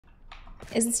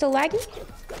Is it still laggy?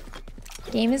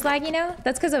 Game is laggy now?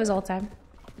 That's because I was all time.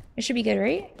 It should be good,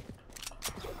 right?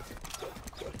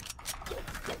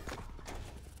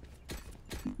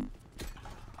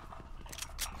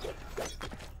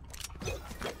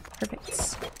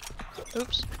 Perfect.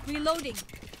 Oops. Reloading.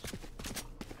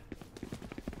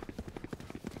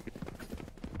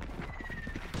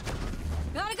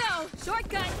 Gotta go.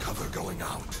 Shortcut. Cover going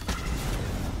out.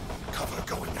 Cover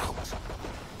going out.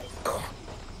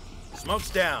 Smoke's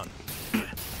down.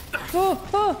 Oh,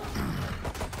 oh.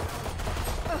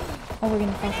 Oh, we're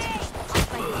getting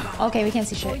fucked. Okay, we can't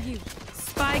see shit.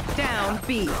 Spike down,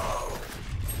 B.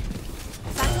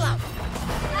 Satchel out.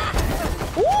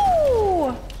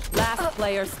 Ooh! Last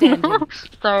player standing.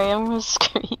 Sorry, I'm gonna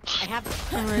scream. I have.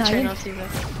 I'm gonna No, try you- not to.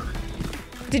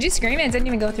 But... Did you scream? It didn't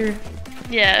even go through.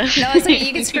 Yeah. No, it's okay.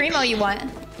 You can scream all you want.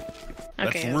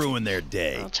 Let's Okay. ruin their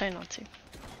day. I'll try not to.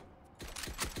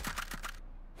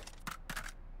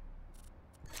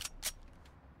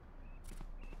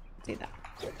 Do that.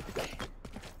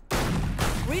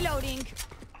 Reloading.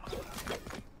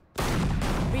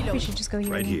 We Reloading. should just go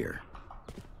here. Right here.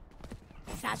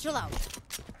 Satchel out.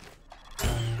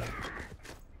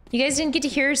 You guys didn't get to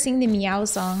hear her sing the meow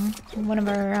song. One of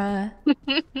our Ask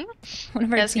her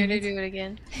to teammates. do it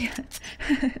again.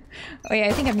 Oh yeah,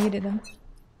 I think I muted them.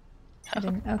 I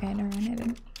didn't. Okay, never mind. I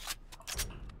didn't.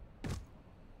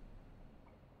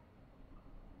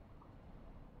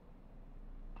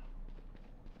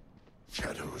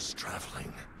 Shadows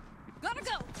traveling. Gotta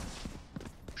go.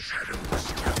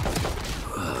 Shadows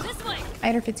traveling. This way. I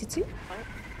had her 52.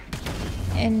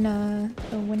 In the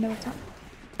window top.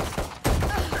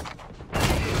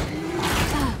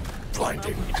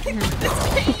 Blinding.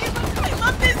 I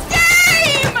love this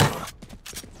game.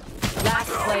 Last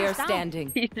player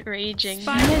standing. He's raging.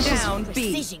 Spike down,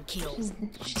 B. Precision kills.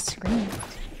 She's screaming.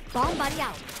 Bomb buddy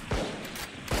out.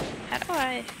 How do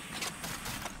I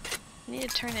need to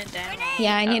turn it down?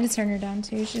 Yeah, I need to turn her down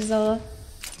too. She's a.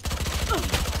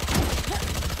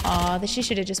 Aw, she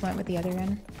should have just went with the other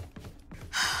end.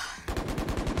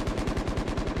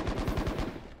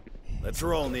 Let's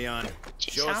roll, Neon.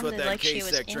 She Show us what sounded that like she was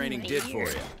K-Sec in training my did for ear.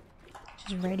 you.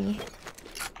 She's ready.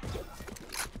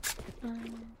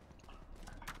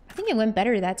 I think it went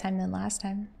better that time than last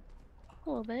time. A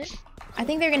little bit. I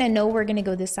think they're gonna know we're gonna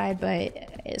go this side, but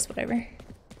it's whatever.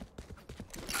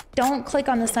 Don't click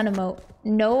on the sun emote.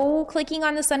 No clicking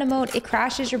on the sun emote. It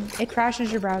crashes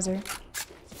your browser.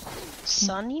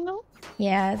 Sun emote?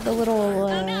 Yeah, the little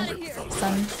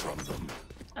sun. From them.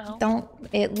 Oh. Don't.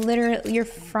 It literally. You're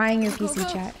frying your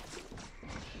PC chat.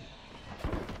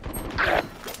 I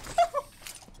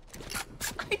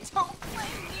don't play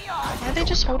Neon. Why are they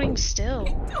just holding still?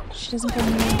 She doesn't put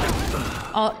me in.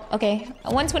 Oh, okay.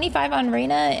 125 on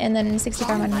Reyna and then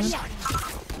 65 on me.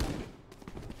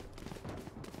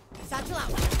 Satchel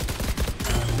out.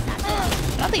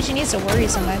 I don't think she needs to worry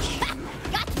so much.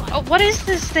 Oh, what is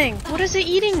this thing? What is it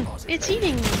eating? It's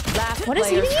eating me. Last What is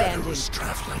player eating it? standing.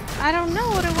 Traveling. I don't know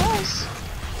what it was.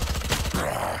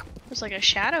 It was like a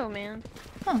shadow, man.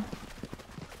 Huh.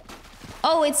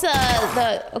 Oh, it's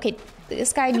okay.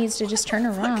 This guy needs to just turn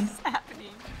around.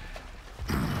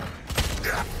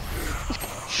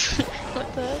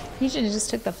 What the? He should have just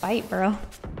took the fight, bro.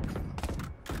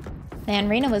 Man,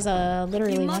 Reyna was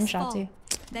literally one shot too.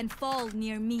 Then fall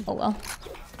near me. Oh well.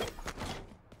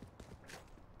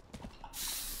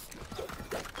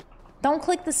 Don't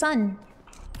click the sun.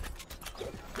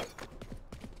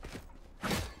 Oh,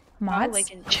 Mods? like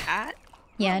in chat?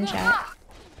 Yeah, in chat.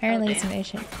 Apparently Oh, it's an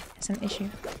issue. Some issue.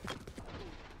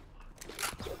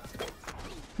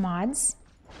 Mods?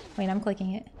 Wait, I'm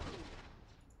clicking it.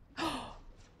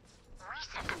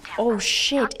 Oh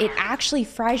shit, it actually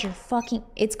fries your fucking...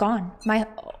 It's gone.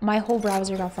 My whole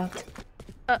browser got fucked.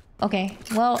 Okay,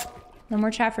 well, no more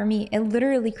chat for me. It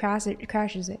literally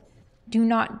crashes it. Do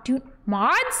not...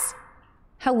 Mods?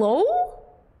 Hello?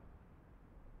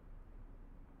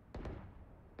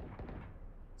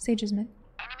 Sage is mid.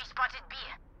 Enemy spotted B.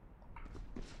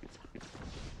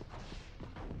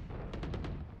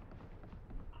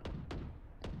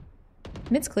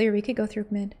 Mid's clear, we could go through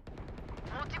mid.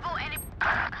 Multiple enemy.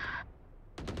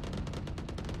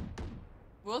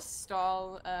 We'll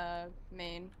stall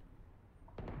main.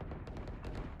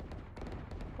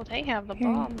 Well, they have the Here.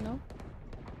 bomb, no?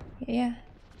 Yeah.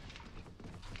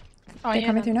 Oh, They're yeah.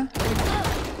 coming through now.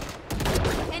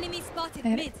 Enemy spotted I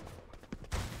had mid.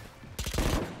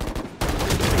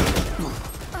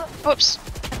 Oops.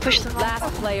 Push the wrong Last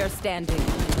button. player standing.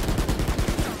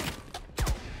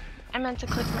 I meant to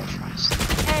click my trust.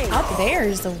 Up there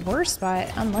is the worst spot.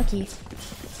 Unlucky.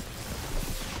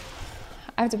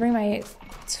 I have to bring my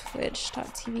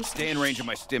Twitch.tv. Stay in range of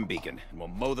my stim beacon, and we'll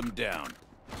mow them down.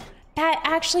 That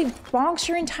actually bonks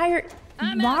your entire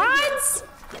mods?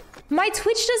 My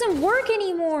Twitch doesn't work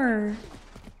anymore.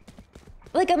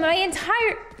 Like my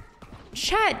entire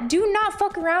chat, do not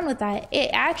fuck around with that. It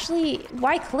actually,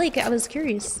 why click? I was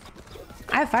curious.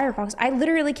 I have Firefox. I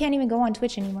literally can't even go on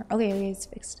Twitch anymore. Okay, it's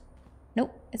fixed.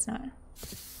 Nope, it's not.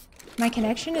 My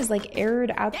connection is like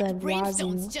errored out the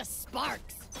wazoo. Just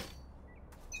sparks.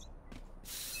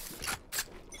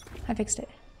 I fixed it.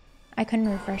 I couldn't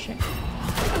refresh it.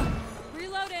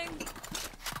 Reloading.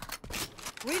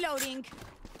 Reloading.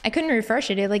 I couldn't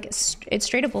refresh it. It like it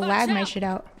straight up lagged my shit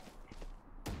out.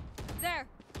 There.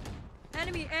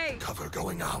 Enemy A. Cover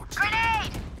going out. Grenade!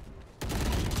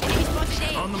 Enemy spotted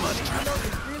A. On the money.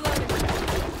 Reloading.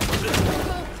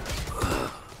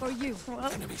 For you.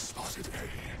 Enemy spotted A.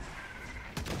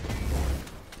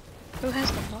 Who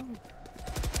has the bomb?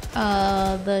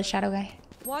 The shadow guy.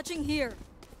 Watching here.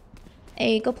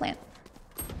 Hey, go plant.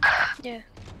 Yeah.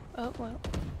 Oh, well.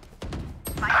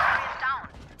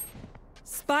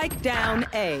 Spike down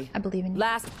A. I believe in you.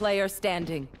 Last player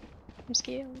standing. I'm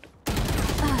scared.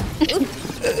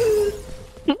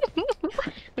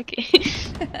 Okay.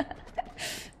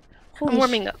 Holy I'm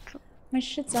warming up. My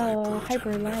shit's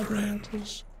hyper laggy now too.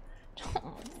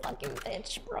 Oh, fucking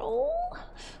bitch, bro.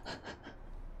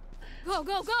 Go,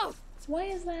 go, go. Why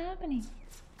is that happening?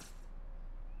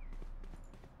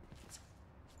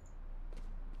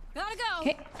 Gotta go.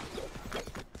 Okay.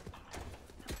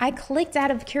 I clicked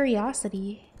out of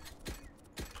curiosity.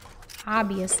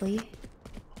 Obviously.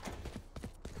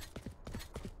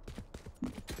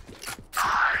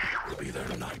 Will be their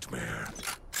nightmare.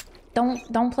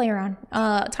 Don't play around.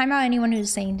 Time out anyone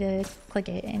who's saying to click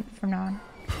it from now on.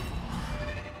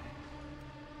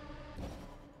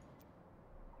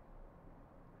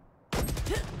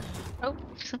 Oh.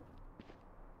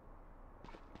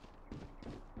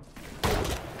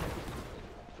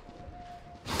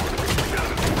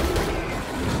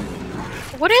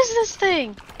 What is this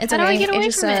thing? It's How do I okay. get away It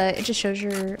just from it? it just shows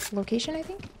your location, I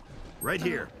think. Right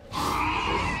here.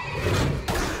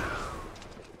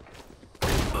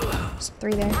 There's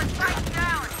 3 there.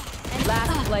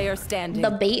 Last player standing. The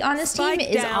bait on this team Spike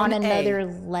is on down A. another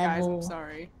Guys, level. I'm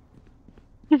sorry.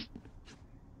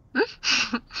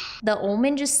 The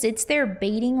Omen just sits there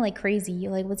baiting like crazy.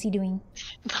 Like, what's he doing?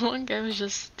 The one guy was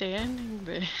just standing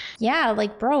there. Yeah,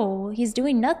 like, bro, he's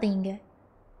doing nothing.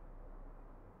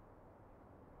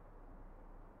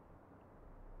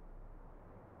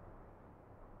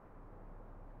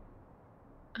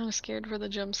 I'm scared for the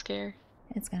jump scare.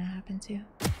 It's gonna happen too.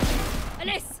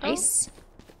 Nice. Nice.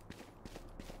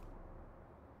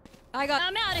 I'm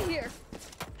out of here.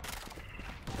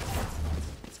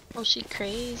 Oh, she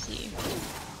crazy.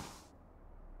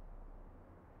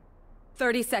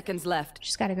 30 seconds left.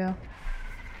 She's gotta go.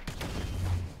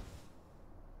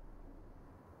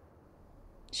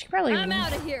 She could probably I'm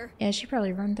out of here. Yeah, she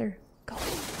probably run through. Go.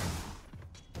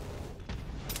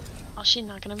 Oh, she's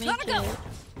not gonna make Gotta go. it.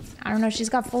 I don't know, she's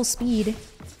got full speed.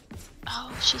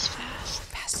 Oh, she's fast.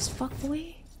 Fast as fuck,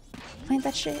 boy. Plant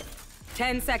that shit.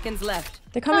 10 seconds left.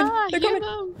 They're coming. Ah, They're you coming.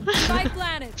 know. Spike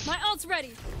planted. My ult's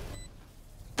ready.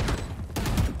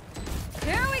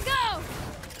 Here we go.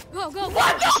 Go, go, go.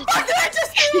 What the fuck did I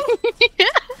just do?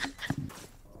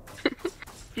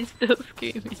 He's still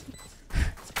screaming.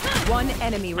 One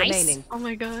enemy remaining. Oh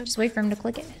my god. Just wait for him to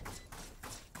click it.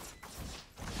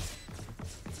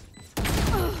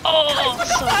 Oh,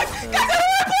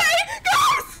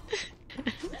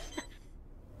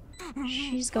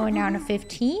 She's going down to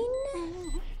 15.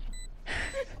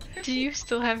 do you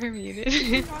still have her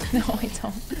muted? No, I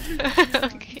don't.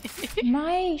 Okay.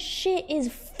 My shit is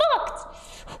fucked.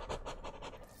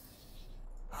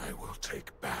 I will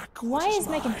take back. Why what is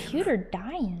my mine. computer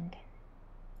dying?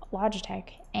 Logitech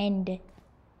end.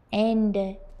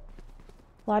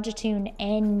 Logitune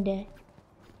end.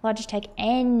 Logitech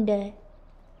end.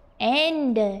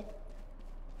 I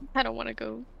don't want to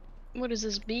go. What is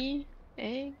this? B?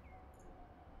 A?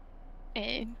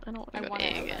 A. I don't want I to go want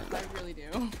A to again. I really do.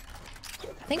 I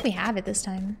think we have it this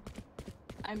time.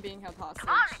 I'm being held hostage.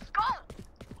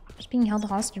 Just being held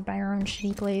hostage by our own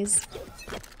shitty plays.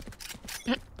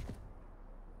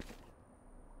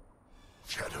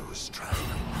 Shadows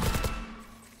traveling.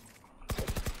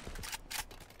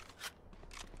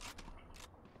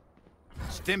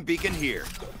 Stim beacon here.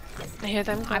 I hear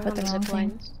them I going put on the the wrong zip thing.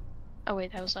 lines. Oh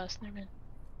wait, that was us. Never mind.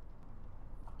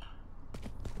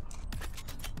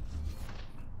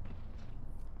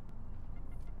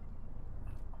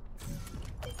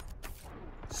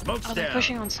 Smoke's Oh, they're down.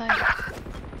 pushing on side.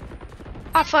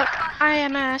 Oh fuck! I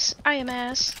am ass. I am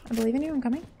ass. I believe in you. I'm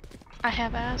coming. I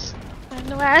have ass. I have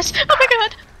no ass. Oh my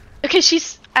god. Okay,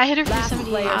 she's. I hit her for Last 78.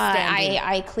 player standing.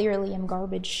 I clearly am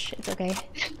garbage. It's okay.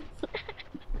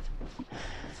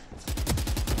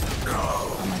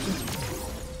 Unlucky.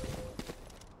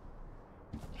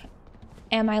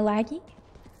 Am I laggy?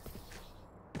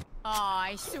 Oh,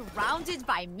 surrounded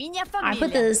by minha família. I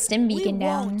put the stim beacon We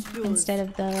down won't lose. instead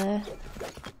of the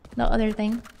other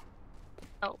thing.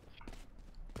 Oh.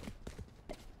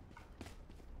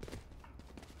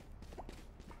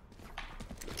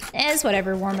 It's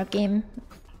whatever, warm-up game.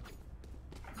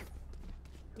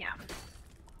 Yeah.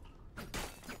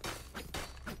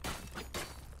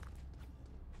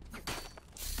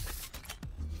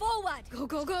 Forward. Go,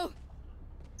 go, go.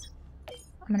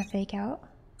 I'm gonna fake out.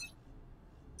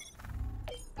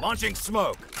 Launching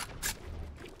smoke.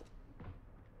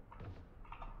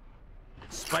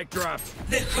 Spike dropped.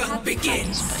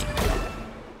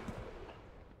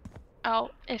 Oh,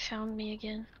 it found me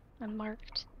again. I'm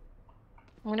marked.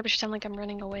 I'm gonna pretend like I'm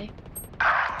running away.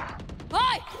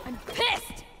 Hi! I'm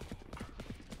pissed!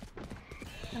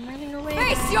 I'm running away.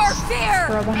 Face your fear!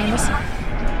 Girl behind us.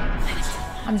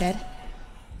 I'm dead.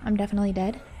 I'm definitely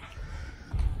dead.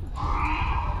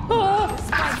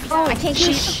 Oh, I can't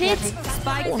do shit.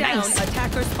 Spike Oh, down. nice.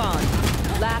 Attacker spawn.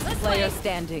 Last player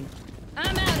standing.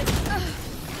 I'm out of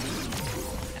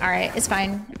here. All right, it's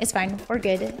fine. It's fine. We're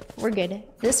good. We're good.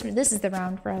 This is the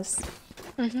round for us.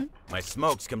 My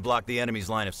smokes can block the enemy's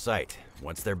line of sight.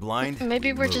 Once they're blind,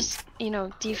 Maybe we we're move. just, you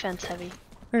know, defense heavy.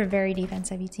 We're a very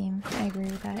defense-heavy team. I agree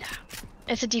with that.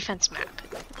 It's a defense map.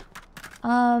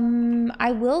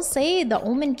 I will say the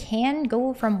Omen can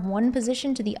go from one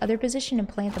position to the other position and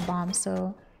plant the bomb,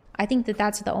 so I think that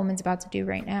that's what the Omen's about to do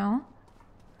right now.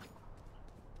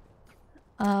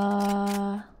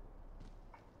 Time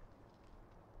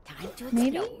to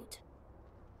Maybe? explode.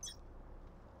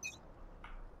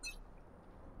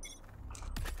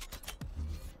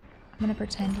 I'm gonna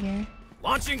pretend here.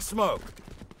 Launching smoke.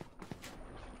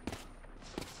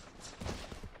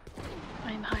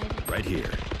 I'm hiding. Right here.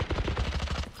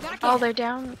 Oh, they're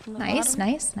down. On the Nice,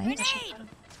 bottom. nice, nice.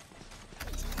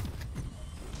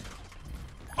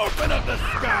 Open up the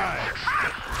sky.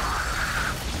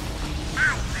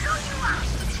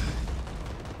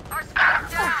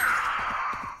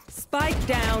 Spike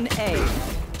down A.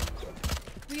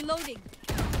 Reloading.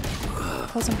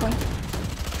 Close on point.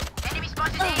 Enemy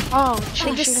spotted A. Oh,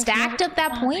 They just stacked up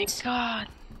that point? Oh my god.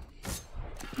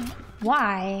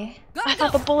 Why? I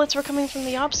thought the bullets were coming from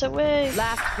the opposite way.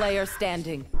 Last player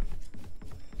standing.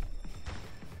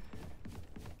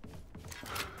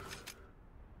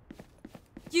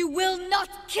 You will not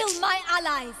kill my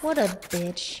allies. What a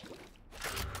bitch.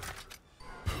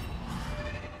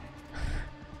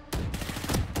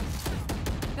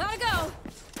 Gotta go.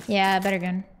 Yeah, better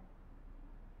gun.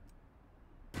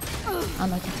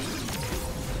 Unlucky.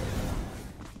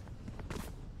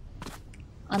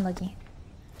 Unlucky.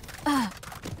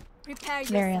 Prepare yourself.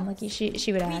 Very unlucky.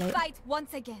 She would have had We it. fight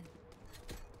once again.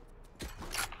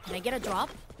 Can I get a drop?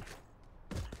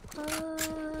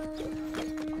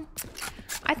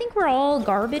 I think we're all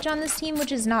garbage on this team,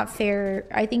 which is not fair.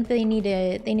 I think they need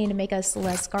to make us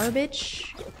less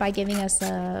garbage by giving us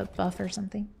a buff or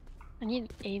something. I need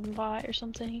an aimbot or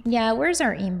something. Yeah, where's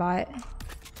our aimbot?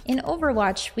 In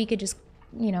Overwatch, we could just,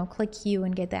 you know, click Q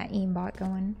and get that aimbot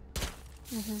going.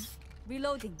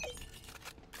 Reloading.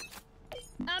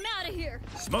 I'm out of here.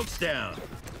 Smoke's down.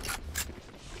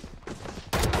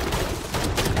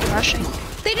 Rushing.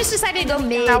 They just decided to go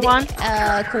mid. Got one.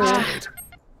 Cool.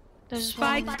 There's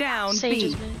Spike one. down Sage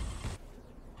is B. mid.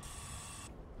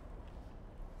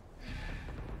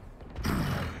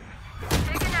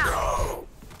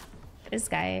 This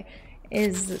guy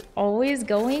is always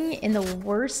going in the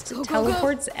worst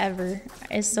teleports ever.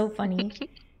 It's so funny.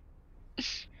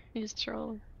 He's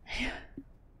trolling.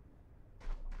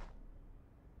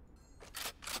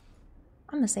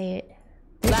 I'm gonna say it.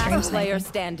 They're stream Last player sniping.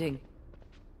 standing.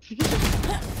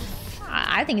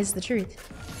 I think it's the truth.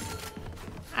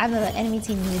 I have the enemy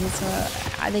team muted,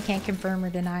 so they can't confirm or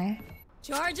deny.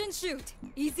 Charge and shoot.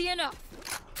 Easy enough.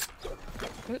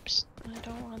 Oops. I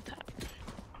don't want that.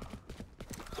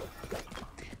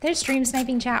 They're stream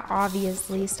sniping, chat,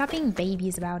 obviously. Stop being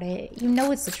babies about it. You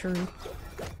know it's the truth.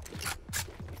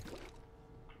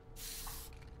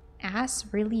 Ass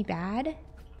really bad?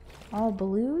 All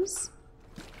blues?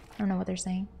 I don't know what they're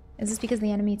saying. Is this because of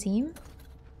the enemy team?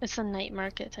 It's a night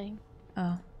market thing.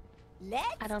 Oh. Let's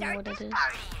I don't know what it is.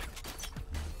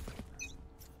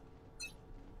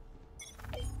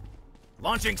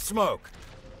 Launching smoke.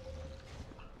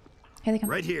 Here they come.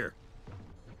 Right here.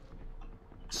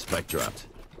 Spike dropped.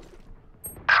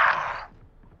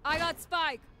 I got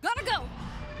Spike. Gotta go.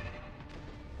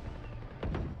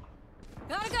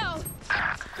 Gotta go.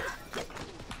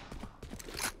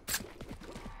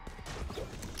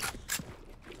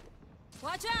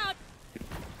 Watch out.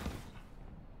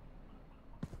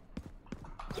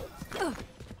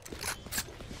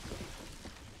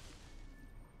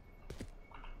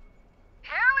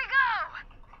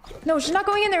 No, she's not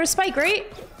going in there with Spike, right?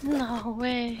 No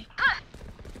way.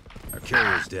 Our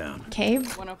carrier's down. Okay.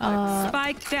 105.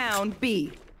 Spike down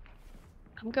B.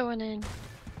 I'm going in.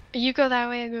 You go that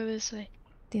way, I go this way.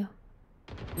 Deal.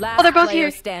 Last they're both player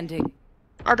here. standing.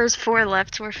 Oh, there's 4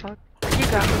 left. We're fucked. You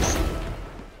got this.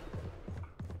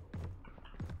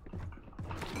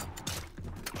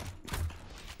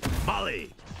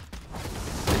 Molly!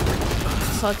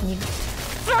 Fuck me.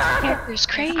 There's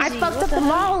crazy. I fucked up the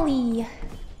molly.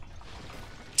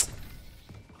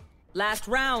 Last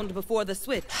round before the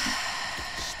switch.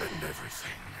 Spend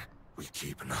everything. We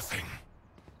keep nothing.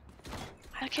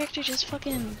 That character just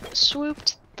fucking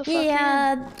swooped the fuck in.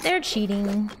 Yeah, they're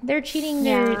cheating. They're cheating.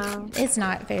 Yeah. It's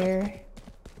not fair.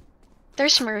 They're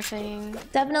smurfing.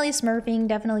 Definitely smurfing.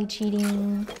 Definitely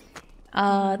cheating.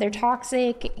 They're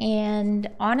toxic, and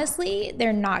honestly,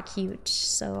 they're not cute.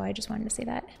 So I just wanted to say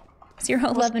that.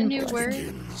 011. What's the new plus. word?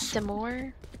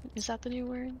 Demore? Is that the new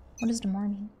word? What does demore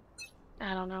mean?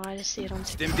 I don't know. I just see it on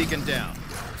Stim beacon down.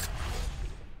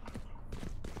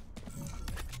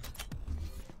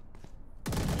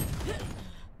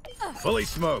 Fully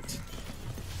smoked.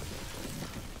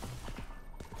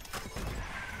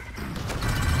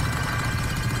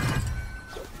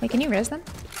 Wait, can you res them?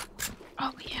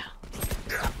 Oh yeah.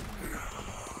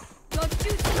 Don't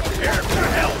you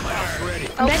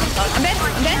I'm dead. I'm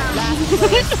dead. I'm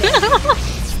dead.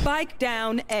 Spike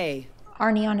down A.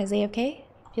 Our neon is AFK.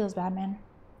 Feels bad, man.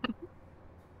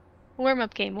 Warm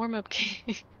up game. Warm up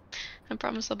game. I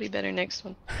promise I'll be better next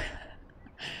one.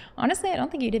 Honestly, I don't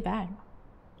think you did bad.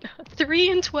 3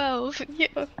 and 12. Yeah.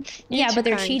 Yeah, You're but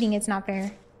they're too cheating. It's not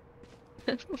fair.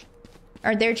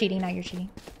 Or they're cheating, not you're cheating.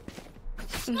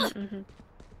 kind.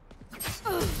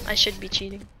 I should be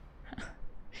cheating.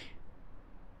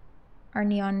 Our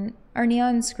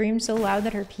neon screamed so loud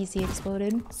that her PC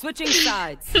exploded. Switching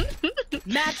sides.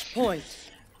 Match point.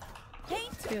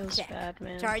 Feels bad,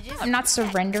 man. Charges. I'm not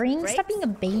surrendering. Stop being a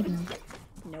baby.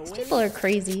 These people are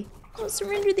crazy. Oh,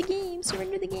 surrender the game.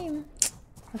 Surrender the game.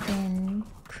 Fucking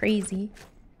crazy.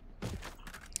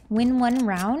 Win one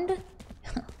round?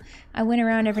 I win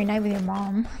around every night with your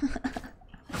mom.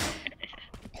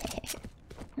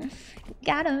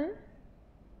 Got him.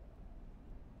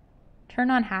 Turn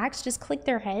on hacks? Just click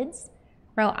their heads?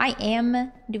 Bro, I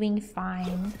am doing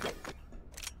fine.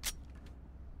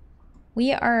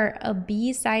 We are a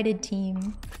B-sided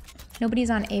team. Nobody's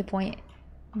on A point.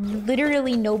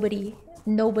 Literally nobody.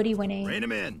 Nobody went A. Rein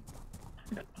him in.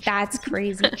 That's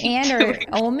crazy. And our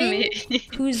Omen,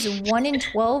 who's 1 in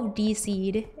 12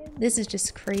 DC'd. This is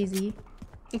just crazy.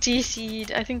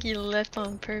 DC'd. I think he left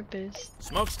on purpose.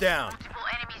 Smoke's down.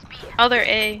 Oh, they're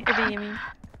A. Or B, I mean.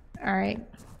 Alright.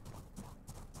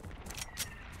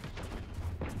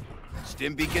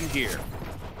 Stim beacon here.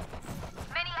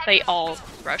 They all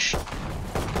rush.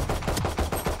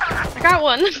 I got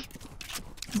one.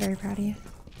 I'm very proud of you.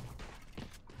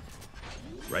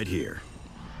 Right here.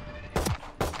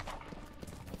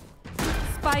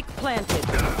 Spike planted.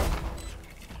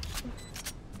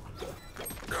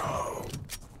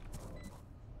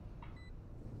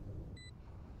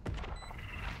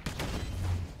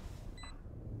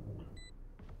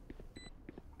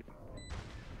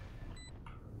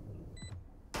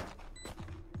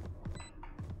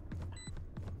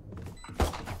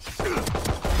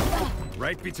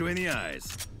 Right between the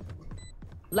eyes.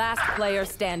 Last player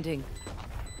standing.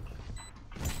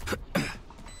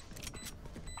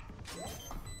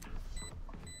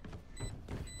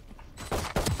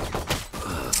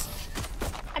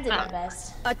 I did my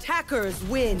best. Attackers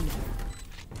win.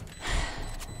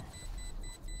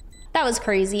 That was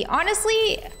crazy.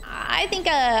 Honestly, I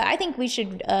think we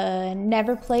should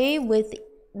never play with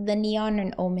the Neon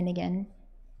and Omen again.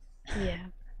 Yeah.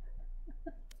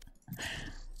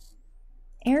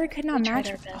 Eric could not We tried match.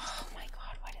 our best. Oh my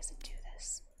god, why does it do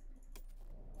this?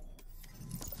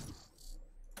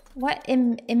 What?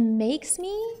 It makes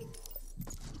me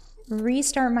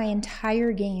restart my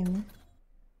entire game.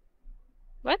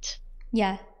 What?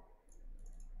 Yeah.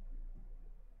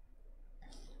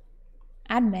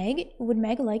 Add Meg? Would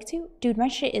Meg like to? Dude, my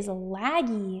shit is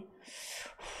laggy.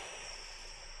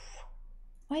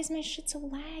 Why is my shit so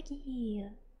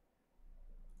laggy?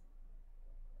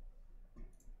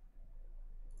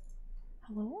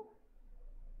 Hello?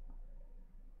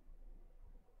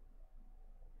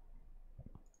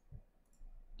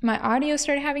 My audio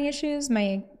started having issues.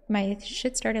 My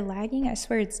shit started lagging. I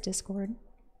swear it's Discord.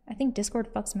 I think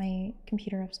Discord fucks my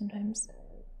computer up sometimes.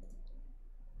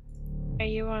 Are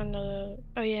you on the...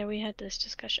 Oh yeah, we had this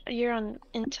discussion. You're on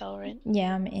Intel, right?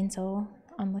 Yeah, I'm Intel.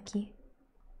 Unlucky.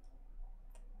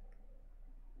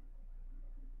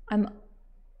 I'm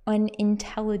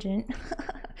unintelligent.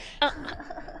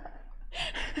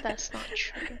 That's not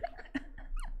true.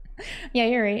 Yeah,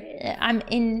 you're right. I'm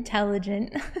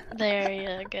intelligent. There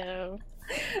you go.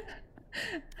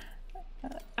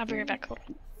 I'll be right back. Hold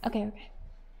on. Okay.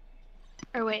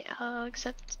 Or wait, I'll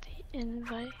accept the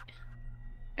invite.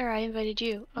 Or I invited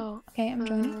you. Oh. Okay, I'm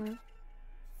joining.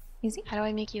 Easy. How do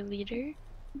I make you leader?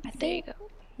 I think There you go.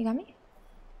 you got me.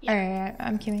 Yeah. Alright,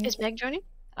 I'm queuing. Is Meg joining?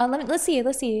 Let's see.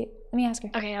 Let me ask her.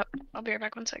 Okay, I'll be right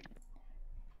back. 1 second.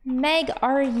 Meg,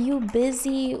 are you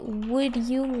busy? Would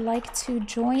you like to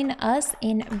join us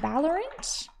in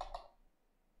Valorant?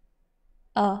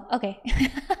 Oh, okay.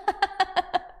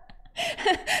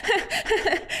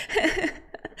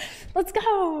 Let's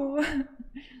go.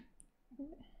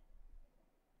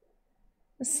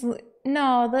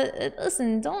 No,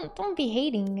 listen, don't be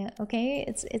hating, okay?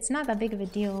 It's not that big of a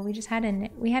deal. We just had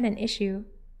an issue.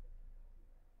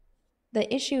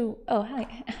 The issue. Oh,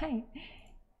 hi.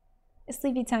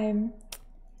 Sleepy time.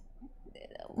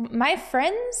 My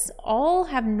friends all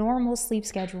have normal sleep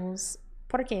schedules.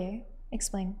 ¿Por qué?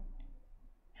 Explain.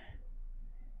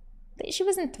 The issue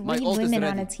wasn't 3 women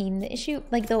on a team. The issue,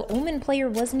 like, the Omen player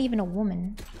wasn't even a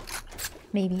woman.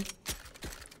 Maybe.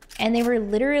 And they were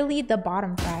literally the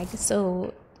bottom frag.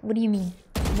 So, what do you mean?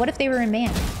 What if they were a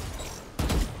man?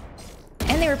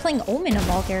 And they were playing Omen of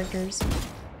all characters.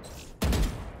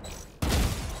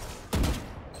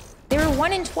 They were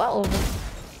 1 in 12.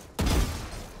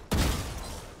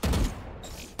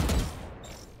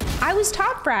 I was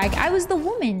top frag. I was the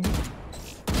woman.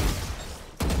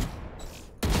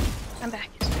 I'm back.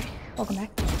 Sorry. Welcome back.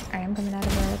 Alright, I'm coming out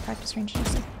of the practice range now.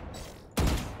 So.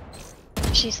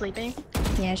 She's sleeping?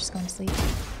 Yeah, she's going to sleep.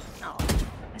 Oh.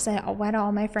 I said, oh, why do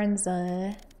all my friends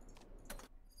have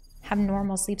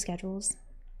normal sleep schedules?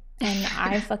 And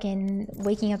I fucking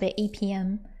waking up at 8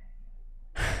 p.m.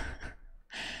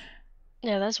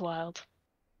 Yeah, that's wild.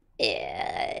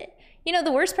 Yeah. You know,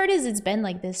 the worst part is it's been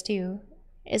like this too.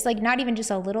 It's like not even just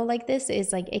a little like this.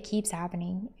 It's like it keeps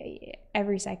happening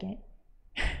every second.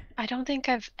 I don't think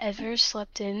I've ever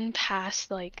slept in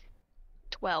past like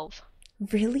 12.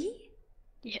 Really?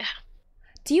 Yeah.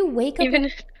 Do you wake up? Even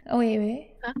oh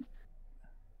wait. Huh?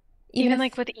 Even if...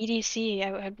 like with EDC,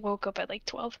 I woke up at like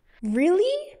 12.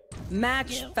 Really?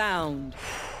 Match found.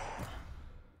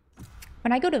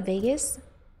 When I go to Vegas,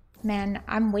 man,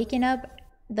 I'm waking up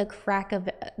the crack of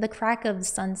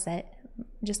sunset,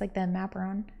 just like the map we're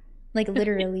on, like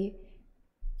literally.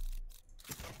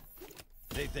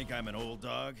 They think I'm an old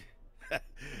dog.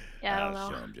 Yeah, I don't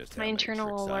know. My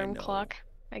internal alarm clock,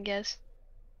 I guess,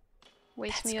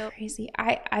 wakes me up. Crazy.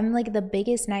 I'm like the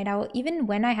biggest night owl. Even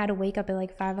when I had to wake up at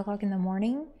like 5 o'clock in the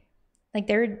morning, like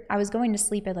I was going to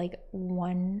sleep at like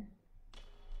 1,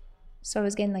 so I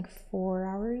was getting like 4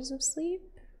 hours of sleep.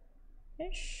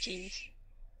 Jeez.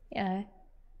 Yeah.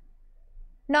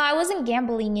 No, I wasn't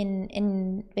gambling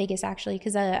in Vegas actually,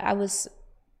 because I was,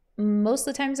 most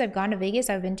of the times I've gone to Vegas,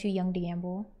 I've been too young to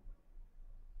gamble.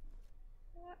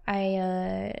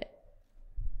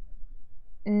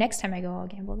 Next time I go, I'll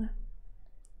gamble though.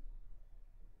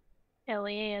 Hell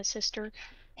yeah, sister.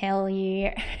 Hell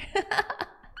yeah.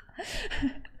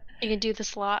 You can do the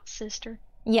slots, sister.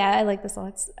 Yeah, I like the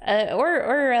slots.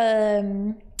 Or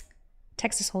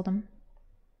Texas Hold'em.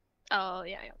 Oh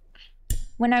yeah.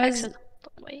 When I was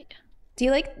wait. Do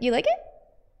you like it?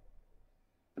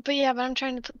 But yeah, but I'm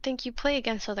trying to think. You play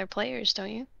against other players,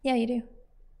 don't you? Yeah, you do.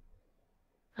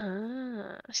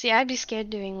 Ah, see, I'd be scared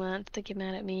doing that. They get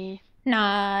mad at me.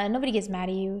 Nah, nobody gets mad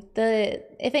at you.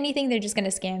 If anything, they're just gonna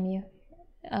scam you.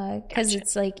 Because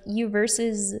it's like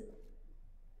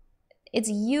it's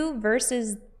you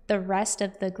versus the rest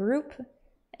of the group,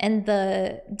 and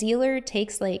the dealer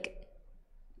takes like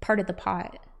part of the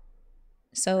pot.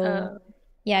 So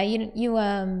yeah, you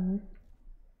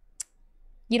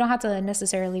don't have to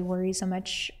necessarily worry so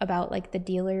much about like the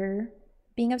dealer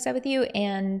being upset with you.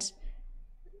 And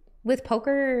with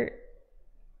poker,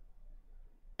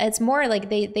 it's more like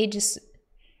they just,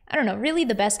 I don't know, really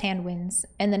the best hand wins,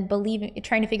 and then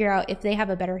trying to figure out if they have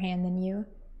a better hand than you.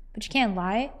 But you can't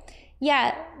lie.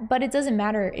 Yeah, but it doesn't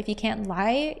matter if you can't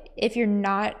lie if you're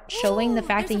not showing the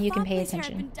fact that you can pay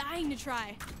attention. I've been dying to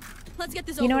try. Let's get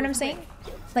this You know over what I'm with. saying?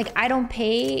 Like I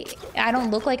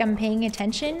don't look like I'm paying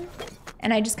attention,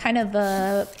 and I just kind of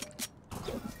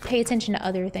pay attention to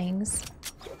other things.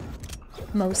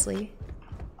 mostly.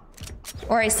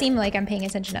 Or I seem like I'm paying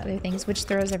attention to other things, which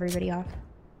throws everybody off.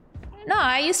 No,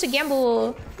 I used to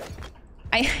gamble.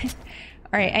 Alright,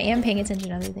 I am paying attention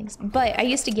to other things. But I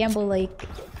used to gamble like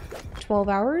 12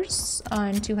 hours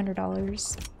on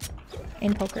 $200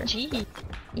 in poker. Gee.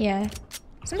 Yeah.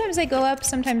 Sometimes I go up,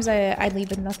 sometimes I leave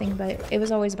with nothing, but it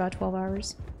was always about 12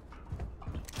 hours.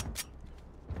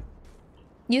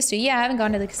 Used to. Yeah, I haven't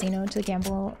gone to the casino to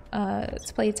gamble,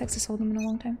 to play Texas Hold'em in a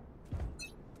long time.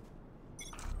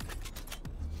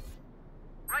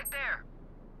 Right there.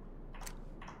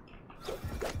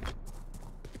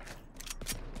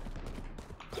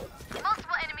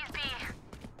 Multiple enemies B.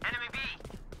 Enemy B.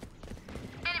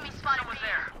 Enemy spotted Someone's B.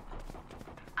 there.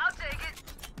 I'll take it.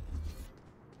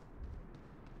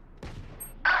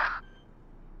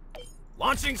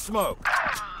 Launching smoke.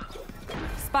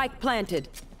 Spike planted.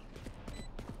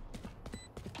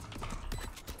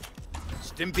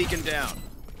 Stim beacon down.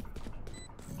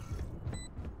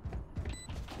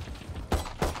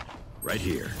 Right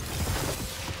here.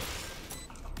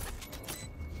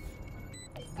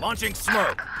 Launching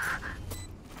smoke.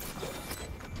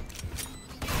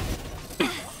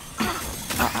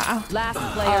 Last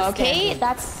player Okay, standing.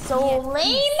 that's so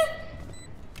lame.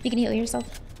 You can heal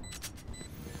yourself.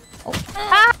 Oh.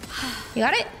 You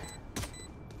got it?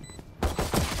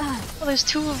 Oh, there's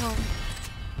two of them.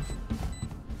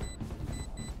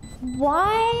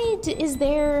 Why is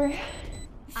there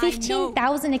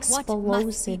 15,000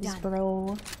 explosives,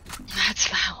 bro? That's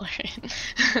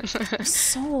Valorant.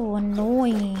 So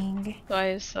annoying. So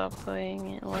I stopped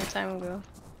playing it a long time ago.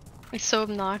 It's so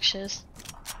obnoxious.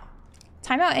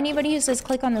 Time out anybody who says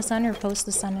click on the sun or post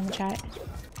the sun in the chat.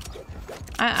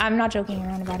 I'm not joking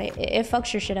around about it. It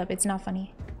fucks your shit up. It's not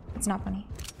funny. It's not funny.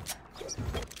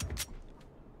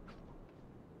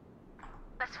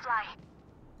 Let's fly.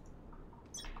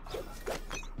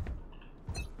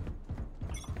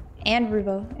 And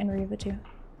Rubo too.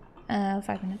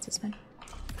 5 minutes is fine.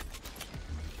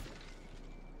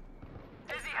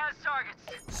 Dizzy has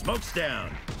targets. Smoke's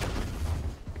down.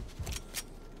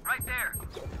 Right there.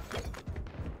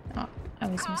 Oh, I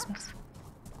always miss smokes.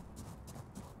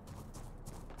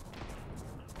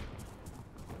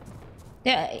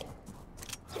 Yeah.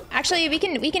 Actually, we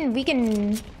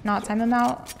can not time them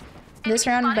out this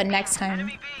round, but next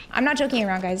time. I'm not joking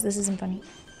around, guys. This isn't funny.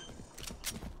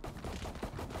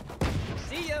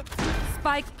 See ya.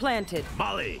 Spike planted.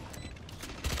 Molly.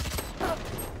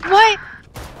 What?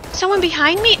 Someone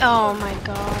behind me? Oh my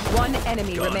god. One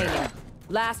enemy remaining.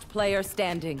 Last player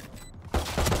standing.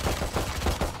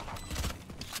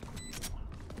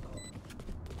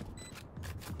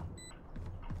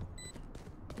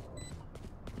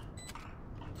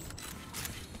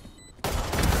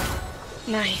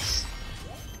 Nice.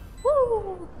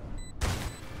 Woo!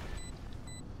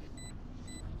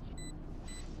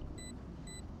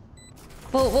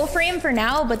 We'll free him for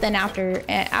now, but then after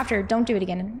don't do it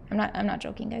again. I'm not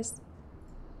joking, guys.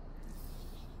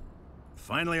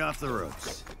 Finally off the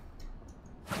ropes.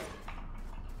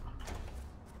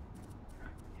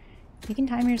 You can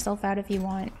time yourself out if you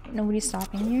want. Nobody's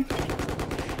stopping you.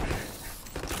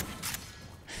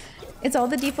 It's all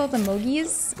the default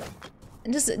emojis.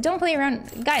 Just don't play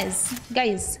around. Guys.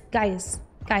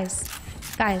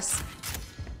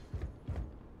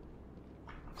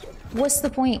 What's the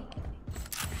point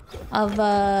of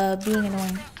being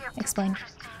annoying? Explain.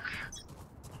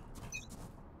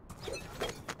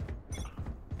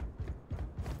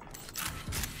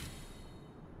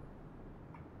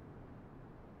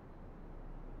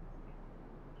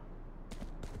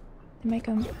 They might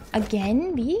come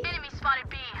again, B? Enemy spotted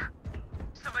B.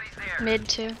 Somebody's there. Mid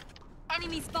too.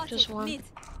 Enemy spotted. Just one. Mid.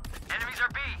 Enemies are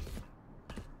B.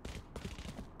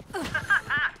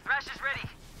 Thrash is ready.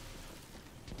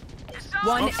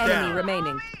 One Smoke's enemy down.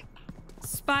 remaining.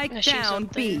 Spike Yeah, she's down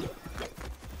up B. there.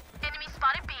 Enemy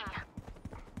spotted B.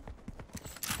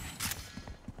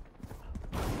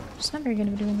 Just not very good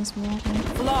at doing this more often.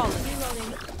 Flawless.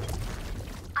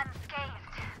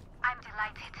 Unscathed. I'm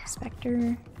delighted.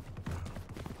 Spectre.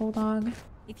 Bulldog.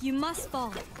 If you must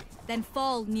fall, then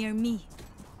fall near me.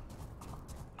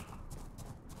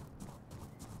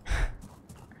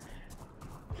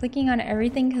 Clicking on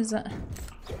everything because...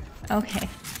 okay.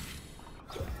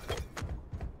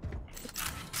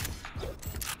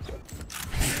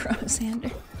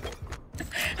 Rosander.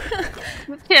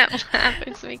 Yeah, laugh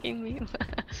is making me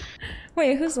laugh.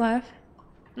 Wait, who's laugh?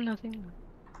 Nothing.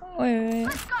 Wait.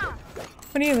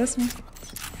 What are you listening?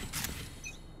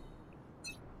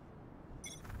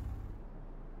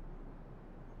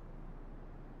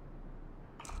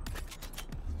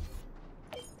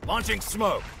 Launching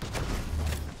smoke.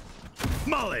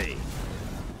 Molly.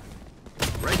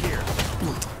 Right here.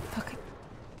 Fuck.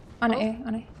 On A,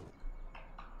 on A.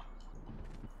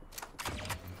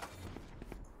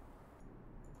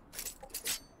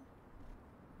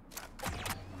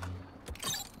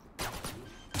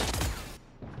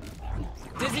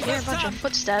 There are a bunch of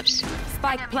footsteps.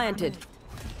 Spike planted.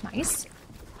 Nice.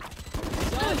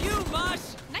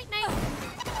 Night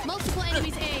night. Multiple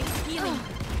enemies A. Healing.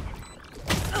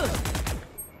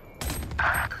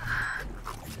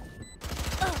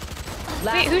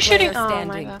 Wait, who's shooting? player Oh my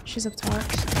standing. god. She's up top.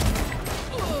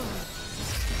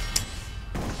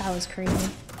 That was crazy.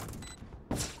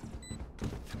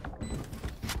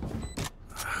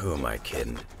 Who am I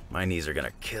kidding? My knees are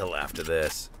gonna kill after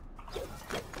this.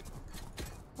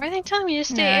 Why are they telling me to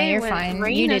stay Nah, A you're when fine. You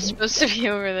Reina's didn't- supposed to be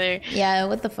over there? Yeah,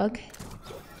 what the fuck?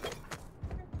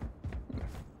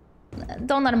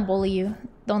 Don't let him bully you.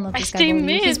 Don't let I this guy stay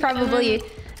bully you. He's mid, probably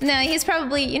no. He's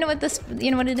probably. You know what this?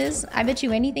 You know what it is? I bet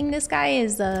you anything. This guy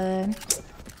is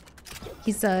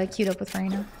He's queued up with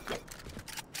Reina.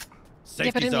 Yeah,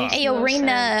 but it makes Hey yo, no Reina,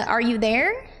 sense. are you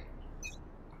there?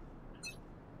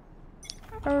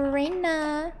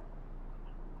 Reina.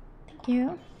 Thank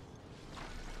you.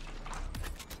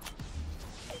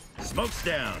 Smoke's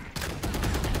down.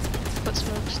 Put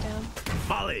smokes down.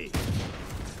 Molly.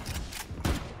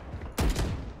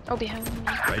 Oh, behind me.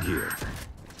 Right here.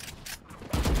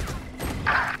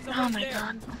 Oh my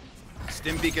god.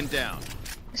 Stim beacon down.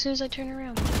 As soon as I turn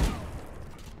around.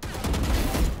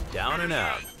 Down and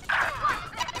out.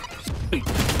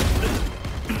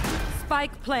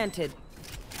 Spike planted.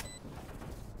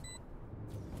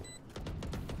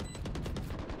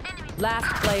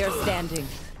 Last player standing.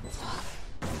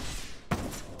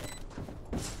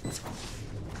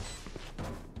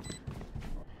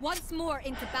 Once more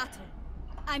into battle.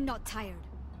 I'm not tired.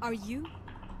 Are you?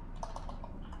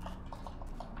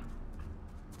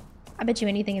 I bet you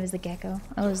anything it was the gecko.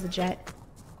 Oh, it was the jet.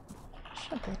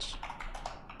 Shut up, bitch.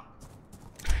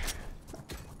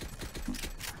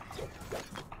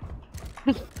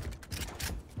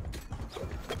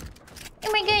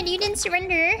 Oh my god, you didn't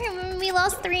surrender. We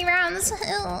lost 3 rounds.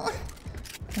 Oh.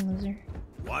 Fucking loser.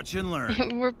 Watch and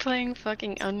learn. We're playing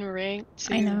fucking unranked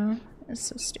too. I know. It's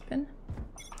so stupid.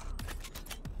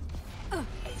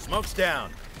 Smoke's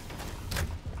down.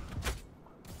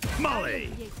 Molly.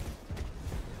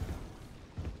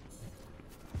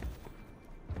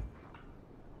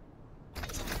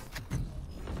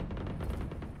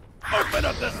 Open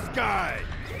up the sky.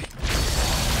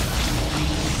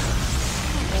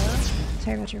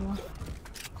 Sorry about your wall.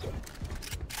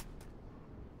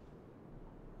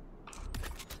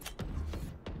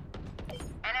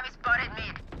 Enemy spotted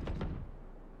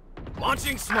mid.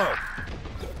 Launching smoke.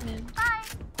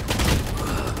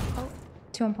 Oh,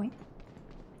 2 on point.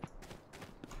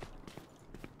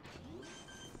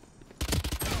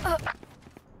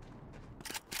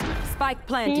 Spike Can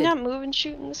planted. you not move and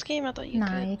shoot in this game? I thought you Nah,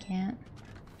 could. you can't.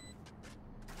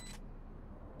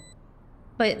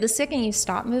 But the second you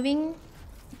stop moving,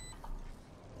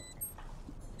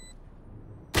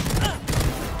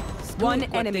 One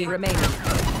enemy remaining.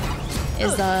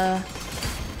 is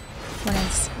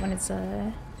when it's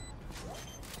done.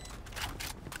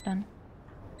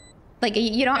 Like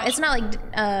you don't. It's not like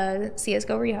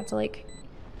CS:GO where you have to like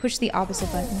push the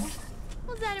opposite button.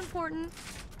 Was that important?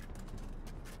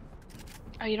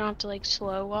 Oh, you don't have to like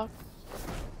slow walk.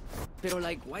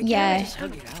 Yeah.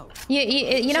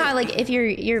 You know how like if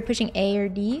you're pushing A or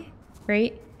D,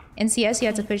 right? In CS you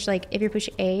have to push like if you're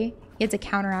pushing A, you have to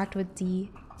counteract with D.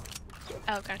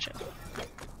 Oh, gotcha.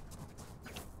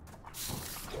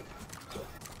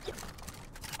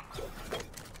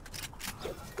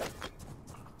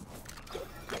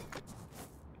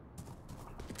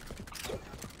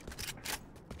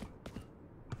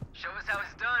 Show us how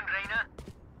it's done, Reina.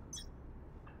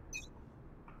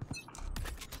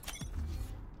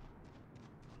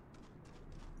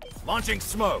 Launching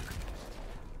smoke.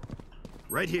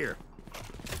 Right here.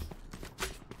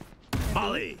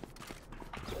 Molly.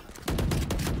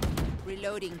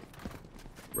 Reloading.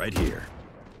 Right here.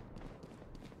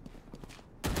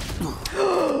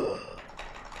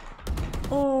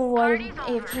 Oh, I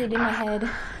AFK'd in my head.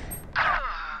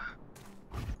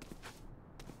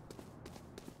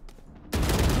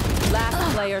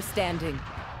 Last player standing.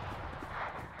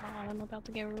 Oh, I'm about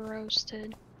to get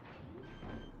roasted.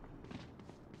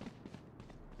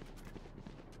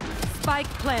 Spike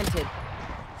planted.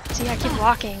 See, I keep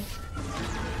walking.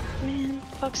 Man,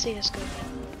 fuck CS:GO.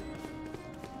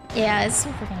 Yeah, it's so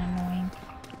freaking annoying.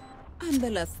 I'm the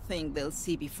last thing they'll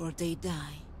see before they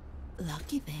die.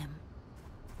 Lucky them.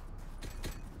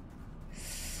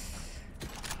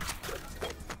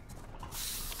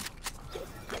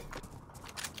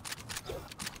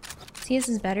 CS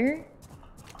is better?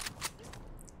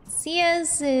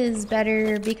 CS is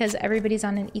better because everybody's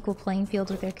on an equal playing field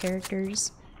with their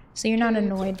characters. So you're not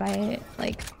annoyed by it,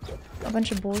 like a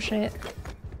bunch of bullshit.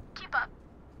 Keep up.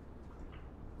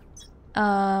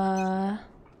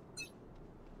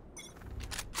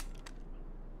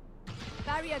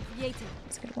 Barrier created.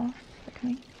 That's a good wall. They're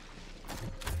coming.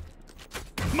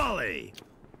 Molly!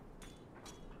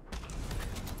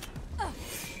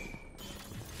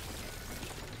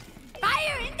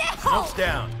 Fire in the hole! Smoke's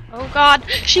down. Oh god,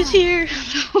 she's here!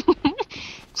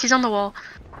 She's on the wall.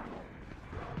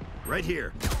 Right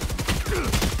here.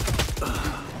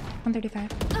 135.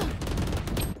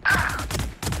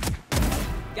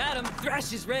 Got him.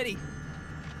 Thrash is ready.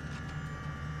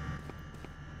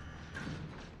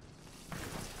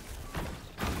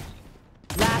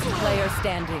 Last player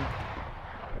standing.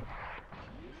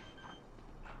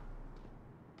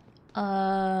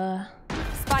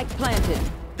 Spike planted.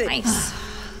 Nice.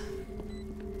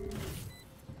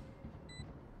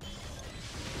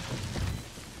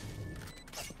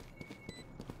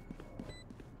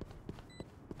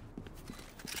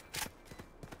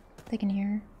 They can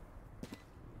hear.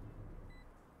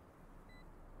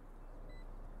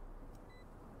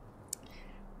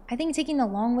 I think taking the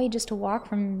long way just to walk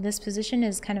from this position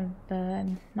is kind of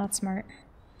not smart.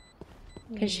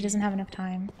 Because she doesn't have enough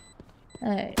time.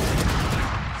 I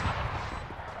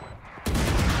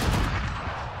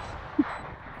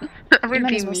would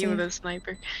be me with a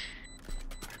sniper.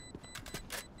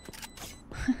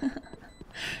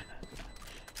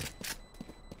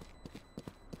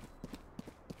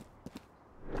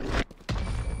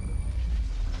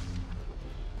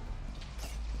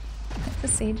 The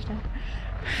sage death.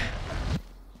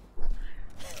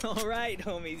 All right,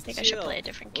 homies. I think I should play a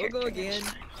different character. We'll go again.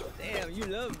 Damn, you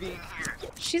love being here.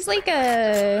 She's like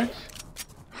a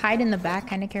hide in the back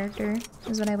kind of character,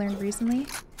 is what I learned recently.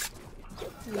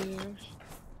 Yeah.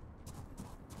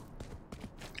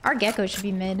 Our Gecko should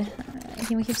be mid. I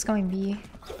think we keeps going B.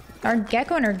 Our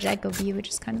Gecko and our Jet go B, which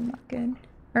is kind of not good.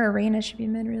 Or Arena should be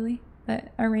mid, really.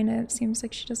 But Arena seems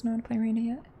like she doesn't know how to play Arena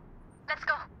yet. Let's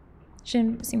go. She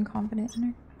didn't seem confident in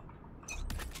her.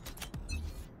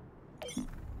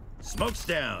 Smoke's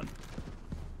down.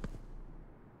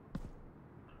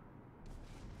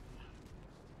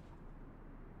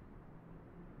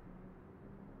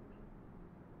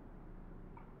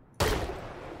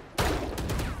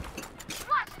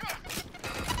 Watch this.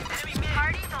 Enemy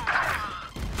party's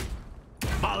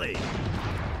over. Molly!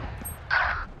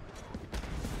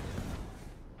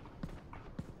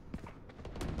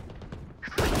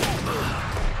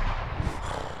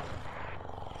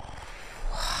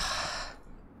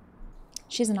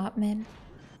 She's an op mid.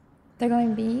 They're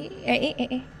going B.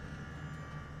 A.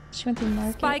 She went through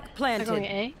market. Spike planted. They're going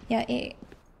A? Yeah, A.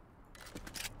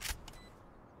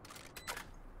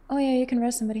 Oh yeah, you can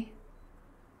rest somebody.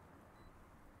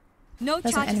 No That's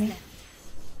an charges enemy. left.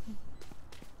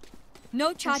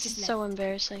 No charges This is left. so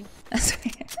embarrassing.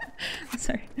 Sorry.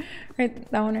 Sorry. Right,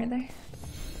 that one right there.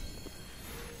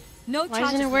 No Why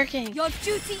charges isn't it left. working? Your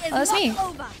duty is that's not me.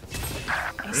 over.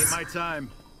 Ain't my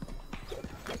time.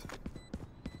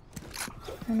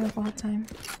 I don't know if we'll have time.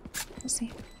 We'll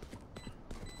see.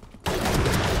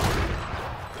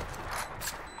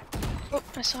 Oh,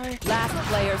 I saw her. Last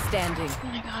player standing. Oh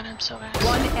my god, I'm so bad.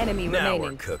 One enemy Now we're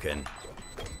remaining. cooking.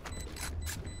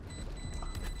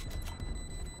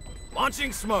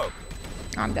 Launching smoke.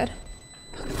 I'm dead.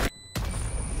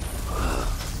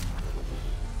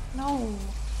 No.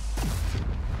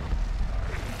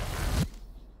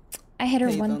 I hit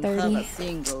her They don't have 130. a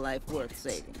single life worth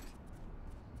saving.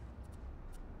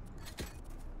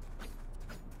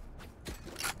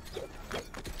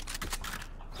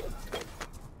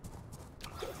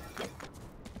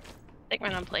 I think we're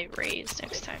gonna play Raze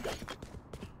next time.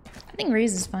 I think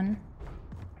Raze is fun.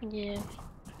 Yeah.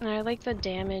 And I like the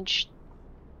damage,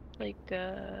 like,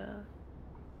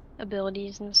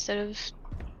 abilities instead of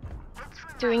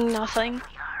doing nothing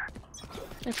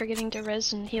and forgetting to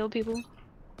res and heal people.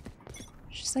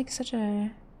 She's like such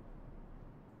a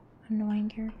annoying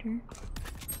character.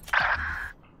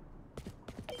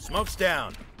 Smoke's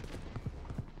down.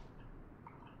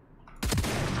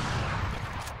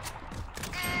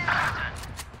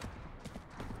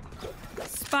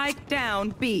 Spike down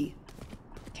B.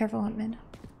 Careful on mid.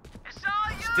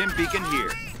 Stim beacon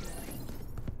here.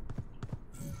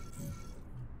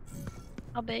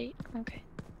 I'll bait. Okay.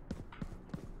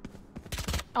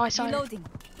 Oh, I saw her. Reloading.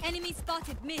 Enemy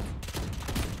spotted mid.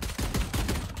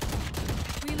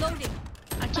 Reloading.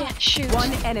 I can't shoot.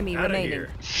 One enemy Outta remaining. here.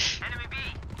 Enemy B.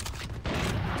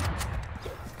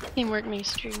 Teamwork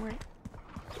makes dream work.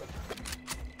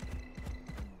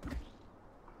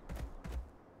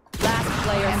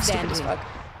 standing. Fuck.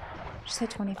 Just hit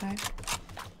 25.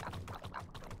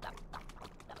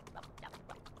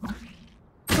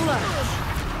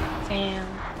 Damn.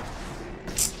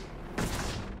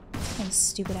 Fucking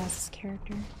stupid ass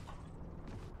character.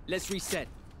 Let's reset.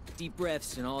 Deep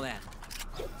breaths and all that.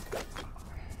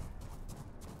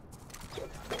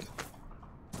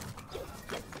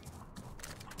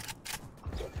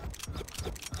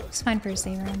 It's fine for a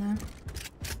save right now.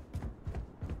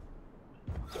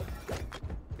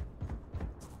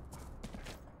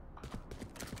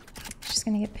 She's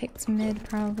gonna get picked mid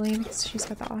probably because she's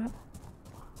got the op.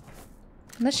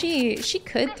 Unless she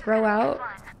could throw out.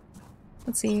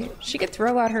 Let's see. She could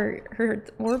throw out her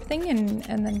orb thing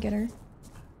and then get her.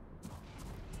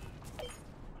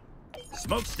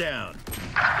 Smoke's down.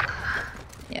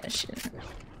 Yeah, she didn't.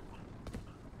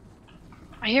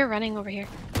 I hear running over here.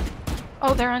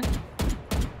 Oh, they're on.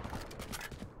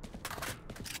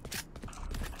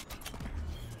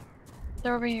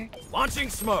 They're over here. Launching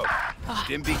smoke.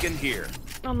 Stim beacon here.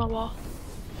 On the wall.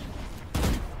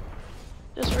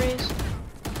 Just raise.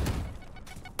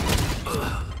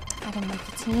 I don't like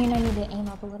the team. I need to aim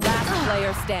up a little bit. Last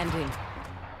player standing.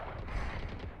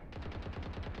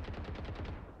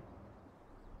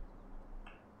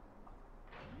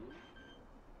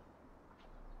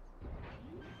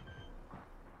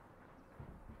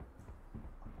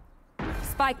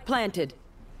 Spike planted.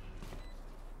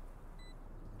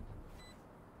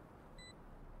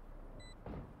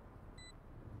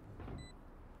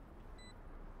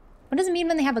 What does it mean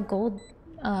when they have a gold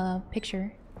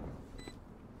picture?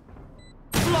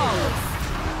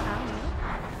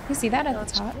 You see that at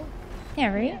the top?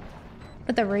 Yeah, right?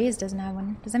 But the Raze doesn't have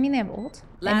one. Does that mean they have ult?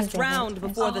 Last round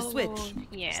before the switch.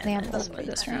 Yeah. So they have ult for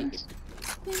this round.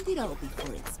 Spend it all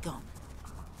before it's gone.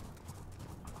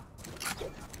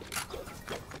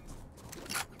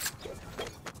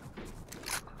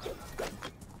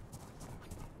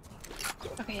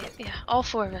 Okay, yeah. All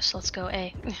four of us, let's go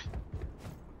A.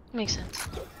 Makes sense.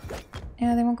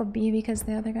 Yeah, they won't go B because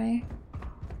the other guy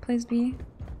plays B.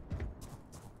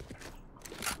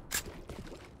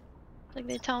 Like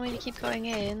they tell me to keep going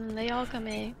A, and then they all come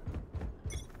A.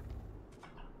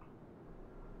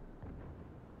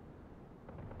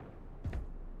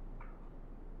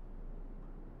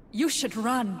 You should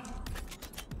run.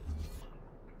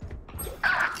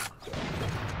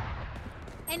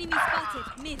 Enemy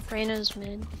spotted. Mid. Reyna's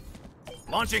mid.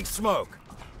 Launching smoke.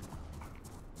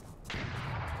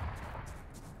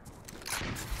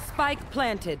 Spike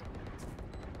planted.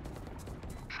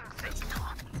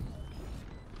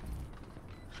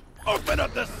 Open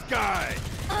up the sky.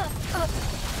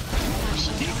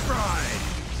 Deep fried.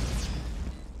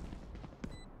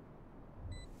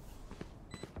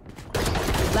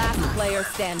 Last player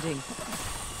standing.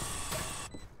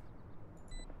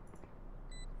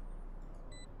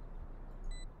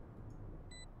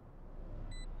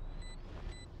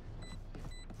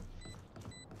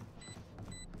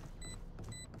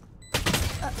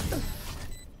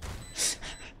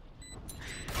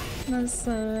 That's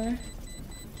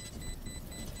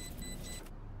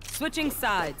Switching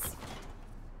sides.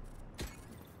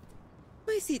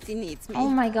 My city needs me. oh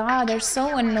my god, they're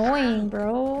so annoying,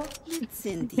 bro. Let's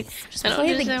send this. Just I don't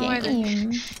play the understand why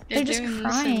game. They're just doing this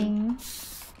crying.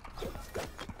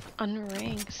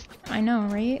 Unranked. I know,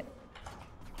 right?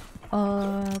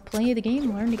 Play the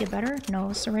game, learn to get better.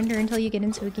 No, surrender until you get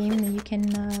into a game that you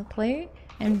can play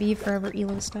and be forever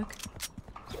elo stuck.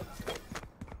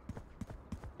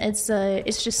 It's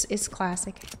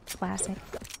classic. Classic.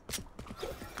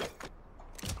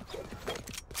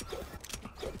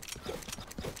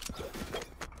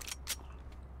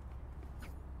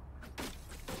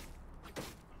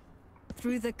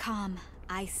 Through the calm,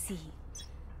 I see.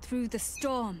 Through the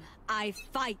storm, I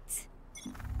fight.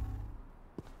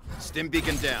 Stim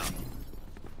beacon down.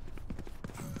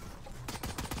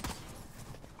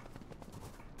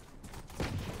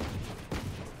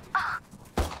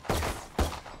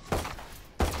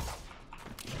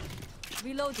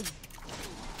 Reloading.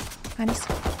 Nice.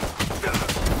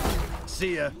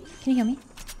 See ya. Can you heal me?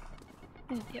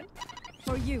 Yep.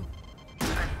 For you.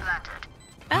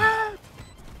 Ah!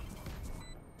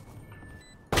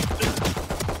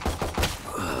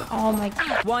 Oh my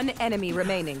god. One enemy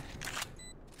remaining.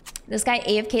 This guy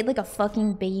AFK'd like a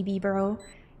fucking baby, bro.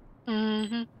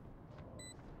 Mm-hmm.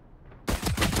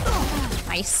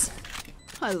 Nice.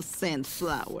 I'll send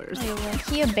flowers.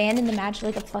 He abandoned the match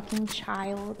like a fucking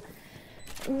child.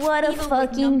 What a Even with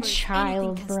fucking numbers,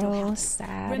 child, anything can still bro. happen.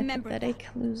 Sad, Remember pathetic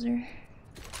loser.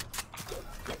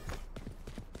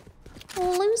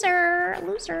 Loser,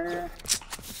 loser.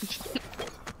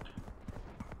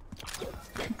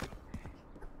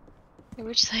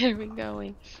 Which side are we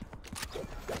going?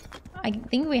 I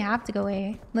think we have to go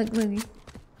A. Look, look.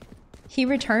 He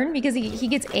returned because he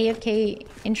gets AFK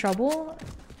in trouble.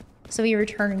 So he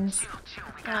returns.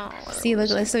 Oh, see,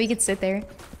 look, so he could sit there.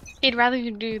 He'd rather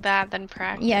you do that than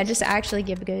practice. Yeah, just actually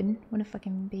give good. What a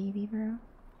fucking baby, bro.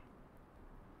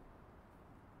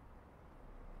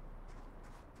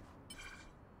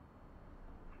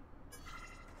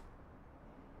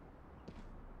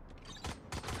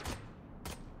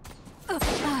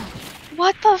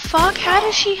 What the fuck? How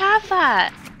does she have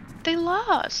that? They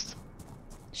lost.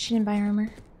 She didn't buy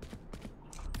armor.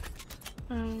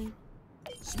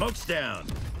 Smoke's down.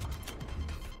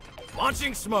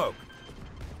 Launching smoke.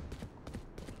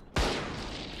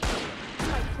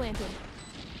 Spike planted.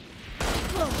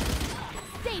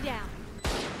 Stay down.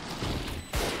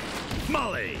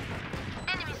 Molly.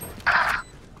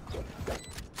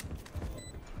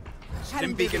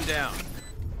 Stim beacon down.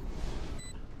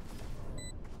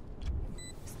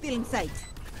 Still in sight.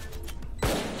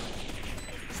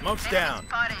 Smoke's down.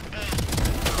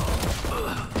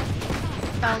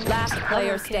 Last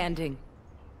player standing.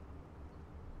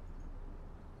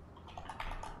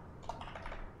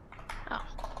 Oh.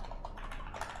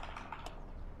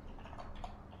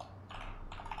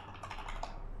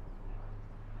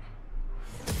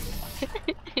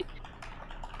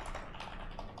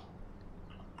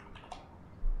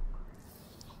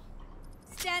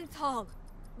 Stand tall.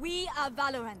 We are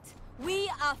Valorant.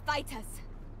 We are fighters.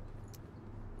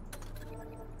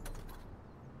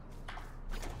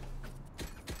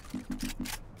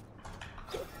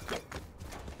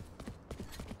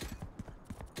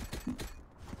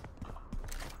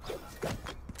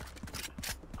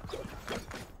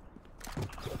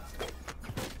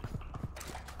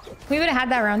 We would have had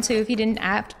that round too if he didn't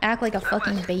act like a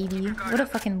fucking baby. What a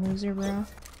fucking loser, bro.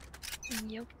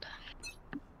 Yep.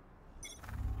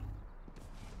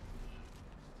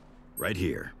 Right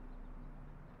here.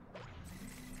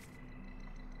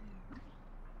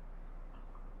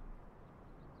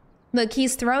 Look,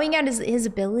 he's throwing out his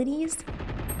abilities to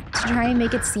try and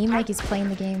make it seem like he's playing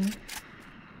the game.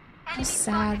 That's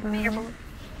sad, bro.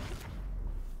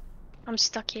 I'm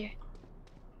stuck here.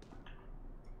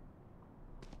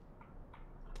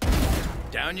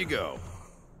 Down you go.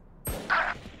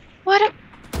 What a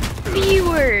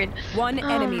B-word! One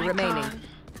enemy remaining. God.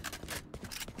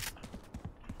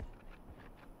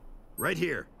 Right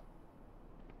here.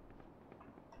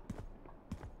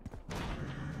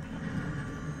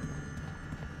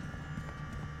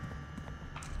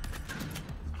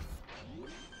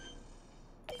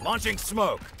 Launching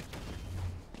smoke.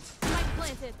 Spike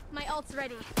planted. My ult's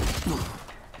ready.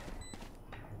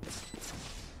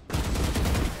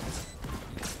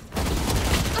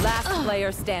 Last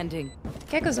player standing.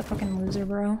 Gecko's a fucking loser,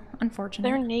 bro. Unfortunate.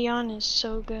 Their neon is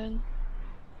so good.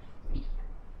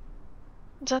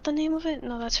 Is that the name of it?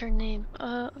 No, that's her name.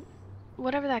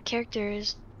 Whatever that character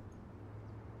is.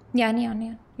 Yeah,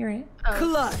 Neon. You're right. Oh.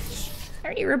 Clutch. I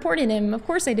already reported him. Of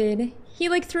course I did. He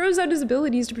like throws out his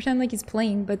abilities to pretend like he's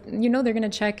playing, but you know they're gonna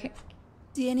check.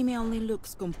 The enemy only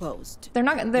looks composed. They're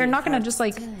not gonna just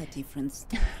like. Difference.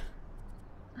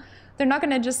 They're not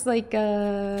gonna just like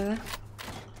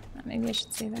maybe I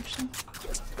should save actually.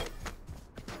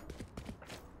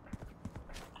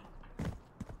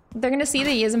 They're gonna see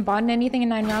that he hasn't bought anything in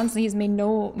 9 rounds and he's made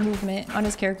no movement on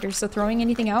his character, so throwing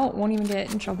anything out won't even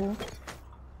get in trouble.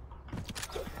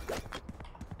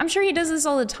 I'm sure he does this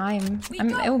all the time.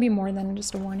 It will be more than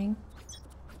just a warning.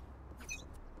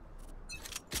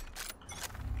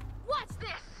 Watch this.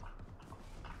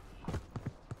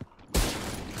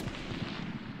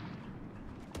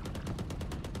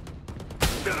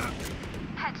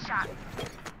 Headshot.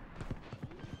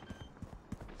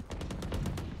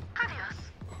 Adios.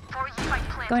 For you, I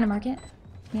plan. Going to market?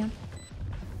 Yeah.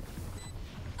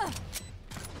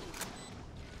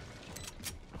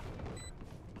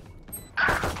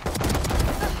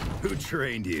 Who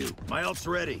trained you? My ult's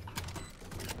ready.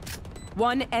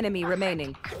 One enemy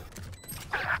remaining.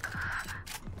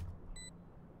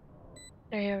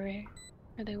 They're over here.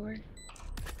 Or they were.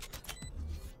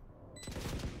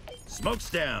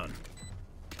 Smoke's down.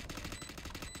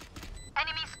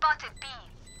 Enemy spotted B.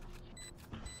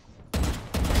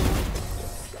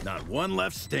 Not one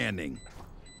left standing.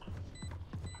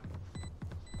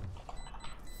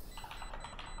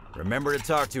 Remember to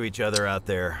talk to each other out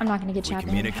there. I'm not gonna get chat banned.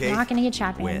 Communicate. I'm not gonna get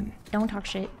chat banned. Win. Don't talk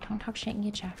shit. Don't talk shit and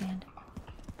get chat banned.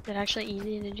 Is it actually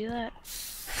easy to do that?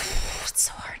 It's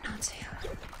so hard not to.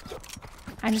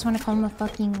 I just want to call him a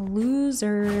fucking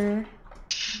loser.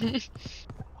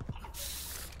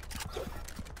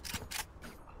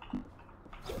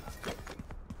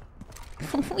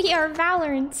 We are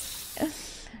Valorant.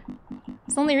 It's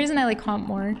the only reason I like comp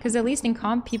more, because at least in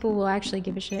comp, people will actually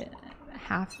give a shit.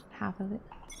 Half of it.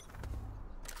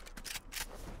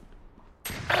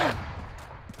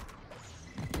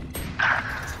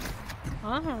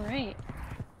 Alright.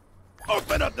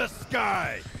 Open up the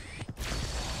sky!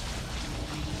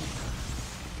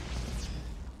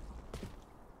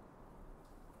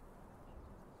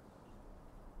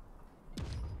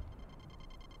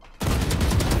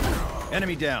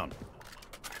 Enemy down.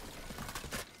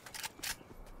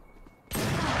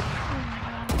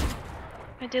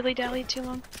 I dilly-dallied too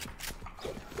long.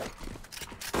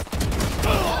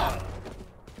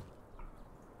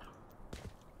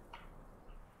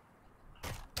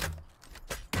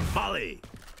 Molly.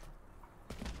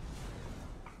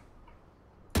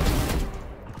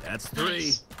 That's 3.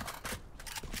 Nice.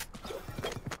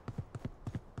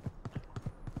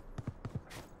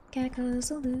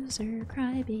 Gecko's a loser,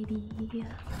 crybaby.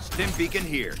 Stim beacon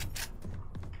here.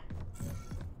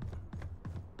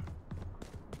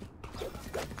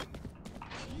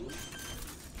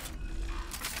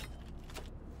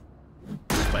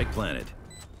 Spike planted.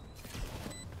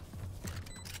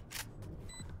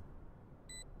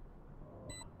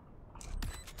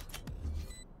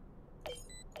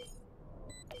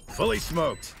 Fully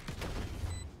smoked.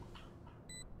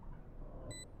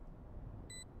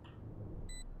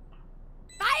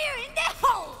 Fire in the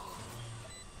hole!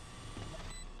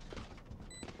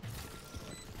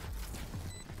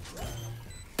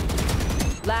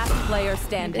 Last player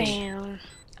standing. Damn.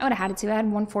 I would have had it too. I had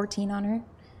 114 on her.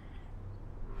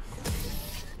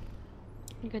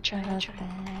 Good try, good try.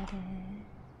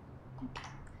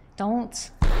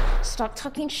 Don't stop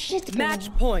talking shit. Girl.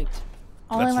 Match point.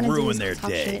 All I want to do ruin is their talk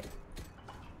day. shit.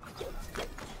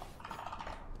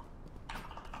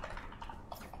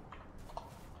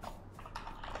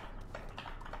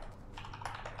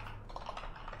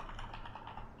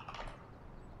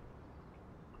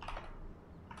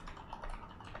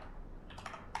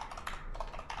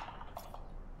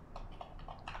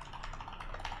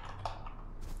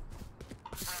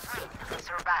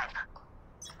 Survive.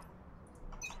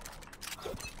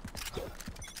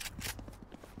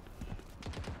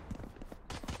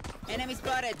 Enemy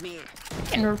spotted me.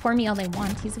 They can report me all they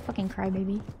want. He's a fucking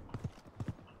crybaby.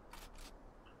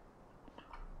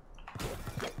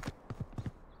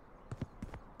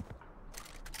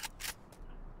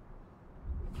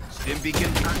 Stim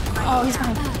beacon. Oh, he's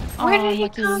behind. Where Oh, did he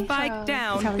lucky. come Spike from?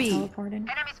 down Probably B. teleported.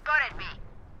 Enemy spotted me.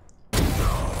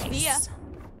 See ya.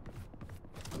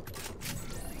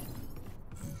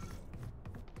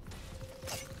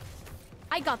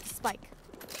 I got the spike.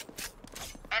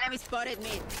 Enemy spotted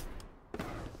me.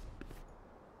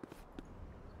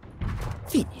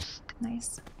 Finished.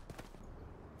 Nice.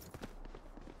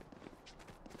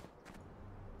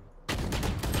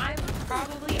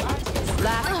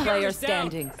 Last player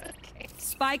standing.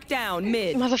 Spike down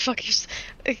mid. Motherfucker's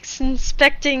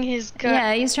inspecting his gun.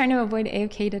 Yeah, he's trying to avoid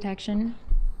AFK detection.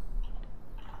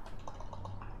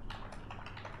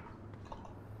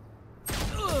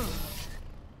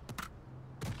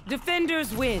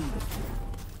 Defenders win.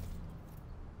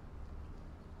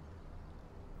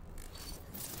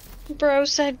 Bro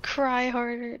said cry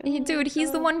harder. Dude,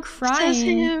 he's the one Says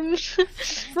crying. him.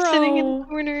 Bro. Sitting in the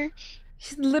corner.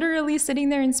 He's literally sitting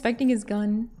there inspecting his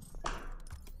gun.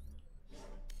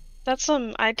 That's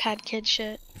some iPad kid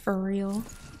shit. For real.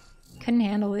 Couldn't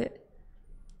handle it.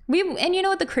 And you know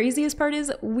what the craziest part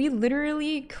is? We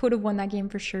literally could have won that game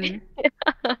for sure.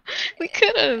 We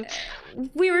could have.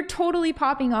 We were totally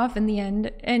popping off in the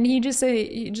end, and he just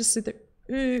sit there.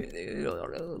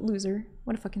 Loser.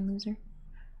 What a fucking loser.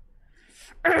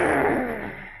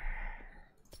 Alright,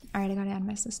 I gotta add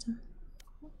my system.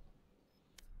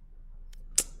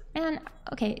 And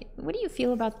okay, what do you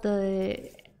feel about the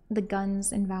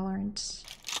guns in Valorant?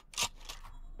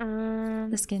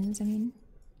 The skins, I mean.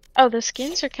 Oh, the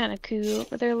skins are kind of cool,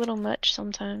 but they're a little much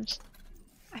sometimes.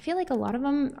 I feel like a lot of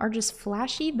them are just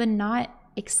flashy, but not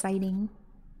exciting.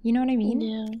 You know what I mean?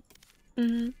 Yeah.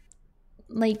 Mm-hmm.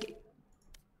 Like,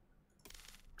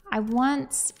 I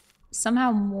want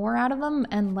somehow more out of them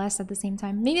and less at the same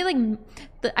time. Maybe like,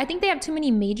 I think they have too many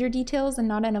major details and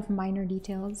not enough minor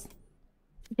details.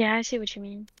 Yeah, I see what you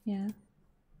mean. Yeah.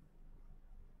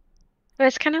 But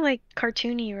it's kind of like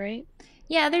cartoony, right?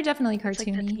 Yeah, they're definitely It's like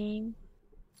the cartoony. theme.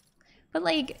 But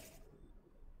like,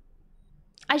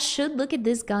 I should look at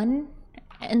this gun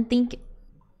and think,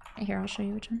 here, I'll show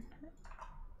you which one.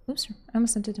 Oops, I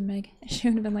almost sent it to Meg. She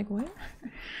would have been like, what?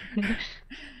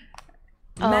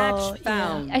 Match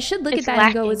found. I should look It's at that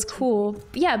and go, lacking it's cool.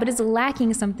 Yeah, but it's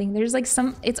lacking something. There's like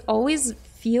it's always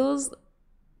feels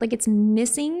Like it's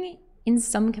missing in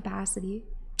some capacity.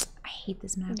 I hate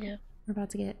this map. Yeah. We're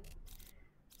about to get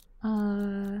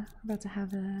we're about to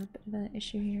have a bit of an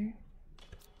issue here.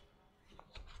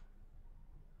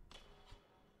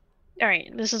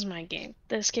 Alright, this is my game.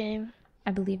 This game,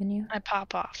 I believe in you. I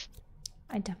pop off.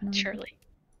 I definitely do. Surely.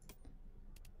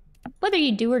 Whether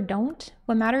you do or don't,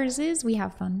 what matters is we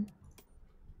have fun.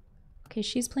 Okay,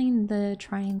 she's playing the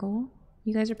triangle.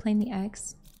 You guys are playing the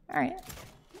X. Alright.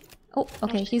 Oh,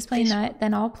 okay, he's playing that.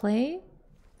 Then I'll play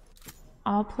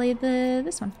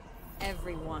this one.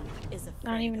 Everyone is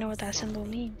I don't even know what that symbol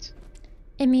means.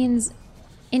 It means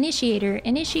initiator.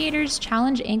 Initiators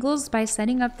challenge angles by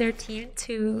setting up their team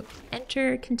to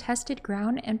enter contested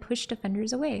ground and push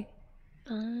defenders away.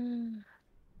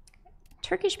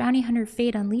 Turkish bounty hunter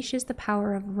Fate unleashes the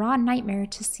power of raw nightmare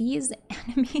to seize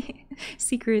enemy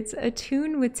secrets.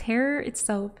 Attuned with terror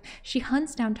itself, she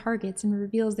hunts down targets and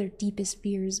reveals their deepest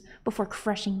fears before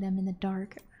crushing them in the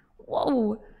dark.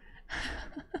 Whoa!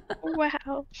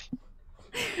 Wow.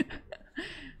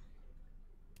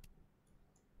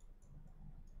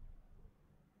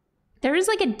 There was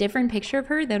like a different picture of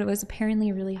her that was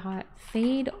apparently really hot.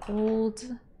 Fade old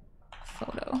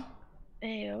photo.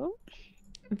 Ew.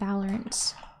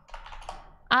 Valorant.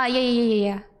 Ah,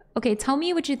 yeah. Okay, tell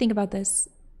me what you think about this.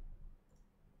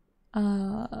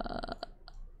 I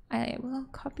will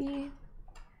copy.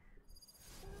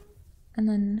 And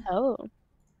then... Oh.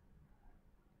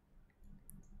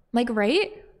 Like,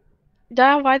 right?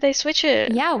 Yeah, why'd they switch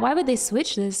it? Yeah, why would they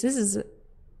switch this? This is...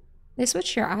 They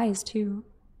switched your eyes, too.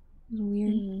 It was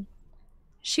weird.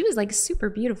 She was, like, super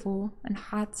beautiful and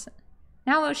hot.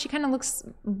 Now she kind of looks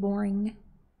boring.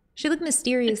 She looked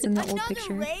mysterious in the old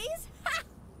picture. Raise? Ha!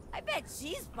 I bet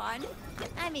she's fun.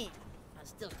 I mean, I'll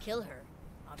still kill her,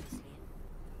 obviously.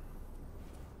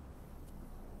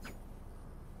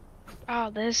 Oh,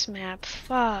 this map.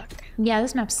 Fuck. Yeah,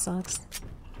 this map sucks.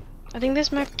 I think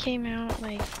this map came out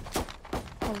like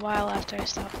a while after I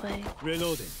stopped playing.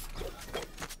 Reloading.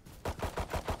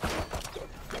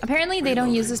 Apparently they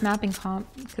don't use this map in comp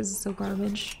because it's so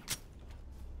garbage.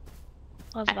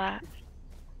 Love that.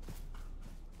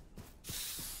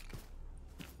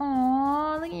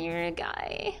 Aww, look at your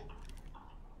guy.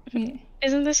 Wait,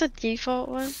 Isn't this a default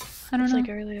one? I don't It's know. like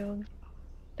a really old.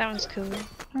 That one's cool.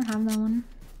 I don't have that one.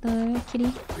 The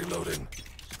kitty. Reloading.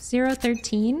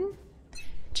 013.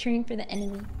 Cheering for the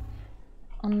enemy.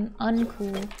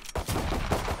 Uncool.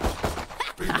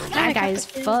 That guy is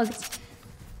fucked.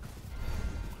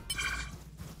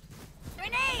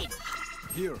 Grenade!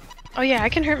 Here. Oh yeah, I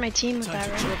can hurt my team with that,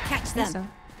 right? Catch Think them. so.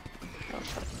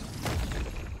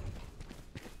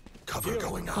 Cover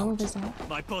going How out. old is that?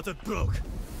 My bottom broke.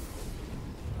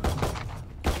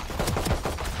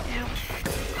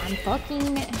 I'm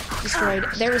fucking destroyed.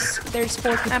 There's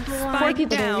four people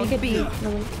there. We could be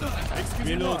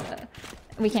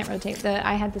we can't rotate.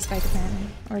 I had the spike apparently,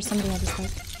 or somebody had the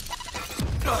spike.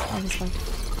 I had the spike.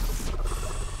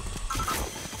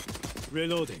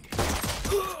 Reloading.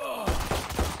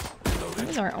 What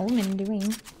is our Omen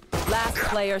doing? Last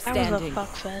player That was a standing. fuck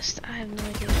fest. I have no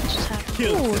idea what just happened.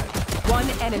 Ooh. One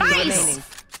enemy remaining.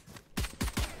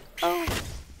 Oh.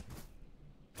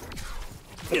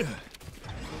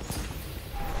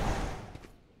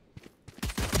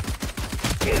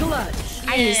 Clutch.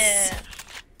 Nice.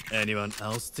 Anyone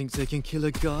else thinks they can kill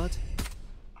a god?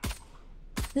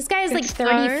 This guy has like Good 30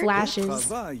 start.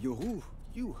 flashes.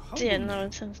 Yeah, no,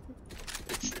 it's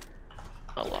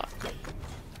a lot.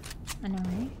 I know,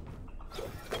 right?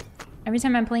 Every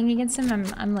time I'm playing against him,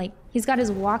 I'm like, he's got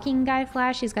his walking guy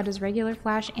flash, he's got his regular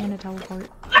flash, and a teleport,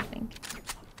 I think.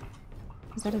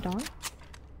 Is that a dog?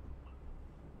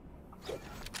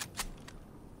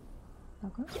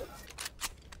 Okay.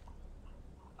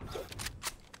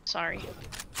 Sorry.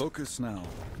 Focus now.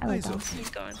 I like dogs. He's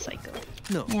going psycho.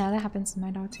 No. Yeah, that happens to my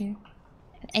dog too.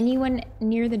 Anyone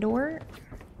near the door?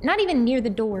 Not even near the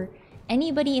door.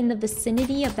 Anybody in the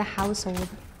vicinity of the household.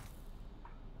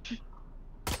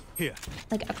 Here.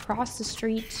 Like across the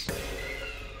street.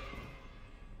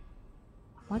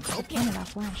 What's the point of that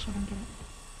flash? I don't get it.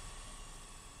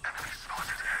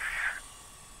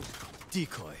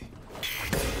 Decoy.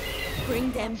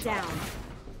 Bring them down.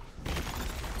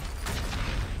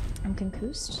 I'm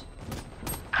concussed.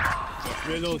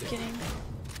 Reloading.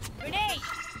 Grenade!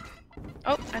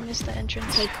 Oh, I missed the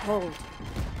entrance. Take hold.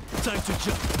 Time to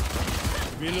jump.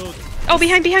 Reloading. Oh,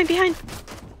 behind!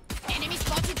 Enemy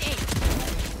spotted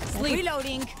A.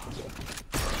 Reloading.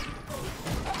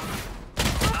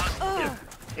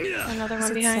 Another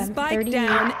one behind. Spike 30.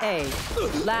 down A.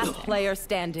 Last player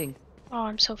standing. Oh,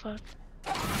 I'm so fucked.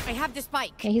 I have the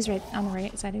spike. Yeah, he's right on the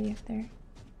right side of you there.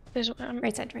 There's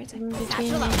right side, right side.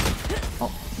 Between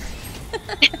Oh.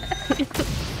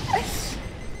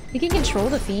 You can control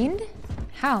the fiend?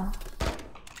 How?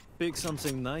 Pick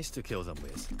something nice to kill them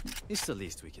with. It's the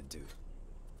least we can do.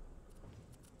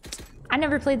 I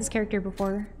never played this character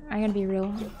before. I gotta be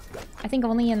real. I think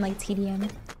only in like TDM.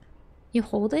 You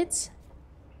hold it?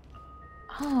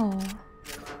 Oh.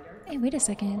 Hey, wait a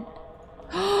second.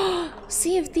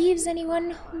 Sea of Thieves,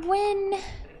 anyone? When?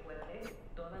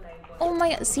 Oh my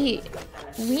god. See,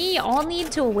 we all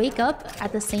need to wake up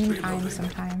at the same time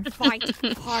sometime. Fight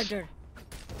harder.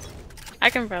 I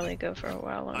can probably go for a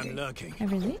while longer. I'm lurking. Oh,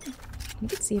 really? You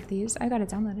can Sea of Thieves. I got it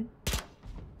downloaded.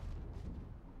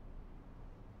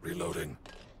 Reloading.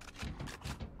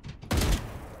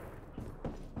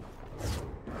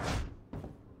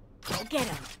 Go get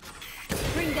him.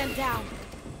 Bring them down.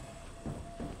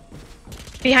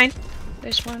 Behind.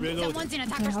 There's one. Someone's in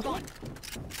attacker spawn.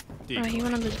 Oh, he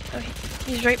went on the. Oh,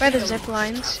 he's right by the zip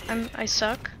lines. I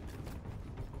suck.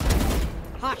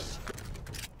 Hush.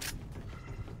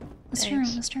 Let's turn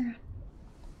around. Let's turn around.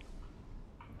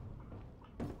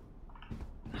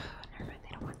 Never mind.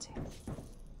 They don't want to.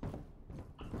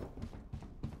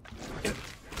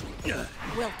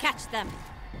 We'll catch them.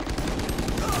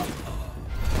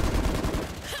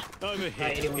 Over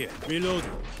here.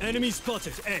 Reloading. Enemy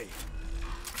spotted. A.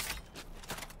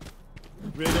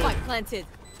 Reloading. Spike planted.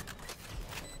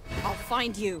 I'll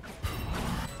find you.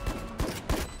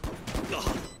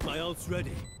 My ult's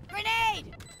ready.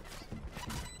 Grenade!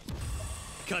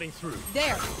 Cutting through.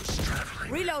 There.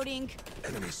 Reloading.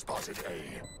 Enemy spotted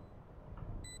A.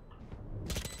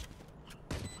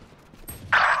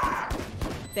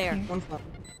 There. One flop.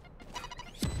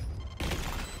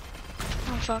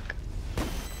 Oh fuck.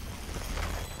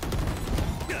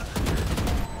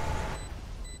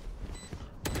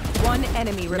 One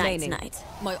enemy remaining. Night.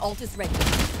 My ult is ready.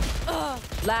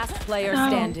 Last player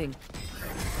standing.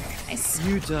 Nice.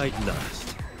 You died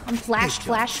last. I'm flashed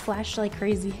like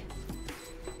crazy.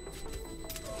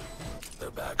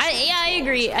 Yeah, I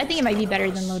agree. I think it might be better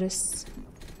than Lotus.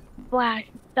 Flash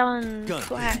done. Gun.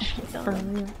 Flash For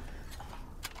done. real.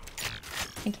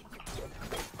 Thank you.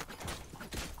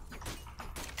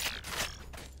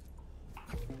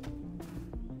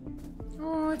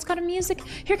 Oh, it's got a music.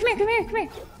 Here, come here.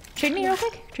 Trade me real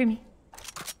quick. Trade me.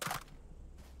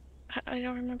 I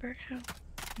don't remember how.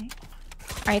 Okay.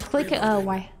 Alright, click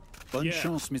Y. Bonne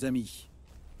chance, mes amis.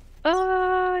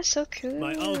 Oh, so cool.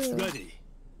 My ult's ready.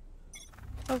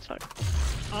 Oh fuck.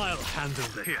 I'll handle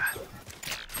this.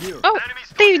 Here. Oh,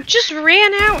 they just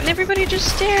ran out and everybody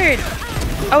just stared.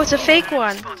 Oh, it's a fake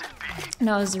one.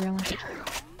 No, it was the real one.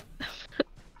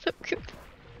 So cool.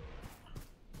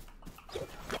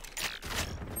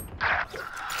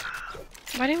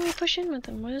 Why didn't we push in with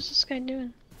him? What is this guy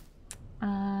doing?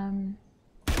 I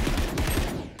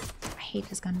hate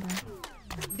this gun bar.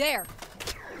 There.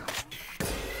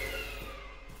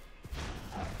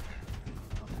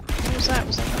 What was that?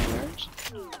 Was that fireworks?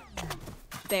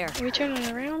 There. Are we turning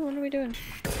around? What are we doing?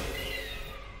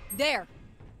 There.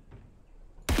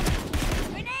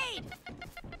 Grenade!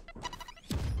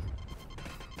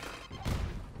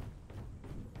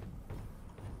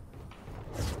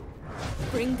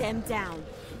 Bring them down.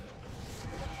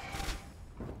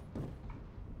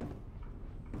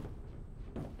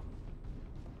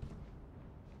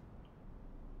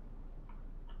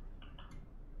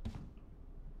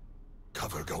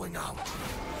 Cover going out.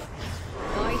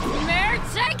 Nightmare,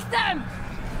 take them!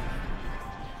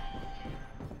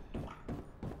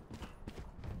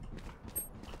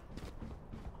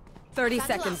 Thirty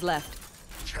seconds left.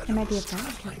 It might be a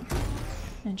top.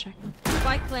 And check.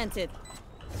 Spike planted.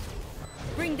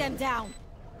 Bring them down.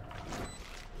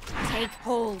 Take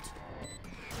hold.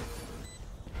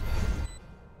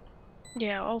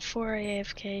 Yeah, all 4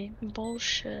 AFK.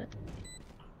 Bullshit.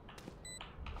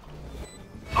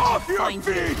 Off your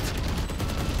feet!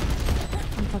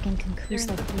 I'm fucking concussed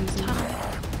like crazy.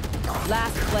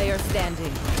 Last player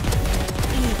standing.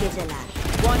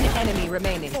 One enemy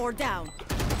remaining. 4 down.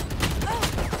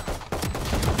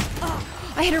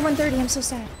 I hit her 130. I'm so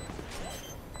sad.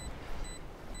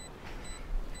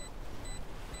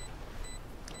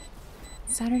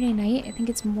 Saturday night, I think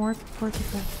it's more for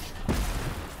people.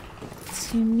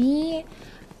 To me,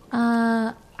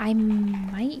 I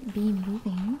might be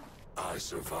moving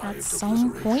at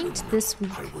some point this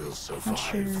week. Not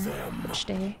sure which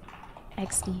day.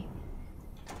 XD.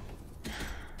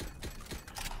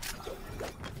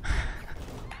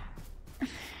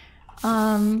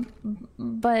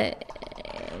 But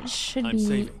it should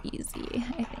be easy,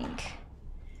 I think.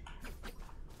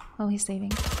 Oh, he's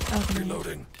saving. Okay.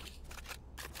 Reloading.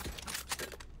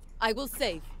 I will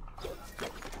save.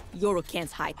 Yoru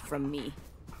can't hide from me.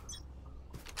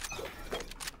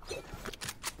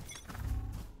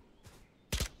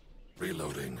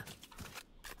 Reloading.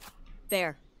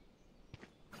 There.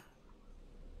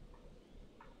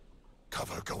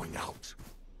 Cover going out.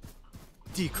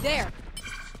 Decoy. There.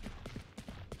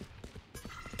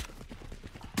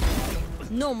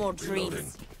 No more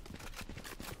dreams.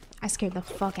 I scared the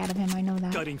fuck out of him, I know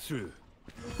that. Cutting through.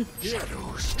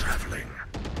 Shadows traveling.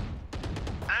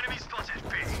 Enemy spotted B.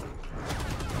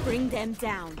 Bring them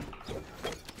down.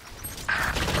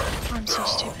 I'm so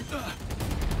stupid.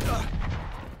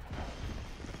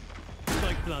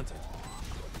 Spike planted.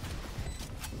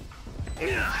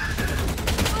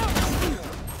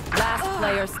 Last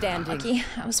player standing. Okay,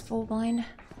 I was full blind.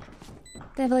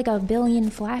 They have like a billion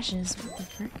flashes. What the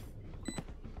frick?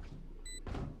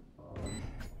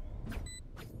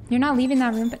 You're not leaving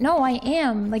that room? No, I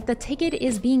am. Like, the ticket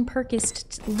is being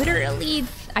purchased literally,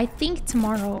 I think,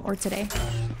 tomorrow or today.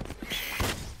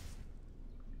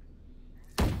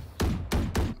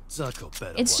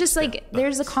 It's just like,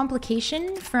 there's a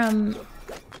complication from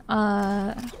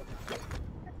having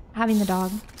the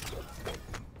dog.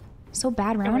 So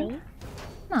bad round. Really?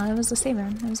 No, it was a save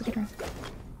round. It was a good round.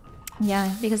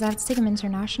 Yeah, because I have to take him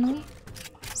internationally.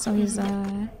 So he's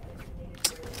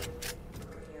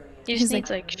He just needs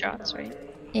like shots, right?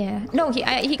 yeah. No,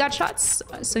 he got shots,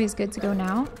 so he's good to go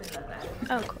now.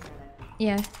 Oh, cool.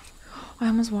 Yeah. I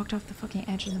almost walked off the fucking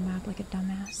edge of the map like a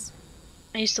dumbass.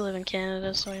 I used to live in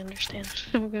Canada, so I understand.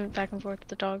 I'm going back and forth with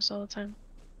the dogs all the time.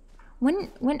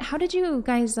 How did you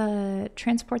guys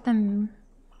transport them?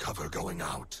 Cover going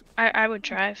out. I would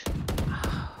drive.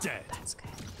 Dead. That's good.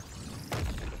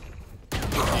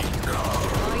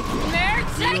 Nightmare,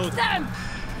 take them!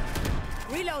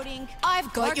 Reloading.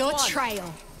 I've got your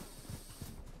trail.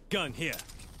 Gun here.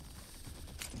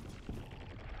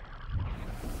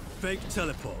 Fake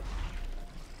teleport.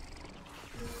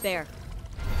 There.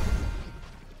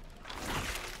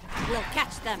 We'll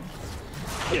catch them.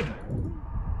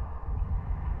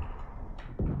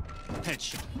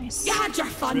 Headshot. Nice. You had your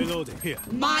fun. Reloading here.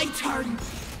 My turn.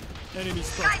 Enemy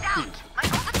spot B.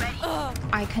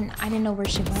 I didn't know where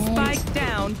she went. Spike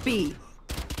down B.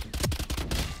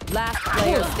 Last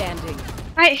player standing.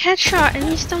 Right, headshot, and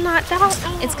he's still not down.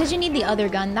 It's because you need the other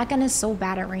gun. That gun is so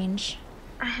bad at range.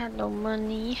 I had no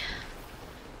money.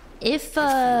 If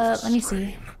let me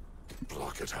see.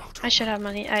 Block it out. I should have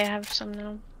money. I have some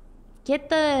now. Get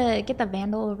the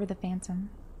Vandal over the Phantom.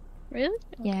 Really?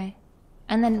 Yeah.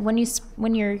 And then when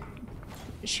you're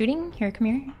shooting, here, come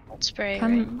here. Spray.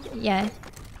 Come, right? yeah.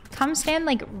 Come stand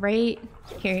like right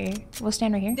here. We'll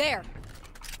stand right here. There.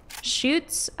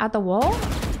 Shoots at the wall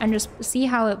and just see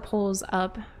how it pulls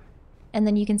up, and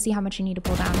then you can see how much you need to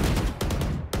pull down.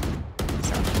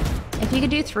 So if you could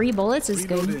do 3 bullets is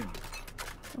good.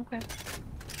 Okay.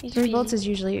 3 bullets is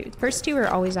usually, first 2 are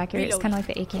always accurate. It's kind of like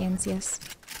the AK and CS.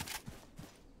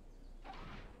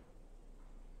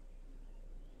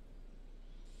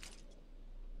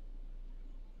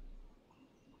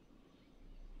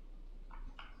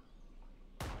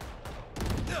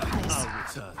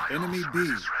 Enemy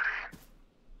B.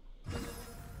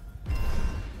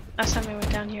 Last time I went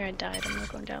down here, I died. I'm not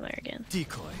going down there again.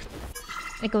 Decoy.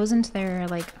 It goes into their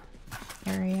like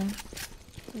area.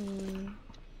 Am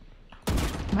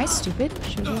I stupid?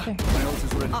 She was right there. My ult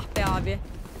is ready.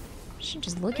 She's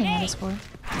just looking at us for.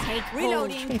 Take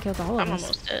reloading. She could've killed all of I'm us.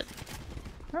 almost dead.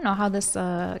 I don't know how this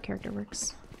character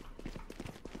works.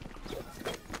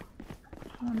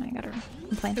 Oh my god,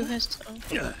 I'm playing. Who has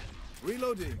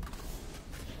Reloading.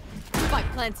 Spike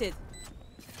planted.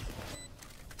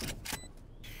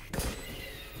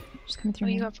 Just coming through Oh,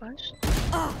 you here. got flash?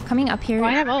 Coming up here. Oh,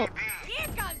 I have ult. Here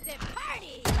comes the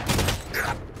party.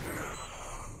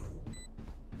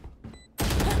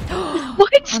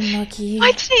 What? Unlucky.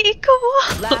 Why did it go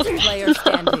off? Last player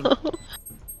standing.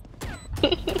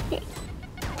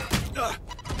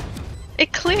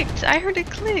 It clicked. I heard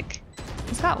it click.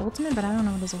 He's got ultimate, but I don't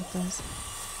know what his ult does.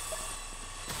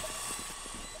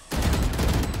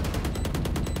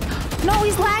 No,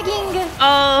 he's lagging!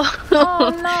 Oh.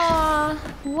 Oh no!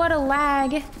 What a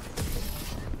lag.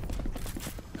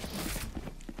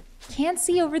 Can't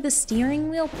see over the steering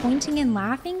wheel, pointing and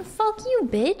laughing? Fuck you,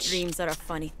 bitch! Dreams are a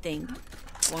funny thing.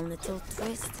 One little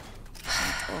twist.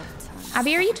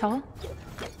 Abby, are you tall?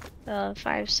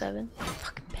 5'7".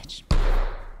 Fucking bitch.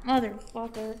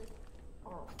 Motherfucker.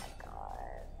 Oh my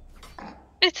god.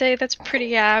 I'd say that's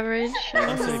pretty average. I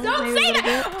don't know, Don't maybe say a little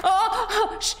that! bit.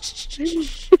 Oh, shh, shh,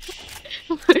 shh, shh.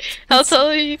 I'll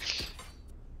tell you.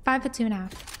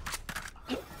 5'2.5".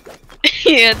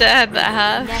 Yeah, that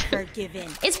half. Never give in.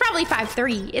 It's probably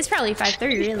 5'3". It's probably 5'3",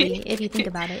 really, if you think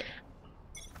about it.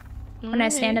 When I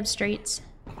stand up straight.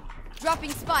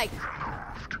 Dropping spike.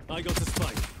 I got the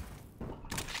spike.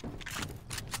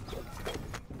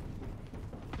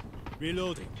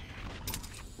 Reloading.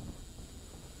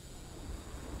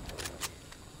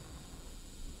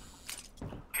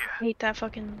 Hate that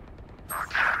fucking.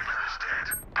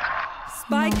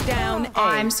 Spike down. Oh,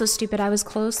 I'm so stupid. I was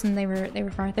close and they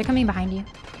were far. They're coming behind you.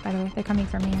 By the way, they're coming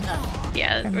from here.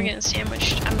 Yeah, we're getting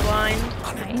sandwiched. I'm blind.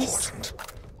 Nice.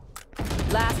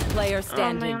 Last player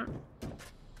standing. Oh,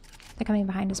 They're coming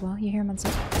behind as well. You hear them on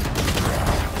site.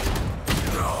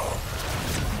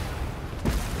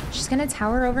 She's gonna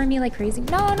tower over me like crazy.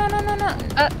 No.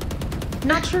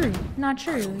 Not true. Not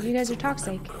true. You guys are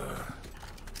toxic.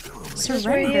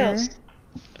 Surrender.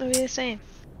 What are you saying?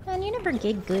 Man, you never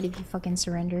get good if you fucking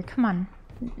surrender. Come on.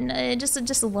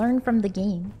 Just learn from the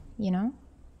game, you know?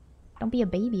 Don't be a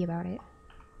baby about it.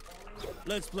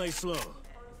 Let's play slow.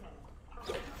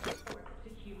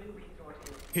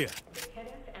 Here.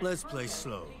 Let's play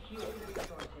slow.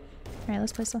 Alright,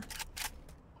 let's play slow.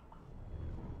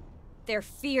 Their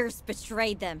fears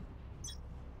betrayed them.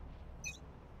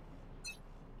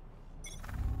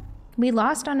 We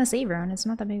lost on a save round. It's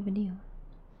not that big of a deal.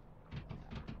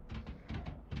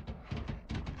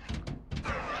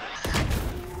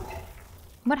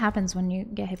 What happens when you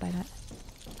get hit by that?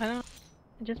 I don't.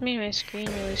 It just made my screen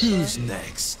really slow. Who's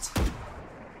next?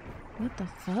 What the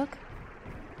fuck?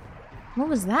 What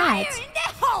was that?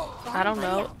 I don't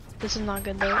know. This is not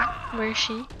good though. Where is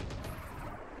she?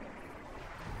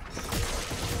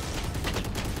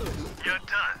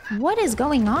 What is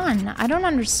going on? I don't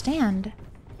understand.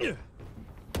 Got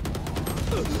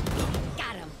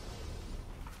him.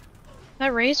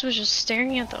 That Raze was just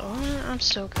staring at the owner. I'm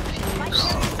so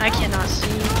confused. I cannot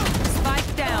see.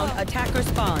 Spike down. Attacker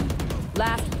spawn.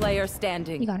 Last player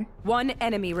standing. You got her. One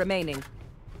enemy remaining.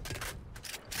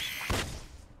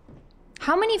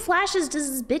 How many flashes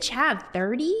does this bitch have?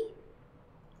 30?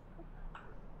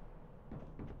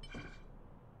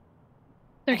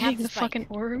 They're hitting the fucking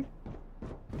orb.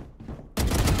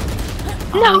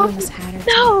 Oh, No! you almost had her.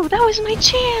 No! That was my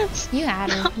chance! You had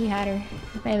her. You had her.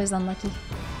 It was unlucky.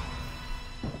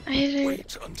 I hit her.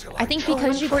 Wait until I think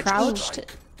because you crouched,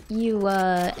 you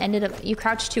ended up you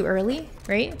crouched too early,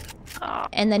 right?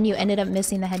 And then you ended up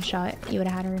missing the headshot. You would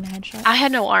have had her in a headshot. I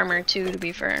had no armor too, to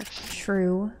be fair.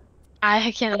 True.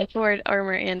 I can't afford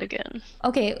armor and a gun.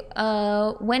 Okay,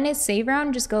 when it's save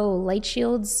round, just go light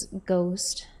shields,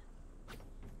 ghost.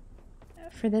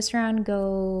 For this round,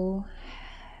 go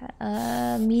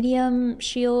medium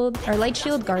shield or light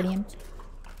shield, guardian.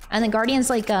 And then guardian's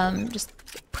like just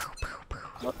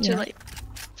Too late.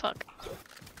 Fuck.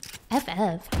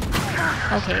 FF.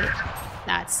 Okay,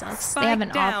 that sucks. Spike they have an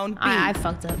down, op. I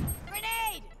fucked up.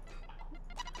 Grenade!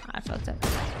 I fucked up.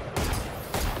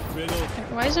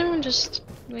 Why is everyone just...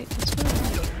 Wait, what's going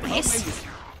on? Nice.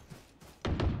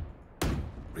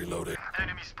 Reloaded.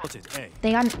 Spotted A.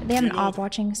 They have an op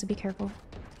watching, so be careful.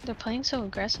 They're playing so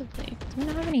aggressively. Do we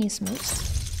not have any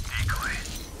smokes?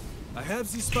 I have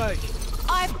the spike.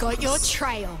 I've got your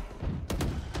trail.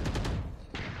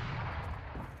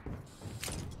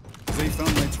 They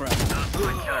found my trap.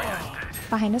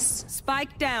 Behind us.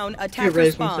 Spike down.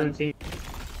 Attacker spawn.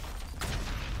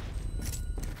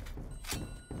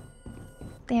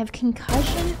 They have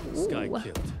concussion. Sky Ooh.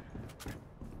 killed.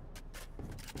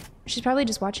 She's probably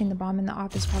just watching the bomb, and the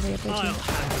op is probably up there too.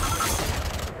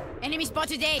 Enemy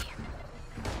spotted A.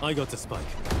 I got the spike.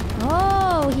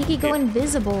 Oh, he could go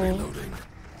invisible.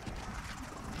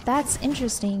 That's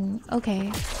interesting.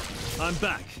 Okay. I'm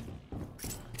back.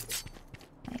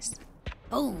 Nice.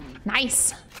 Boom.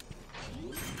 Nice.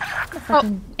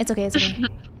 Fucking, it's okay. It's okay.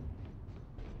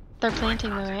 They're planting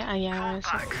though, right? Yeah,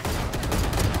 I see.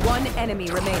 One enemy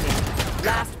remaining.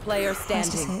 Last player Nice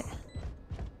to standing. hit.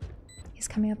 He's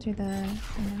coming up through the.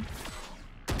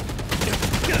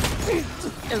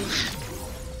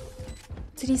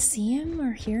 Did he see him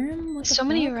or hear him? What the So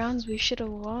many fuck? rounds we should have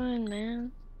won,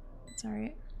 man. It's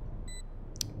alright.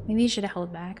 Maybe he should have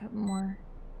held back more,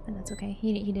 but that's okay.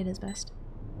 He did his best.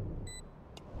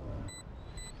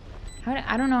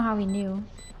 I don't know how he knew.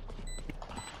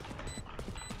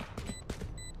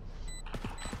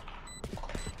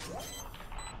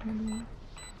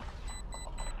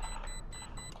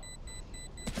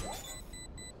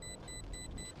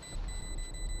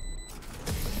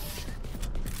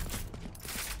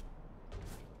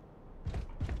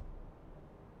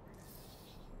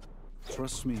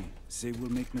 Trust me, they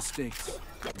will make mistakes.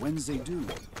 When they do,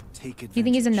 take it. You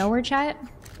think he's in nowhere, chat?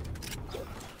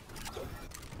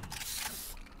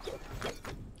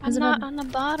 I'm not on the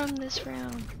bottom this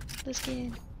round. This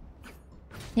game.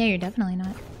 Yeah, you're definitely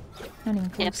not. Not even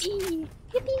close. Yippee!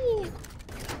 Yippee!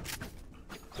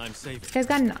 I'm saving. This guy's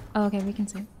got an. Oh, okay, we can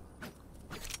save.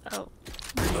 Oh.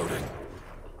 Reloading.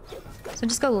 So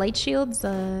just go light shields,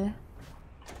 and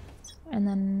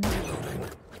then. Reloading.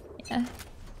 Yeah.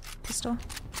 Pistol.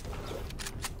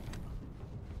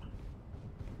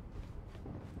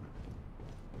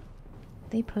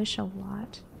 They push a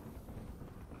lot.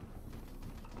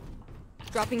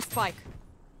 Dropping spike.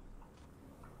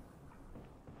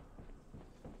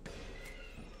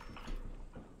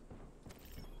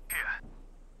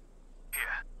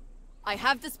 I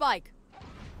have the spike.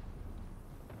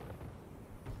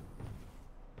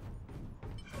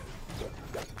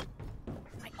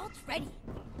 My ult's ready.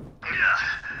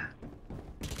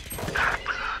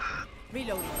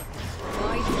 Reloading.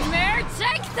 Nightmare,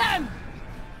 take them!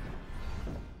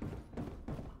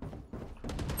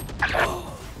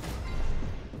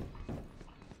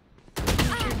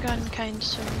 You've gotten kind,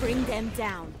 sir. Bring them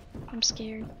down. I'm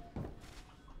scared.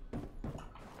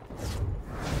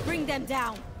 Bring them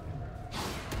down.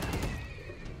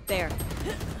 There.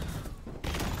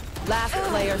 Last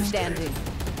player standing.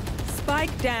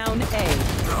 Spike down A.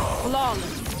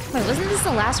 Flawless. Wait, wasn't this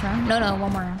the last round? No, no,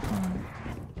 one more round.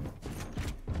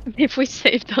 If we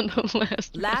saved on the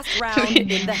last round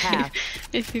in the half.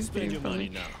 If you Spend your money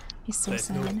now. He's so There's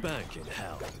no sad. bank in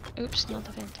hell. Oops, not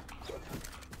the vent.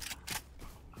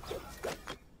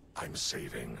 I'm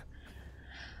saving.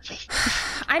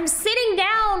 I'm sitting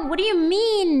down! What do you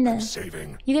mean? I'm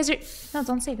saving. You guys are. No,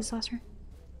 don't save. It's last round.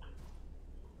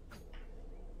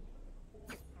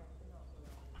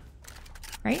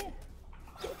 Right?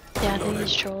 Yeah, I think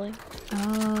he's trolling.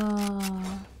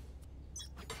 Oh.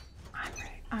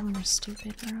 I'm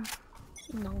stupid, bro.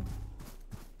 No.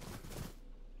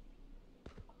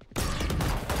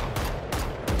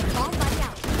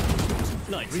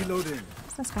 Nice. Reloading.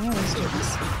 This guy always do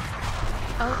this.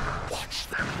 Oh.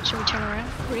 Should we turn around?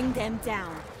 Bring them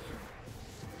down.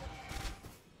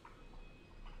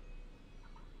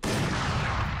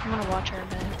 I'm gonna watch her a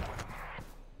bit.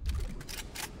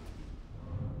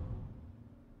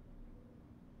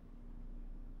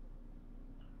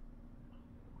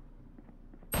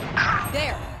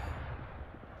 There.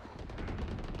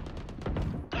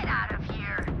 Get out of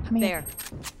here. There.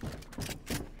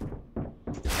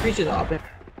 Reach it up.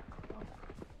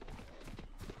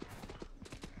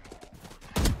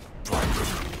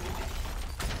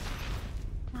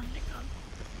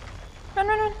 Run,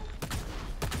 run, run.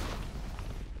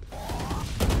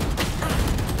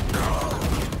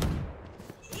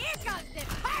 Here comes the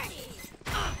party!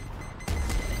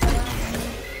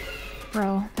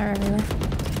 Bro, they're everywhere.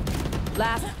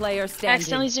 Last player standing.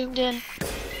 Accidentally zoomed in.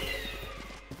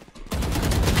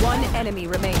 One enemy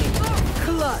remaining.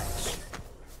 Clutch.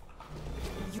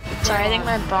 Sorry, I think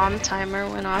my bomb timer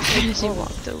went off because you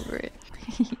walked over it.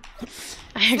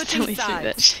 I accidentally threw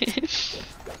that shit.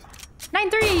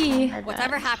 9-3!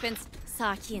 Whatever happens,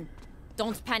 Sakin,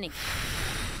 don't panic.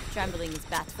 Trembling is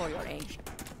bad for your aim.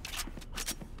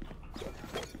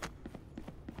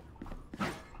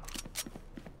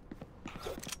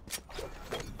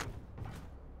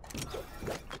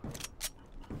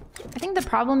 I think the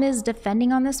problem is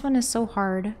defending on this one is so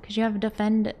hard because you have to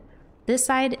defend this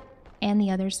side and the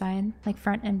other side, like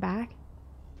front and back.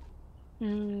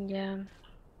 Yeah.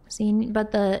 See,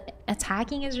 but the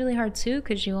attacking is really hard too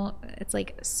because it's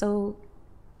like so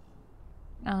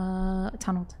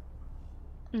tunneled.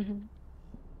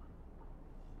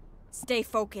 Stay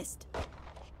focused.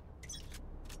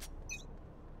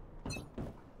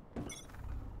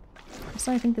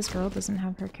 Also, I think this girl doesn't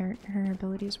have her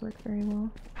abilities work very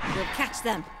well. We'll catch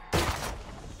them.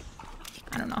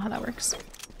 I don't know how that works.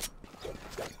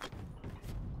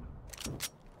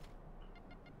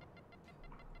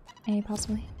 Maybe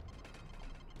possibly.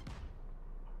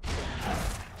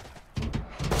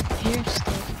 Here,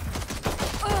 still.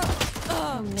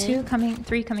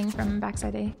 Three coming from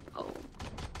backside A. Oh.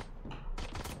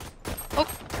 Oh,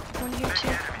 one here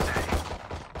too.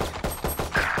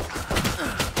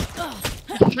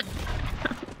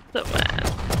 So bad.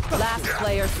 Last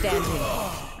player standing.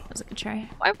 That was a good try.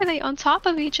 Why were they on top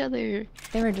of each other?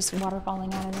 They were just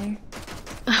waterfalling out of there.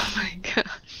 Oh my god.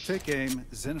 Take aim,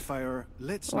 Zenfire.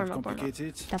 Let's Warm not up, warm complicate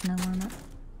it. Definitely warm up.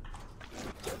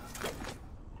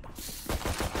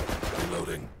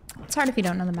 Reloading. It's hard if you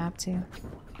don't know the map too.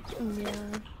 Yeah.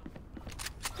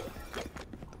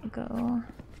 Go.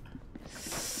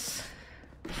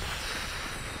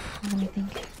 Let me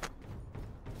think.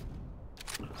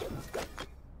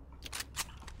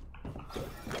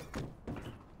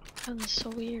 That was so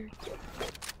weird.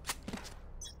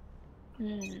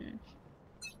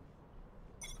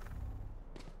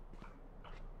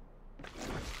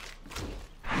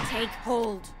 Take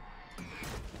hold.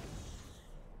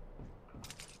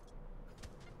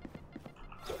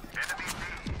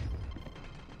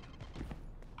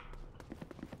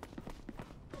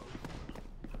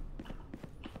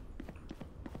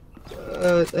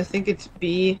 I think it's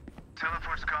B.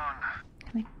 Teleport's gone.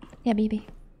 Come in. Yeah, BB.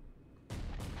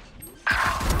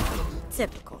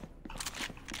 Typical.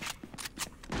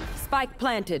 Spike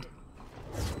planted.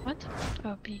 What?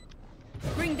 Oh, B.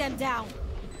 Bring them down.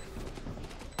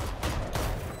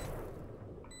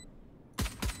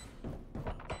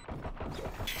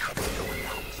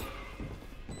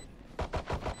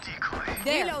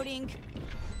 There. Reloading.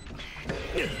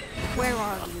 Where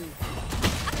are you?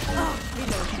 Oh,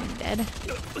 reloading. Dead.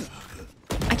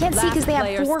 I can't see because they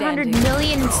have 400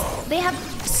 million. They have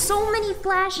so many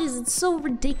flashes. It's so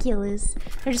ridiculous.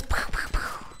 They're just.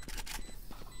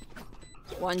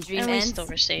 One dream ends,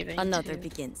 another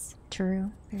begins.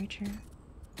 True. Very true.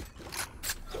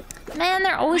 Man,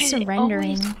 they're always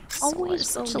surrendering. Always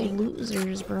such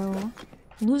losers, bro.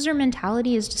 Loser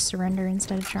mentality is just surrender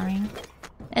instead of trying.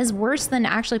 It's worse than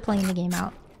actually playing the game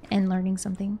out and learning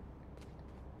something.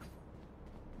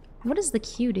 What does the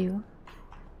Q do?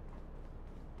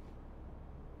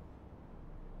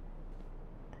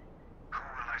 Who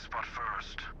will I spot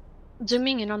first?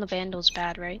 Zooming in on the Vandal's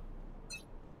bad, right?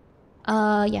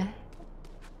 Yeah.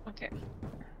 Okay.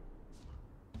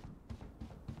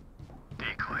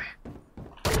 Decoy.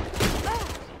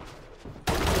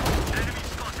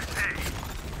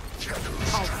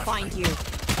 I'll find you.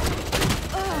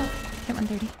 Hit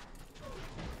 130.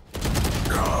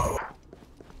 Go.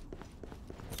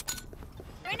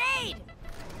 Grenade!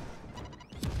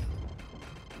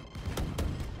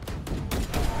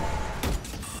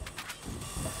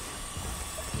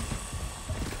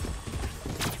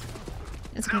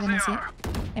 It's okay, then I see it.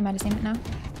 They might have seen it now.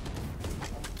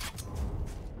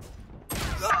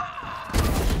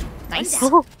 Nice.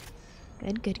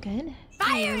 Good, good, good.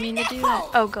 I didn't mean to do that.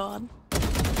 Oh god.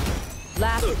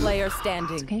 Last player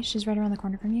standing. It's okay, she's right around the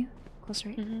corner from you. Close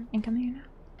right. Incoming here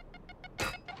now.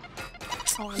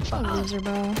 Oh, I'm fucking loser,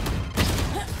 bro.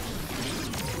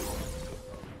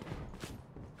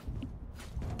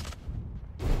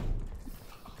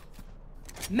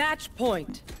 Match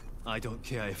point. I don't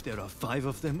care if there are 5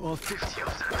 of them or 50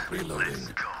 of them.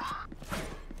 Reloading.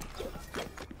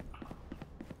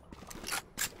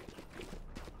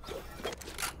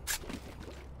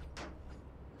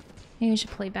 Maybe we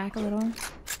should play back a little.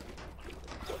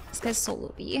 This guy's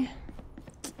solo B.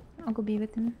 I'll go B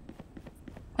with him.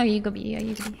 Oh, you go B. Yeah,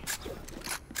 you go B.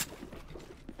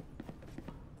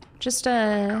 Just,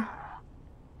 Oh,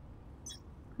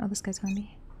 this guy's going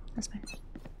B. That's fine.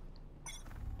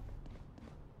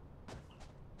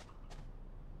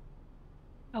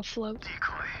 I'll float.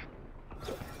 Decoy.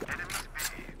 Enemies B.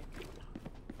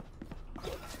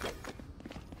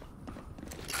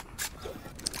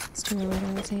 It's too early to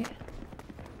rotate.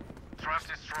 Thrust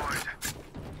destroyed.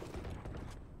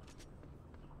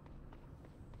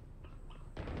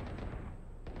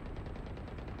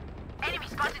 Enemy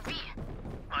spotted B.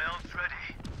 My ult's ready.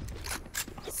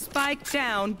 Spike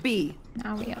down B.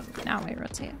 Now we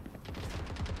rotate.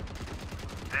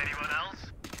 Anyone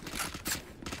else?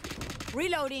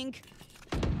 Reloading.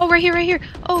 Oh, right here, right here.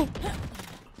 Oh,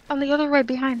 on the other right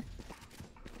behind.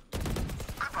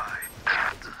 Goodbye.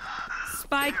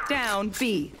 Spike down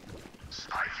B.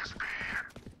 Spike is B.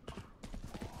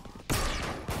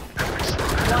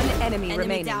 One enemy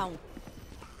remaining. Down.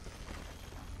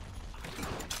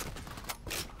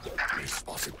 Enemy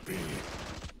spotted B.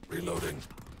 Reloading.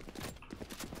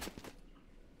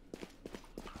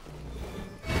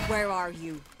 Where are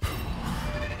you?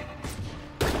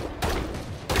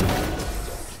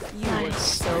 You were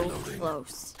so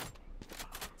close.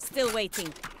 Still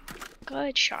waiting.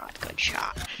 Good shot, good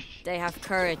shot. They have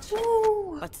courage,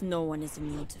 but no one is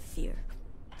immune to fear.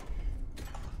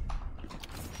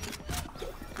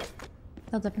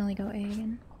 They'll definitely go A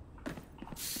again.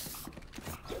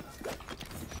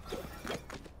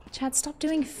 Chad, stop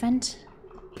doing Fent.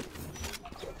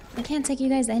 I can't take you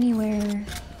guys anywhere.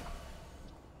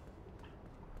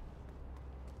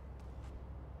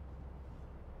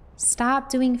 Stop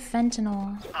doing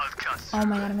fentanyl. Oh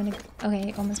my god, I'm gonna...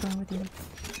 Okay, almost going with you.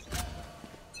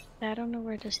 I don't know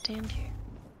where to stand here.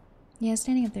 Yeah,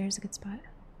 standing up there is a good spot.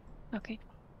 Okay.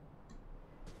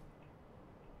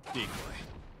 Decoy.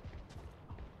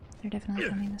 They're definitely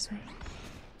coming this way.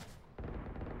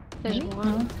 There's Maybe?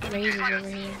 one. No. Raze is over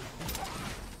here.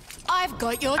 I've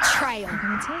got your trail.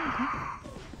 Okay.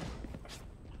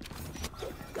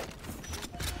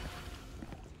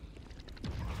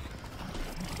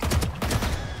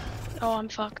 Oh, I'm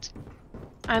fucked.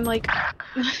 I'm like,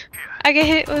 I get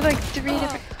hit with like 3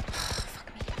 different.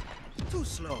 Too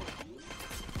slow.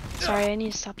 Sorry, I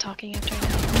need to stop talking after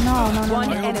that. No.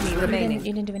 One enemy remaining.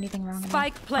 You didn't do anything wrong.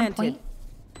 Spike planted.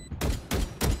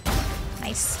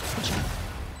 Nice. Good job.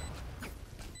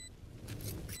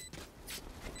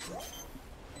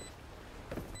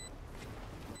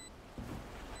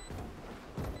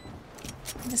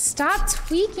 Stop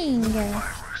tweaking.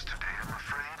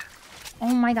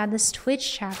 Oh my god, this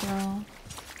Twitch chat, bro.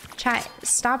 Chat,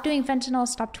 stop doing fentanyl,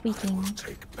 stop tweaking.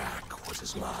 Take back what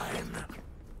is mine.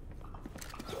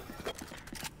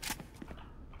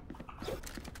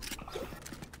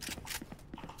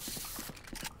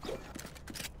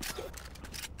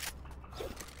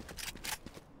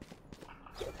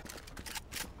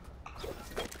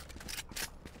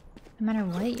 No matter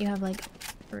what, you have like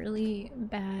really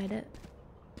bad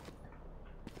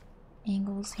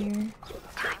angles here.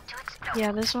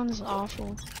 Yeah, this one's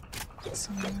awful.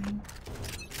 So annoying.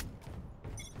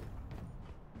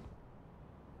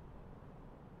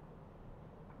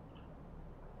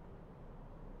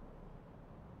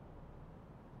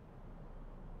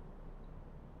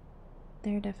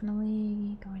 They're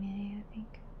definitely going A, I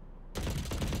think.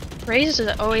 Raze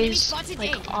is always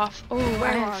like off. Oh, I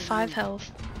have 5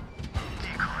 health.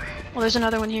 Well, there's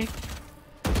another one here.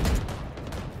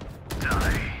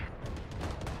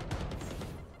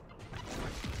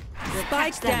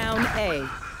 Spike down A.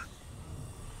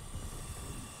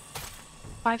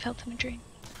 5 health in a drain.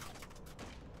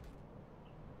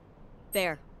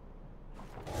 There.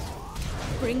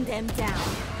 Bring them down.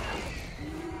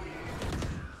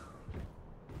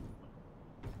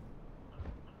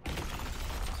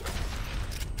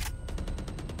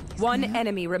 One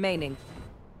enemy remaining.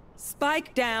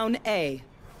 Spike down A.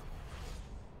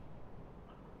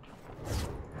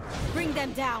 Bring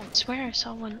them down. I swear I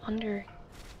saw one under.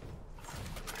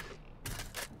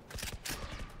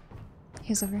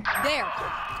 He's over. There.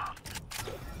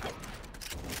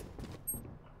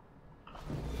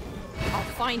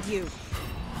 I'll find you.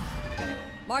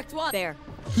 Marked one. There.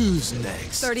 Who's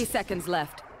next? 30 seconds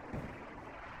left.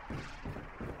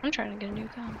 I'm trying to get a new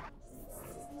gun.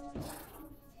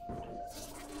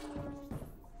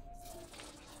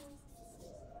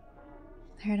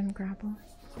 I heard him grapple.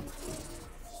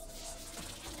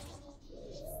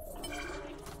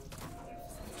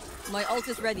 My ult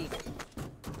is ready.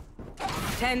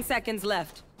 10 seconds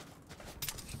left.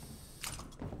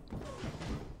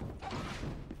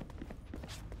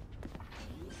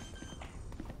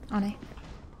 On A.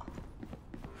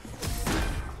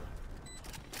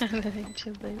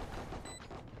 Too late.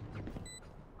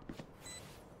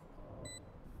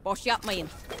 Bosh yapmayın.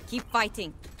 Keep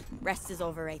fighting. Rest is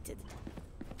overrated.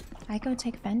 I go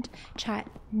take Fent. Chat.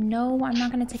 No, I'm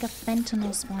not gonna take a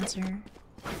fentanyl sponsor.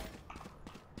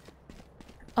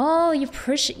 Oh, you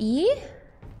push E?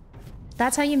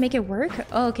 That's how you make it work?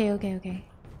 Oh, okay.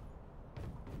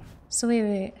 So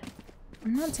wait.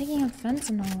 I'm not taking a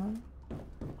fentanyl.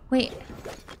 Wait.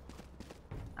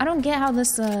 I don't get how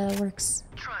this works.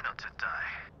 Try not to die.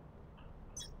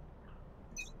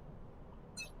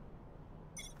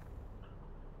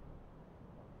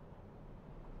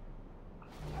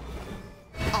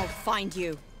 I'll find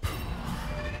you.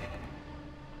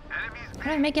 How do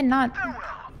I make it not? How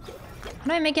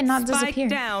do I make it not disappear? Spike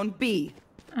down B.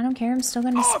 I don't care. I'm still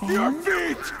gonna spam.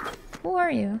 Who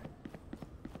are you?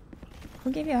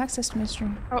 Who gave you access to my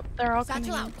stream? Oh, they're all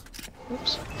coming Satchel out. out.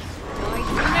 Oops.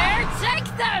 Take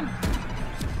them!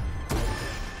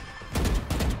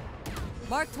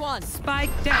 Marked one.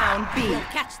 Spike down B. We'll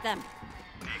catch them.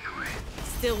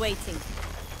 Still waiting.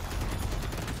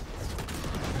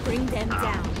 Bring them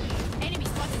down. Enemy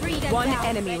spotted. Bring them One down.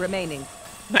 enemy remaining.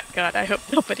 My god, I hope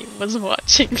nobody was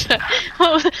watching that.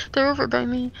 Oh, they're over by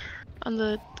me on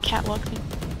the catwalk thing.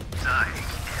 I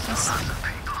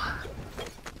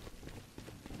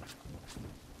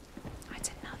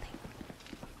did nothing.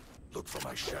 Look for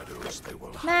my shadows, they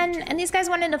will Man, and these guys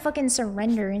wanted to fucking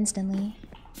surrender instantly.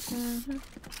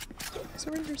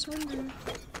 Surrender.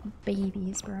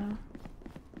 Babies, bro.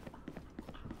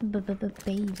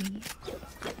 Baby.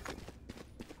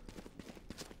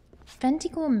 Fent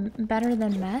equal better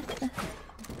than meth?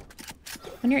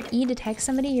 When your E detects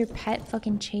somebody, your pet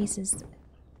fucking chases.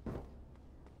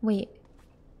 Wait.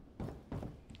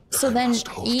 So then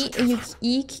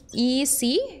EC?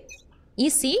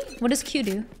 What does Q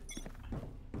do?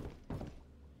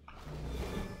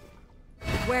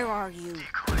 Where are you?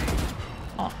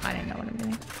 Oh, I didn't know what I'm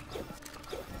doing.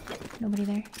 Nobody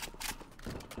there.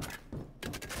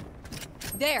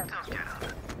 There.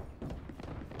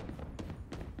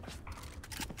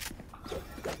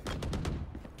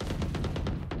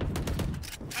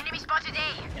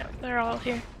 They're all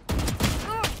here.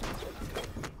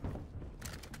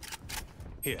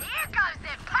 Here. Here goes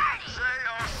the party. They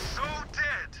are so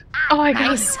dead. Oh my god.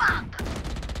 Nice.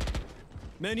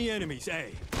 Many enemies,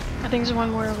 A. I think there's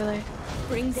one more over there.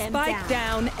 Bring them Spike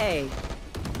down A.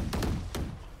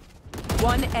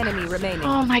 One enemy remaining.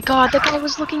 Oh my god, that guy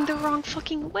was looking the wrong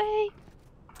fucking way.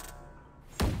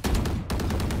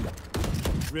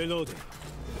 Reloading.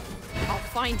 I'll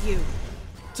find you.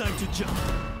 Time to jump.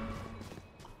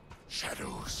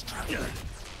 Shadows traveling.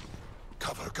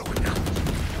 Cover going out.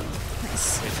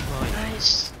 Nice. It's mine.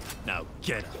 Nice. Now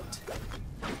get out.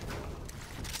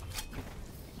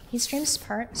 He streams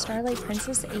Starlight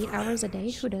Princess 8 hours a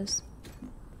day? Who does?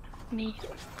 Me.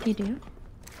 You do?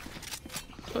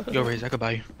 Yo, Raze, I could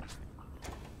buy you.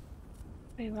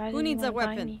 Wait, why Who did you needs a wanna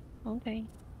buy weapon? me? Okay.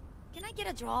 Can I get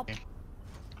a drop?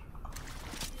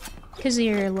 Because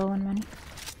you're low on money.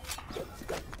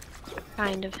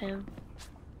 Kind of him.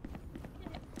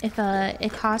 If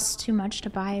it costs too much to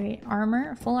buy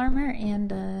armor, full armor, and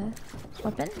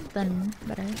weapon, then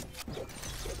better.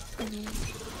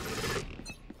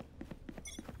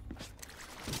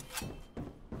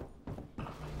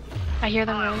 I hear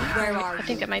them running. Where are I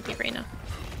think you? it might be Reyna.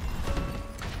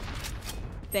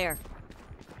 There.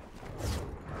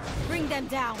 Bring them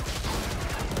down.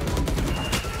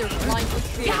 They're flying for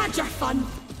fear. You had your fun.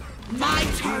 My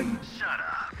turn.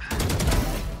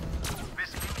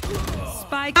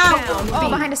 Spike down. Oh, B.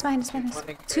 behind us, behind us, behind us.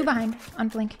 Two behind, on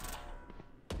blink.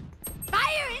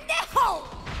 Fire in the hole!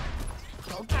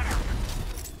 Go get him.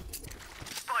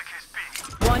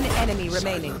 One enemy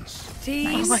remaining.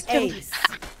 Team Nice. Ace.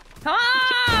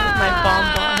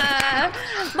 Ah!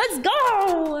 Let's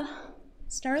go!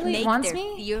 Starlight Make wants their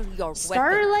me? fear your weapon.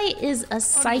 Starlight is a gun,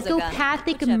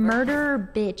 psychopathic whichever.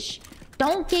 murderer bitch.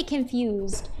 Don't get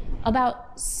confused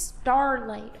about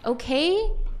Starlight, okay?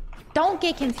 Don't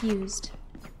get confused.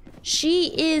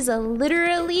 She is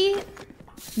literally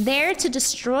there to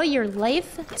destroy your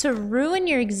life, to ruin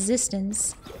your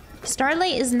existence.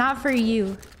 Starlight is not for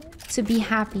you to be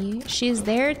happy. She is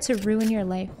there to ruin your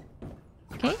life.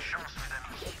 Okay?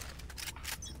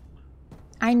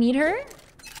 I need her.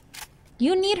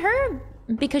 You need her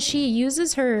because she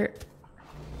uses her.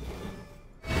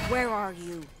 Where are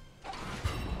you?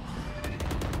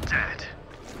 Dead.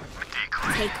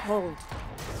 Take hold.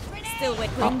 Still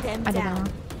waiting. Bring them I did that down. wrong.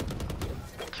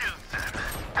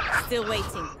 Still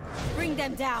waiting. Bring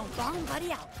them down.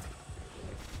 Somebody out.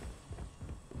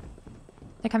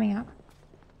 They're coming out.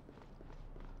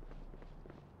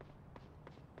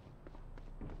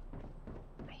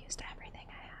 I used everything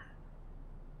I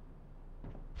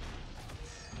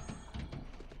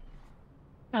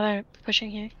had. Oh, they're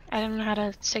pushing here. I don't know how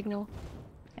to signal.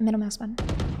 Middle mouse button.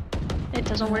 It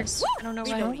doesn't work. Nice. I don't know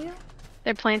why. Woo!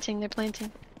 They're planting, they're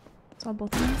planting. It's all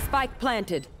both of them. Spike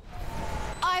planted.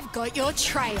 I've got your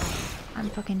trail. I'm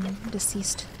fucking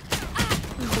deceased.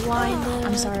 Blinded.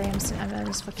 I'm sorry, I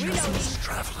was fucking deceased.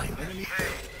 Traveling.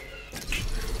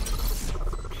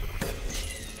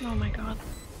 Oh my god.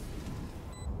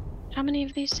 How many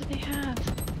of these do they have?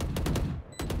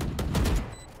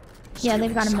 Yeah,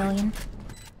 they've got 1 million.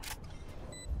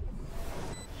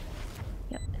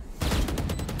 Yep.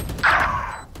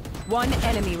 One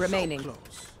enemy remaining.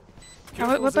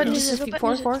 Oh, what button is this? What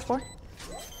button is it? Four.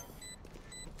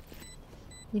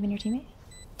 Leaving your teammate?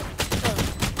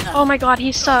 Oh my god,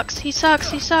 he sucks. He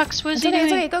sucks. He sucks. What is It's he okay,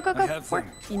 doing? it's okay. Go. Four.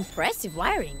 Impressive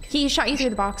wiring. He shot you through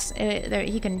the box.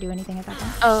 He couldn't do anything at that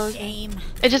point. Oh, Shame.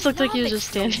 it just looked like he was just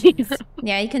standing.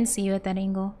 Yeah, he couldn't see you at that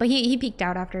angle. But he peeked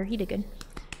out after. He did good.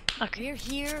 Okay. We're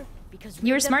here because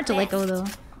You were we're the smart to let go,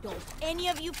 best. though. Don't any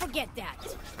of you forget that.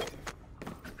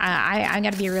 I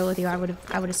gotta be real with you. I would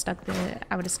have stuck it.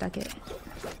 I would have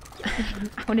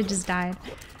just died.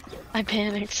 I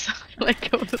panicked, so I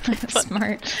let go of the button.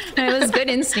 Smart. It was good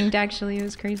instinct, actually. It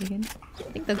was crazy good. I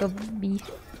think they'll go B.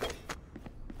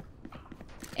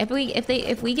 If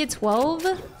we get 12,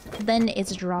 then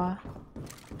it's a draw.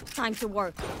 Time to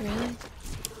work. Really?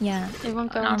 Yeah. It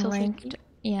won't go On until ranked. 50?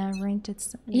 Yeah, ranked.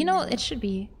 It's you know it should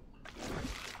be.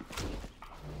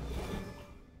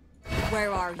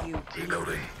 Where are you?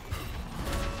 Reloading.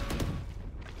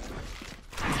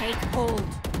 Take hold.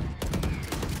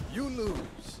 You lose.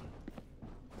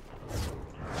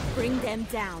 Bring them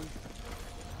down.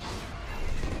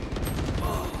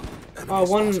 Oh,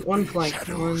 one flank, one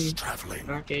traveling.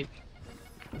 arcade.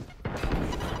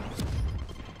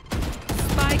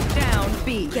 Spike down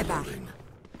B. Get back.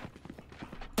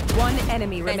 One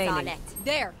enemy remaining.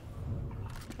 There.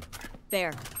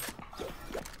 There.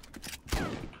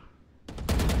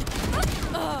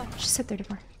 She said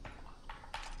 34.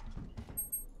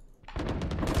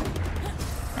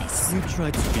 Nice. You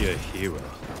tried to be a hero.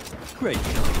 Great.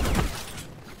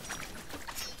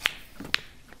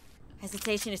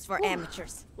 Hesitation is for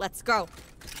amateurs. Let's go.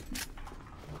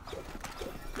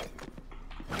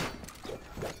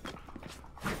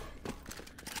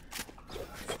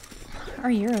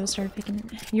 Our Euro started picking.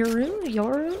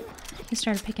 Euro? He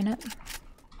started picking up.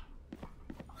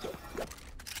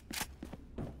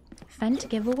 Fent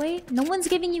giveaway? No one's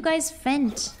giving you guys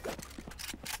Fent.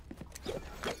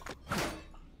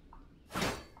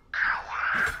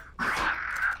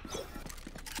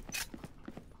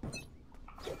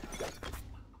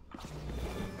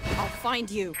 I'll find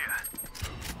you.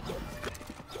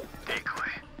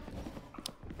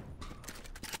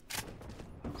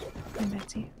 Come back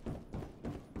to you.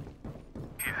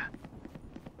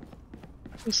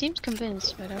 He seems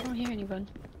convinced, but I don't hear anyone.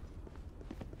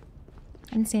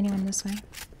 I didn't see anyone this way.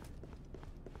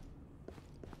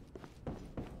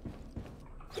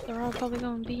 They're all probably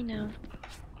going B now.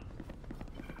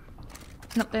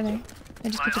 Nope, they're there. I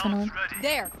just picked up another one.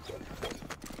 There.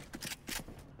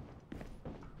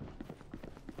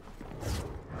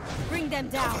 Bring them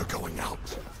down. Cover going out.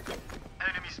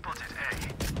 Enemy spotted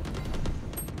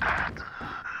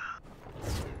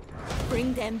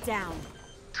Bring them down.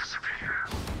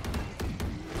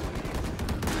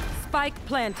 Spike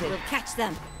planted. We'll catch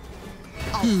them.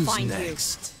 I'll Who's find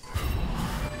next?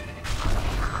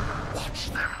 Watch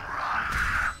them run.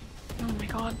 Oh my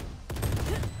god.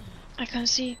 I can't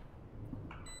see.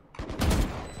 You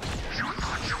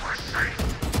thought you were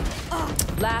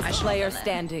safe. Last player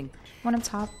standing. One up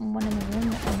top, one in the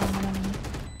room, and then one on me.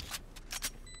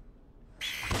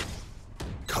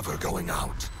 Cover going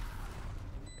out.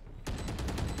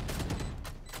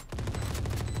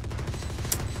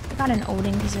 I got an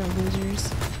Odin because they're losers.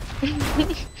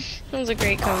 That was a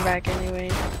great comeback anyway.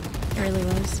 It really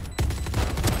was.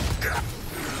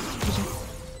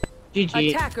 GG.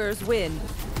 Attackers win.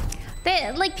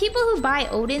 They, like, people who buy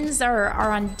Odins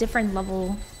are on different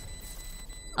level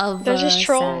of They're just sad.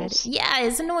 trolls. Yeah,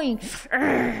 it's annoying.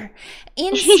 Urgh.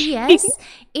 In CS,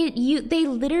 they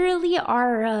literally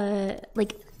are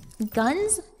like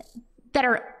guns that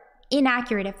are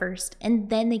inaccurate at first, and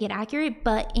then they get accurate.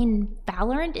 But in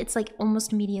Valorant, it's like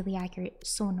almost immediately accurate.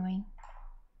 So annoying.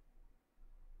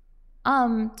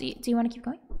 Do you want to keep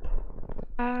going?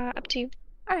 Up to you.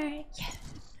 All right. Yeah.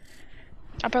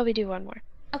 I'll probably do one more.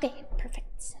 Okay.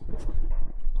 Perfect.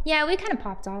 Yeah, we kind of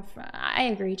popped off. I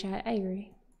agree, chat. I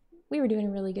agree. We were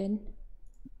doing really good.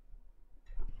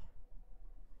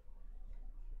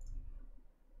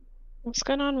 What's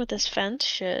going on with this fence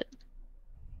shit?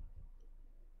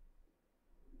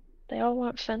 They all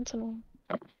want fentanyl.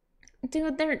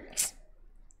 Dude, they're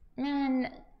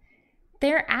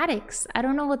addicts. I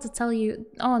don't know what to tell you.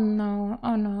 Oh no,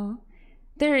 oh no.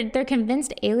 They're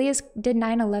convinced Alias did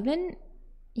 9/11.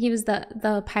 He was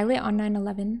the pilot on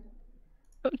 9/11.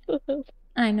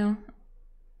 I know.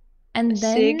 And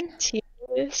then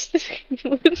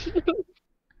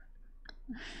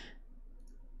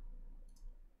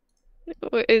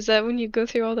Is that when you go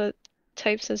through all the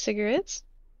types of cigarettes?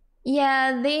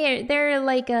 yeah, they're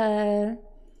like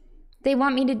they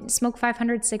want me to smoke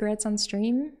 500 cigarettes on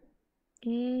stream.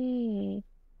 Mm.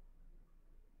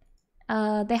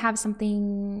 They have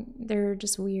something, they're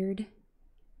just weird.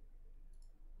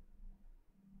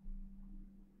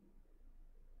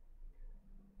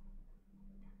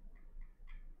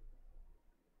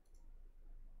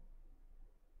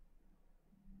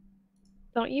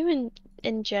 Don't you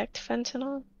inject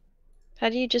fentanyl? How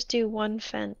do you just do one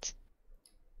fent?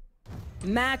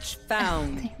 Match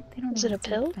found. They don't Is know it a how to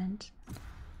pill? vent.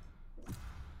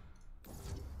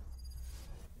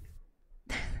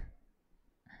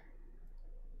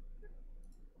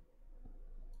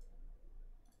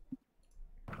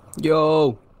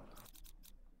 Yo.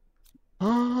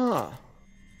 Ah.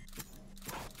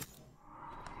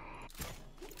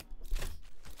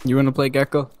 You wanna play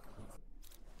Gecko?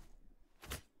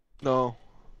 No.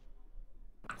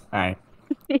 Alright.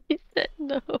 He said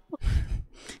no.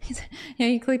 Yeah,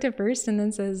 he clicked it first and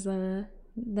then says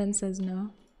no.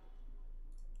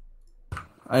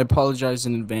 I apologize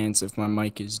in advance if my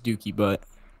mic is dookie butt.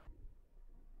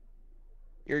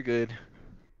 You're good.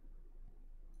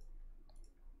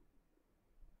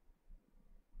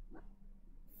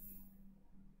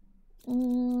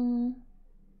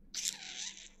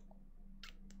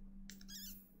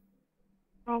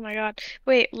 Oh my god.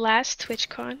 Wait, last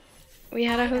TwitchCon, we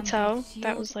had a hotel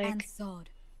that was like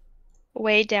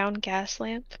way down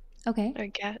Gaslamp. Okay.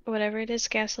 Or whatever it is,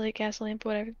 Gaslight, Gaslamp,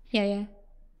 whatever. Yeah,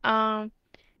 yeah.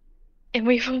 And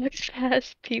we walked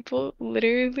past people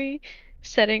literally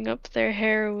setting up their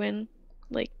heroin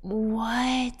like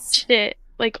what? shit,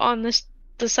 like on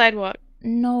the sidewalk.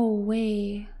 No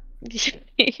way.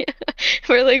 Yeah.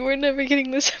 We're like, we're never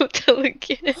getting this hotel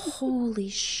again. Holy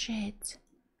shit.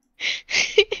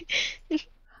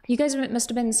 You guys must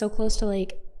have been so close to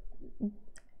like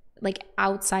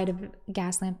outside of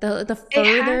Gaslamp. The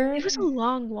further it was a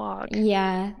long walk.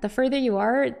 Yeah, the further you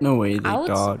are No way they out,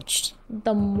 dodged.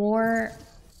 the more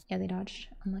yeah, they dodged.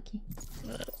 Unlucky.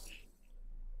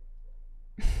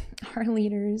 Our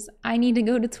leaders. I need to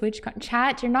go to TwitchCon.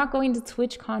 Chat, you're not going to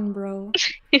TwitchCon, bro.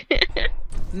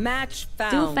 Match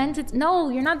found. Do Fent at no,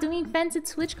 you're not doing Fent at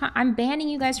TwitchCon. I'm banning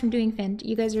you guys from doing Fent.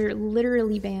 You guys are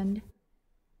literally banned.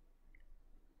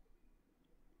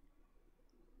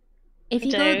 If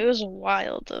you go, it was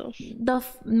wild though. The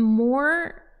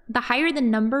higher the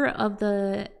number of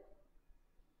the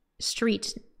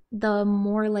street, the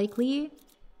more likely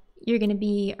you're gonna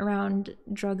be around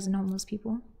drugs and homeless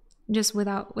people, just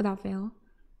without fail.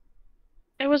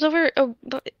 It was over. Oh,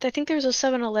 I think there was a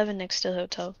 7-Eleven next to the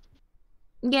hotel.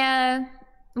 Yeah.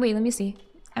 Wait, let me see.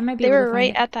 I might be. They able to were find right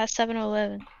it. at that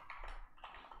 7-Eleven.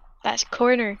 That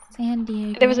corner. San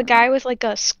Diego. There was a guy with like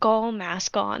a skull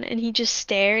mask on, and he just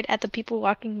stared at the people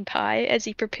walking by as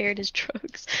he prepared his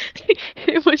drugs.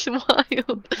 It was wild.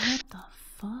 What the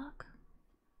fuck?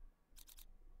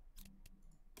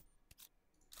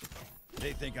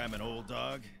 They think I'm an old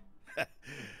dog?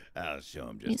 I'll show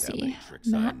them Let me just how see. many tricks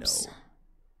Maps.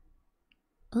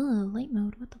 I know. Oh, light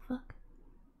mode. What the fuck?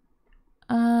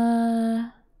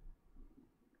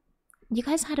 You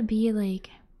guys had to be like.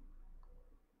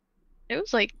 It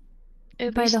was like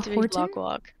at by least the 3 Horton? block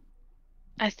walk.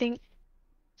 I think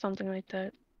something like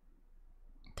that.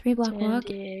 3 block San walk.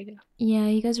 Diego. Yeah,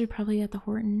 you guys are probably at the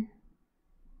Horton.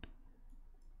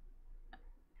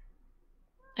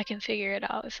 I can figure it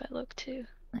out if I look too.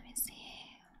 Let me see.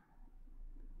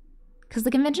 Because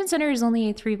the convention center is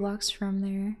only 3 blocks from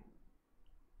there.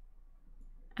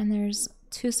 And there's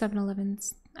 2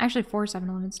 7-Elevens. Actually, 4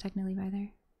 7-Elevens technically by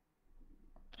there.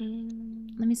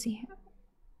 Let me see.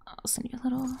 I'll send you a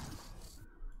little.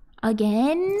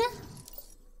 Again?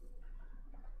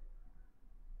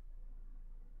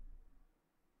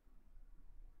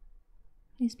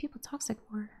 These people toxic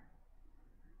for.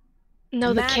 No,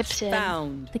 the Match Kipton.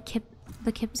 found. The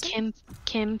Kipson?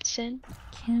 Kimpton.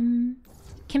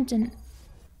 Kimpton.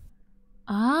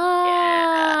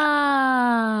 Ah.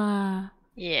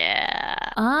 Yeah.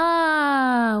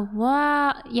 Ah.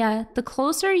 Wow. Yeah. The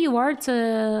closer you are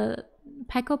to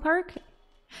Petco Park.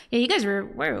 Yeah, you guys were.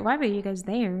 Why were you guys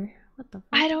there? What the fuck?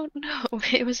 I don't know.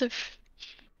 It was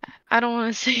I don't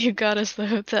want to say you got us the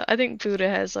hotel. I think Buddha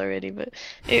has already, but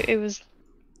it was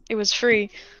free.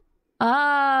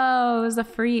 Oh, it was a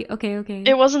free. Okay, okay.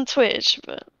 It wasn't Twitch,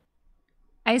 but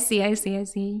I see.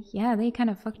 Yeah, they kind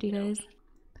of fucked you guys.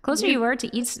 The closer you are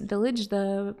to East Village,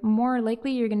 the more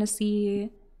likely you're gonna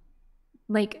see,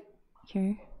 like,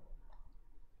 here.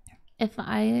 If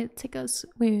I take us,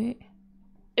 wait.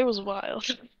 it was wild.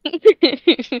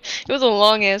 It was a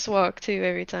long ass walk too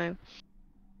every time.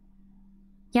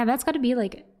 Yeah, that's got to be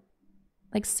like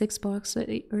 6 blocks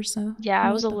or so. Yeah,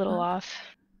 I was a What the little fuck? off.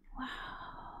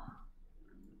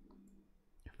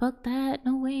 Fuck that,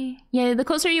 no way. Yeah, the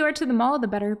closer you are to the mall, the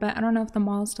better, but I don't know if the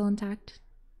mall is still intact.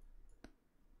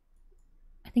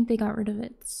 I think they got rid of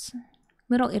it.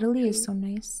 Little Italy is so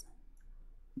nice.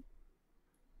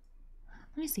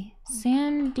 Let me see.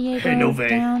 San Diego Hey, Nove,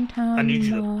 downtown I need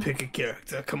you mall. to pick a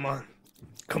character. Come on.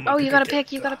 Come on. Oh, pick you a gotta character.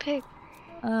 pick. You gotta pick.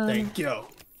 Thank you.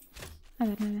 My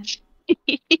bad.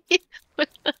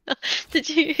 Did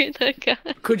you hear that guy?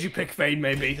 Could you pick Fade,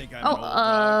 maybe?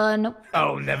 Oh, nope.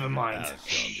 Oh, never mind.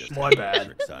 My bad.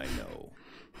 Tricks I know.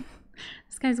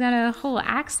 This guy's got a whole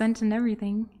accent and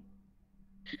everything.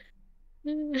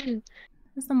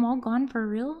 Is the mall gone for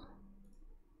real?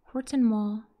 Horton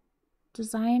Mall.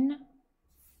 Design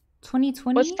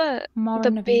 2020? What's the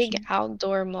renovation. big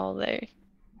outdoor mall there?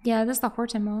 Yeah, this is the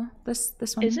Horton Mall. This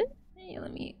one. Is it? Yeah,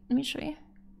 let me show you.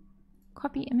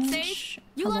 Copy image.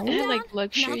 You Hello? lock They them had like down,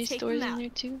 luxury now take stores them in out. there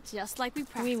too. Just like we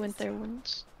practiced. We went there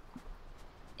once.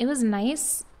 It was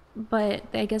nice, but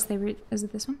I guess they were. Is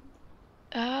it this one?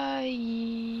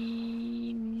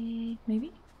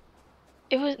 Maybe.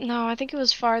 It was no. I think it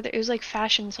was farther. It was like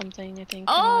fashion something. I think.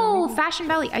 Oh, Fashion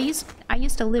Valley. I used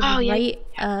to live Oh, yeah. right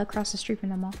across the street from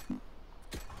the mall.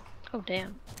 Oh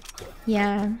damn.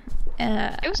 Yeah.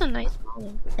 It was a nice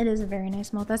mall. It is a very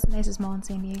nice mall. That's the nicest mall in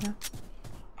San Diego.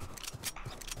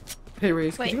 Hey,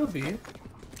 Race, can Wait. you be?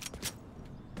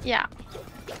 Yeah.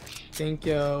 Thank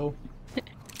you.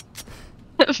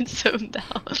 I'm so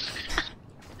down.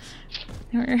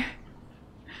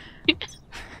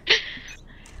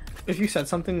 If you said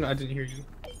something, I didn't hear you.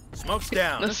 Smoke's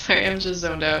down. No, sorry, I'm just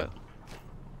zoned out.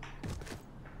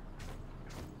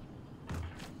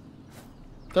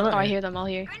 Oh, I hear them all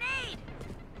here.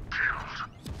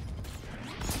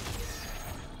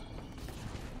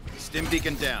 Stim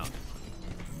beacon down.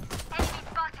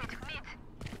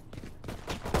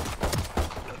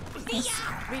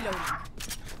 Reloading.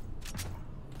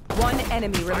 One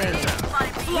enemy remaining.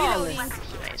 Flawless.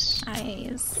 Nice.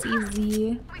 Nice.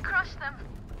 Easy. We crushed them.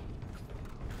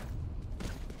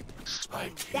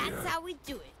 That's how we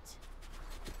do it.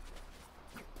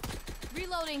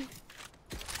 Reloading.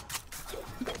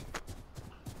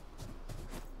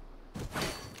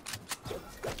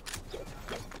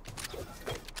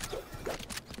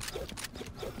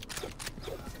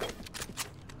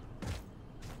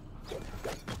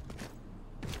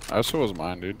 ISO was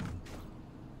mine, dude.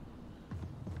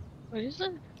 What is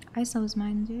it? ISO was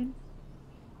mine, dude.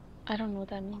 I don't know what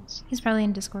that means. He's probably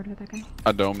in Discord with that guy.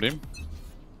 I domed him.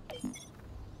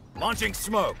 Launching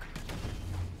smoke.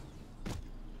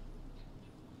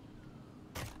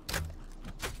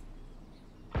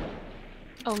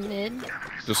 Oh, mid.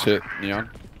 Just hit Neon.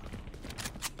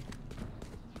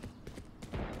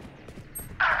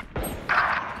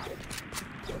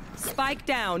 Spike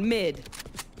down mid.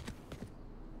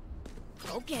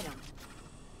 Go get him.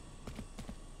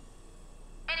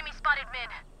 Enemy spotted mid.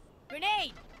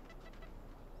 Grenade.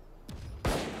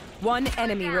 One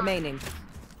enemy remaining.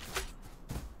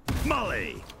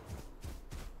 Molly.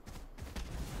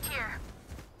 Here.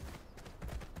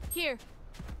 Here.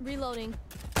 Reloading.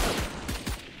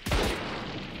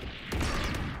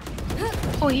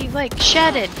 Oh, he like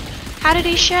shedded. How did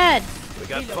he shed? We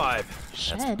got 5. That's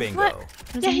Shed? bingo. What?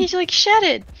 Yeah, he's like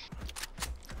shedded.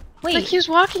 Wait, Like he was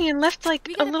walking and left like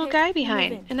a gotta little pick. guy Move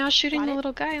behind, in. and now shooting Got the it?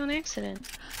 little guy on accident.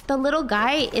 the little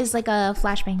guy is like a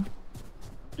flashbang.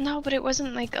 No, but it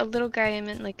wasn't like a little guy. I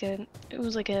meant like a. It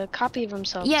was like a copy of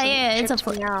himself. Yeah, so yeah, it it's a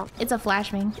tripped me out. it's a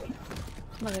flashbang.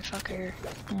 Motherfucker.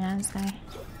 Yeah, this guy.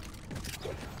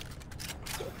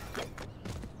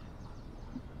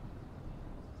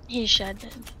 He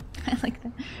shedded. I like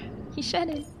that. He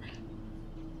shedded.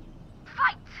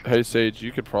 Hey Sage,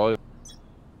 you could probably.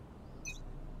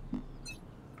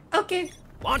 Okay.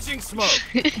 Launching smoke.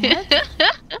 What?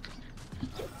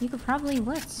 You could probably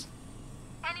what?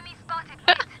 Enemy spotted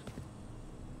mid.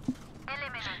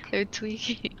 Eliminated. They're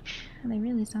tweaking. They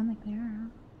really sound like they are.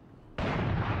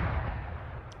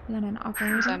 We got an Is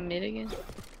operator. that mid again?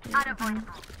 Unavoidable.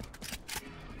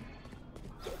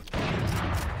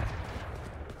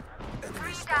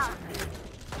 Three down.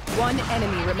 One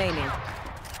enemy remaining.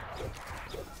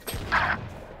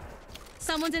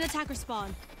 Someone's in attacker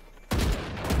spawn.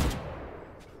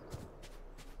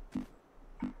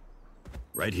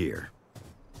 Right here.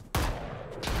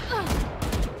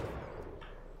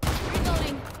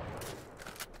 Reloading.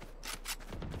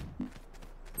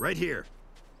 Right here.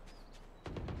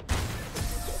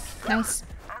 Nice.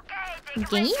 Okay,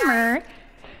 take Gamer.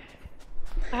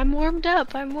 I'm warmed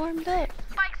up. I'm warmed up.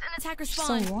 spikes in Attacker So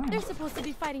spawn. warm. They're supposed to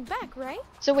be fighting back, right?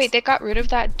 So wait, they got rid of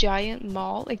that giant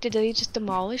mall? Like, did they just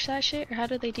demolish that shit, or how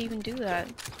did they even do that?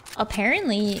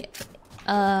 Apparently,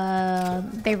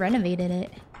 they renovated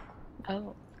it.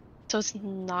 Oh, so it's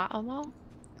not a mall?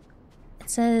 It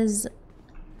says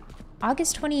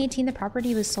August 2018, the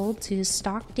property was sold to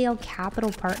Stockdale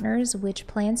Capital Partners, which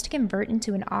plans to convert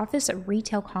into an office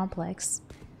retail complex.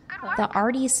 The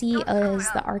RDC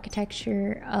is the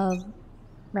architecture of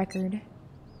record.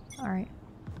 Alright.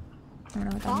 I don't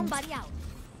know what that Bomb means. buddy out.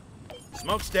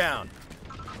 Smoke's down.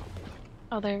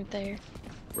 Oh, they're there.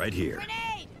 Right here.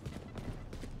 Grenade.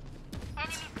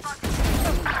 Enemy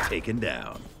spotted. Taken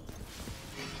down.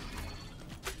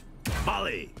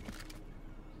 Molly.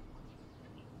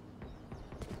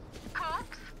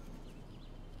 Coops.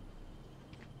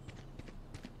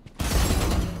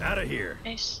 Out of here.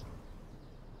 Nice.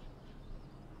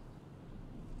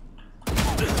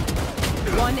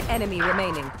 One enemy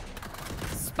remaining.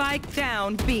 Spike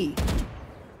down B.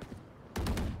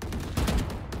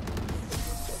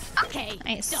 Okay.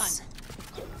 Nice. Done.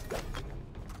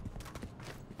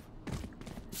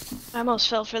 I almost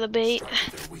fell for the bait.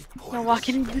 No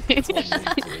walking.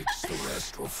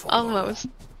 Almost.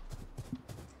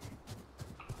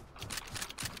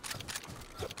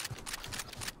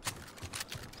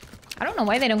 I don't know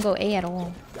why they don't go A at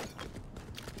all.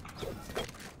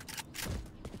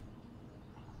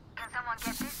 Can someone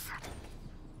get this?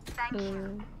 Thank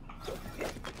you.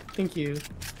 Thank you.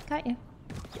 Got you.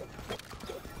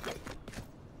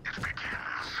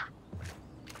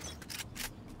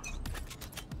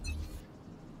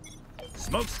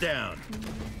 Smoke's down.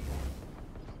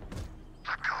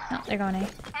 Oh, they're going A.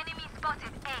 Enemy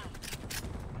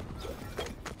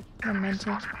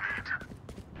Momentum.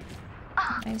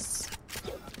 Nice.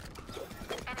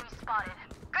 Enemy spotted.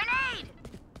 Grenade!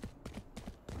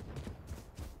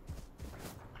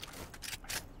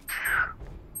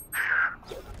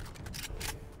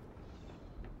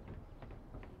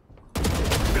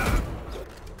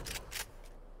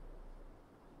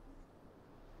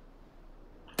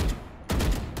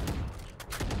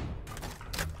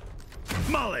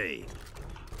 Molly!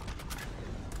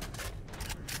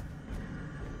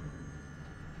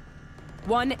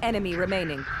 One enemy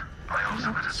remaining.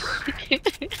 Oh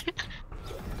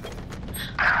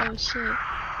shit.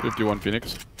 51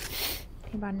 Phoenix.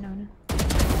 Hey, bad Nona.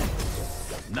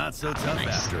 Not so tough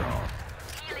after all.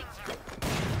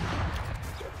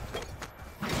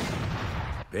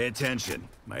 Pay attention.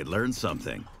 Might learn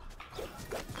something.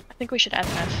 I think we should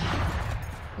FF.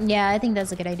 Yeah, I think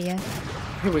that's a good idea.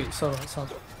 Hey, wait, so.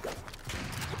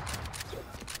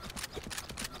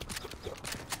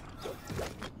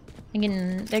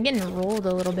 They're getting rolled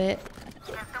a little bit.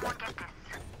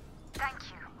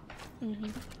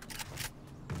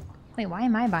 Wait, why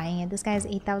am I buying it? This guy has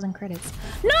 8,000 credits.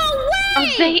 No way! Oh,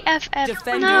 they FF.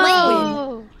 Defenders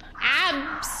No!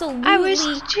 Absolutely I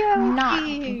was joking. not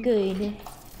good.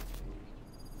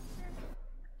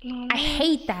 I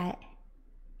hate that.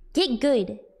 Get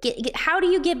good. Get, how do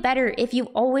you get better if you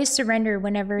always surrender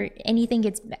whenever anything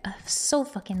gets so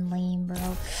fucking lame,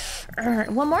 bro.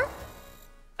 One more?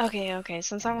 Okay,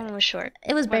 since that one was short.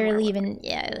 It was barely even,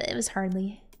 yeah, it was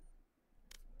hardly.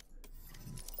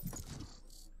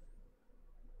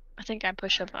 I think I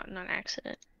pushed a button on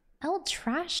accident. El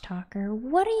Trash Talker,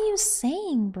 what are you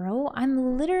saying, bro?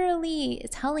 I'm literally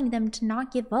telling them to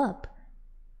not give up.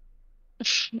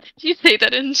 Did you say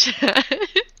that in chat?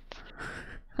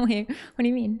 Wait, what do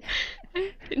you mean?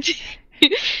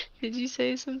 Did you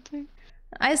say something?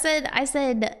 I said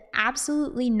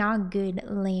absolutely not good,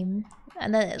 lame.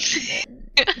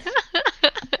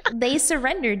 They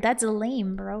surrendered. That's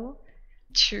lame, bro.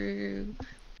 True.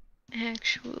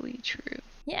 Actually true.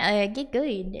 Yeah, get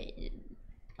good.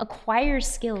 Acquire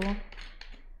skill.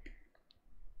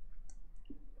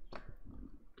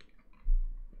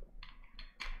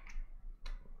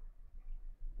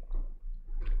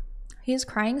 He's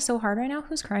crying so hard right now.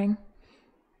 Who's crying?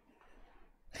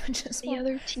 Just the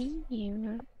other team.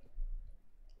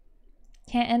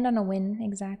 Can't end on a win,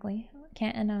 exactly.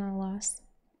 Can't end on a loss.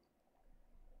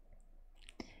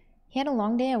 He had a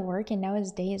long day at work and now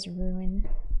his day is ruined.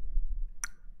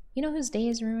 You know whose day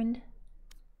is ruined?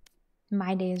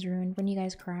 My day is ruined when you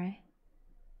guys cry.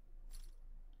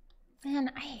 Man,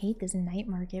 I hate this night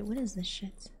market. What is this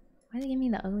shit? Why do they give me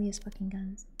the ugliest fucking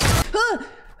guns?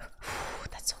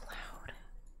 That's so loud.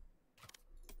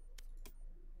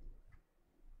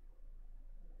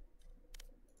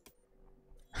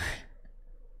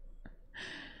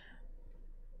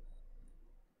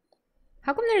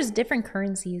 How come there's different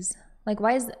currencies? Like,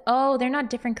 why is... Oh, they're not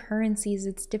different currencies.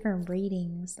 It's different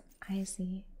ratings. I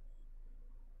see.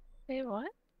 Wait, what?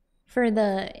 For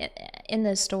the... In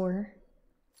the store.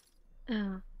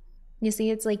 Oh. You see,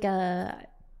 it's like a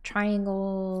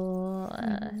triangle...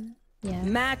 yeah.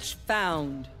 Match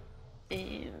found.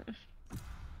 Ew.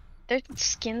 Their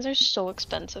skins are so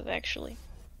expensive, actually.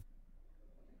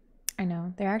 I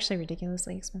know. They're actually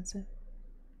ridiculously expensive.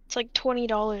 It's like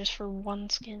 $20 for one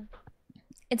skin.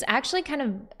 It's actually kind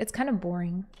of... It's kind of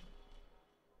boring.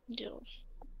 Yeah.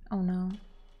 Oh no.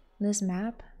 This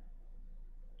map?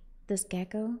 This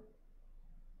gecko?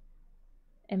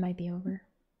 It might be over.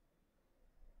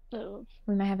 Oh.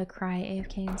 We might have a cry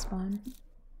AFK in spawn.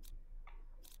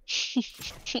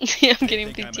 Yeah, I'm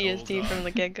getting PTSD from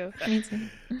the gecko. Me too.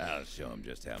 I'll show him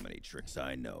just how many tricks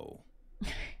I know. I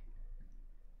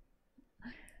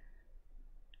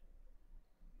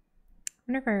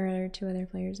wonder if our two other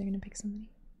players are gonna pick somebody.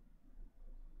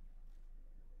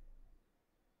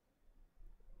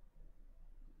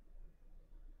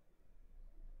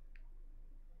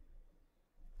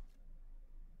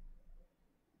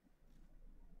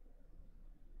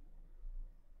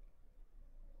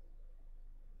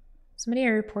 Somebody I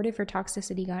reported for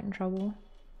toxicity got in trouble.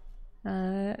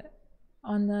 On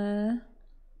the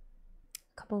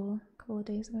couple of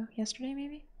days ago, yesterday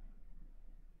maybe.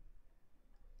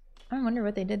 I wonder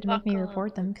what they did to make me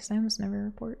report them, because I almost never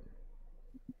report.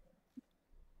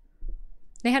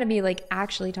 They had to be like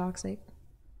actually toxic.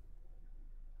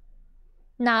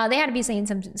 Nah, they had to be saying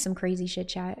some crazy shit,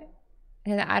 chat.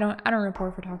 And I don't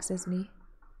report for toxicity.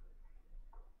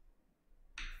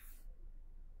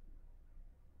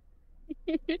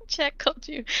 Chat called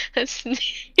you a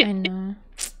snake. I know.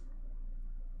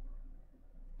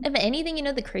 If anything, you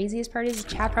know, the craziest part is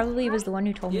Chad probably was the one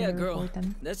who told me to girl. report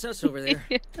them. That's us over there.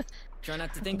 Try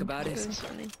not to think about it.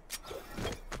 Funny.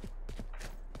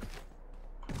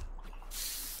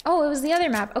 Oh, it was the other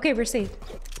map. Okay, we're safe.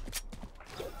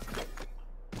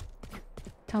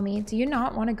 Tell me, do you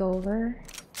not want to go over?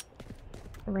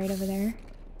 Right over there?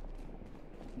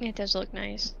 It does look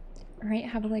nice. Right,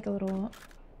 have like a little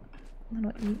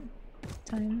eat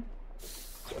time.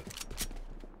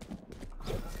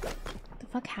 What the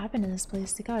fuck happened to this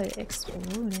place? It got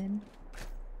exploded.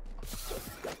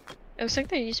 It looks like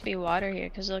there used to be water here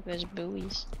because look, there's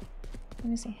buoys. Let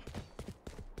me see.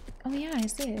 Oh yeah, I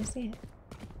see it, I see it.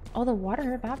 All the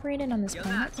water evaporated on this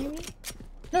planet, maybe?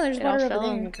 No, there's It water all over fell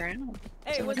there. on the ground.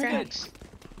 Hey, what's cracks.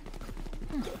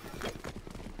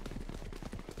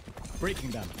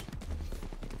 Breaking them.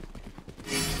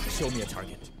 Show me a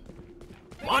target.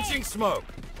 Launching smoke.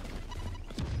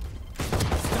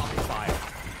 Stopping fire.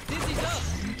 Dizzy's up.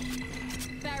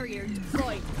 Barrier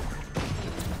deployed.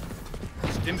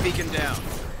 Stim beacon down.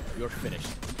 You're finished.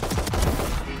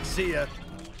 See ya.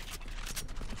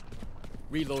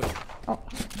 Reloading. Oh,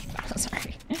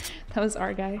 sorry. That was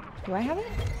our guy. Do I have it?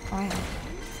 Oh, I have it.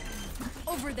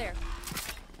 Over there.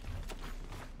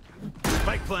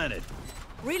 Spike planted.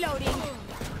 Reloading.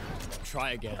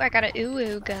 Try again. Oh, I got an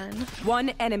ooh gun. One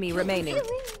enemy remaining.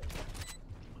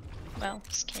 Well,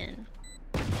 skin.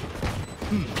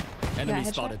 Enemy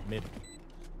headshot. spotted mid.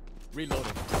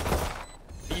 Reloading.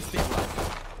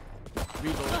 Destabilizing.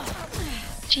 Reloading.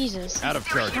 Jesus. Out of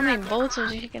charge. How many bullets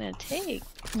are you gonna take?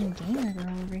 Gamer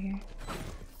girl over here.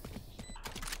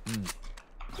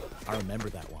 I remember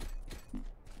that one.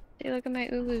 Hey, look at my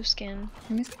Ulu skin.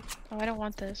 Let me see. Oh, I don't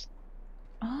want this.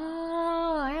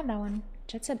 Oh, I have that one.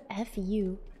 Jet said F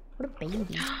you. What a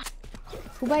baby.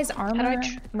 Who buys do I armor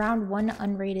round 1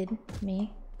 unrated?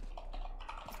 Me.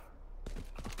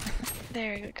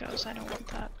 There it goes. I don't want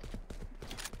that.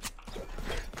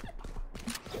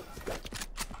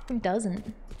 Who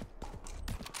doesn't?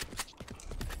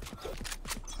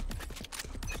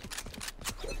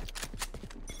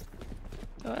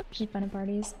 Whoops. Keep fun at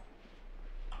parties.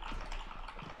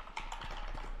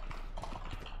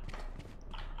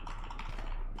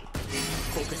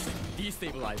 Focusing.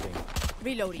 Destabilizing.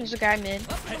 Reloading. There's a guy mid.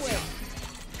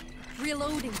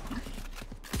 Reloading.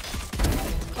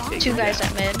 Two guys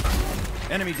at mid.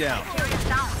 Enemy down.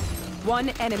 One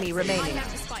enemy remaining.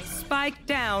 Spike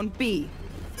down B.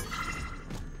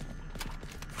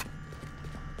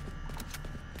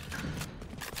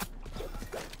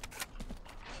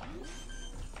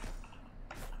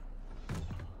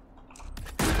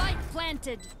 Spike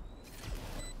planted.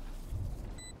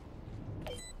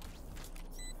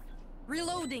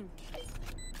 Reloading.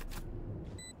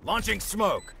 Launching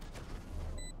smoke.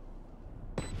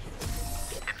 If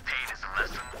pain is a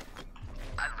lesson,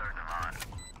 I learned a lot.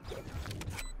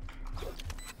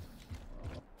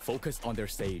 Focus on their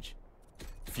stage.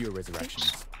 Fewer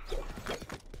resurrections.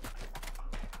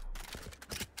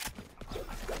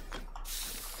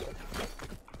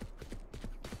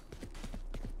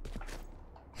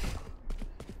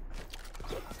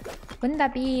 Wouldn't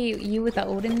that be you with the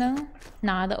Odin though?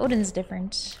 Nah, the Odin's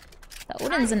different. The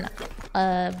Odin's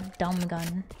a dumb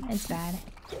gun. It's bad.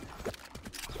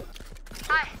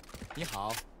 Hi. 你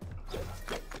好.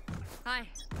 Hi.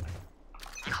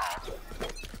 你好.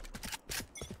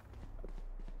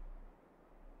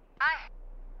 Hi.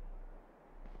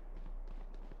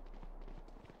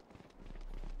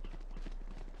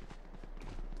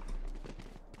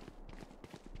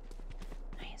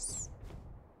 Nice.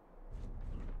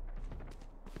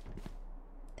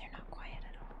 They're not quiet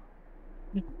at all.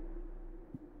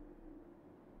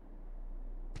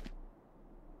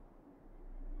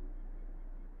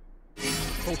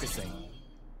 Focusing.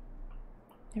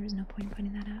 There was no point in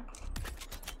pointing that out.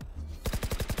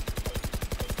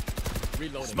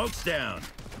 Reloading. Smoke's down.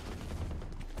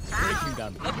 Breaking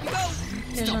them.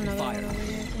 There's Stopping another fire. one over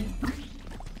here, I think.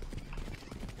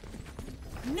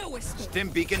 No escape. Stim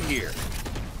beacon here.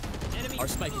 Our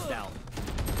spike is down.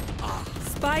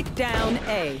 Spike down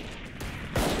A.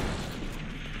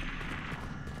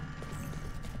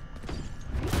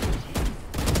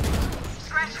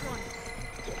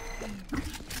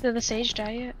 Did the sage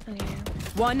die yet? Oh yeah.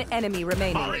 One enemy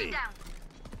remaining. Molly.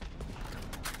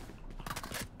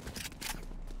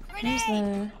 Where's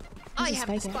the I where's have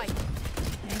the the spike spike.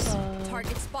 at?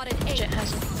 Target spotted A. Jet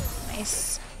has it.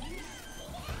 Nice.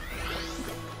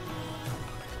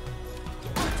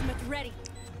 Ultimate ready.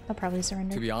 I'll probably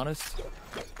surrender. To be honest,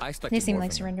 I expect They seem more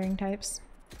like from surrendering types.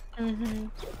 Mm-hmm.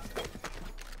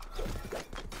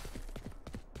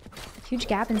 Huge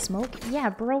gap in smoke? Yeah,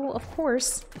 bro, of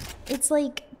course. It's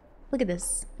like Look at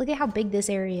this. Look at how big this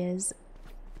area is.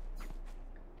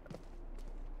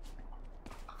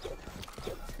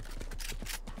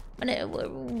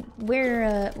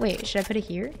 Where, wait, should I put it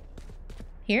here?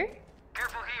 Here?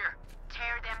 Careful here.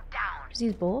 Tear them down. Just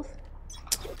use both?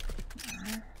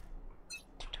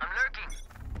 I'm lurking.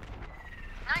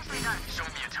 Nicely done. Show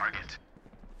me a target.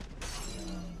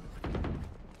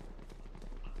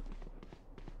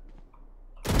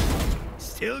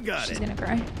 Still got She's it. gonna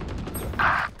cry.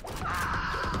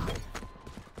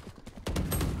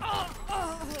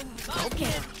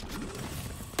 Okay.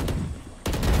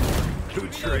 Who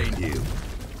trained you?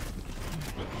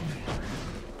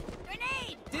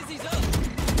 Grenade! Dizzy's up.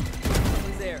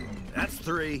 Someone's there. That's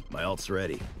 3. My ult's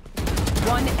ready.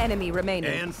 One enemy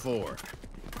remaining. And 4.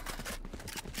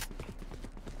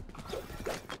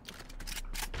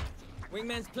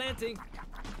 Wingman's planting.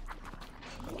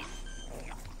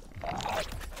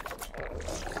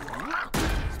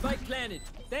 Spike planted.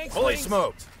 Thanks, Fully Wings.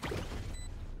 smoked.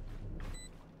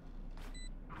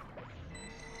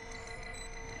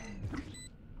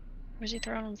 Where's he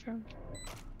throwing them from?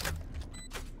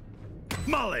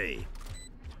 Molly.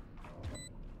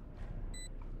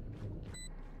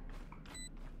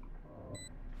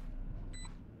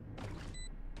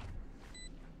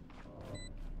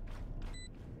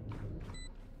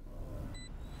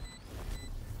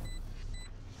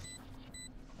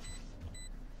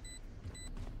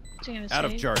 What's he gonna Out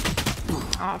of say? charge.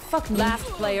 Aw, fuck me. Last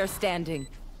player standing.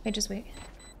 Wait, just wait.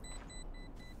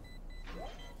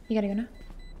 You gotta go now.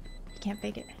 You can't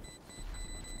fake it.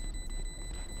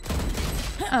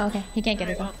 Oh, okay. He can't get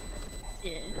it though.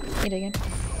 Yeah. You did again.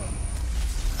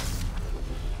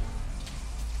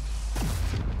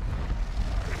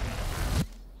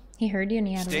 He heard you and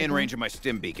he had to Stay in wait. range of my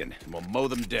stim beacon, and we'll mow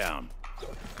them down.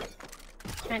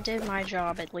 I did my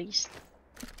job at least.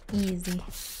 Easy.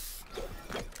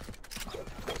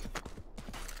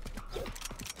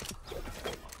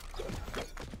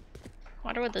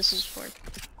 Wonder what this is for.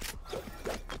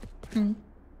 Hmm.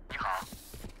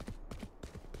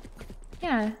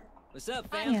 Yeah. What's up,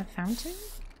 fam? Yeah, fountain?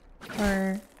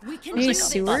 Or We can maybe like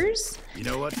sewers? You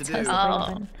know what to do. That's the Oh.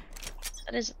 button.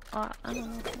 That is, I don't know.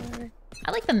 Whatever.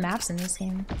 I like the maps in this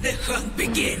game. The hunt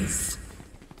begins.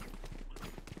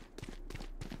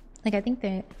 Like, I think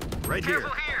that... Right here.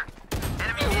 Careful here.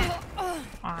 Enemy hit. Oh,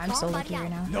 I'm so lucky right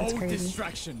now. That's crazy.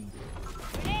 distraction.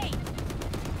 Grenade!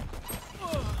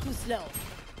 Too slow.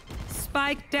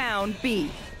 Spike down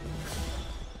B.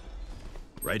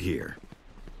 Right here.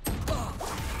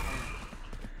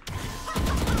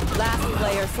 Last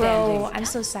player standing. Bro, I'm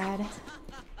so sad.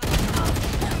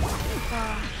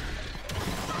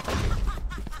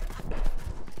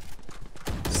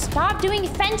 Stop doing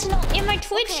fentanyl in my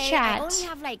Twitch Okay, chat. I only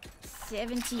have like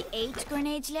 78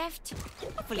 grenades left.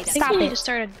 Hopefully that's Stop We need it. to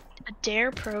start a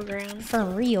DARE program. For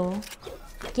real.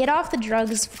 Get off the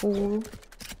drugs, fool.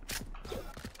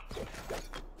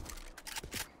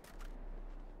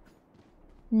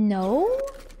 No?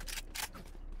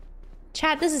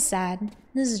 Chat, this is sad.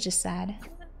 This is just sad.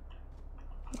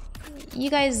 You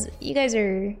guys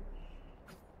are...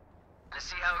 Let's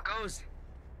see how it goes.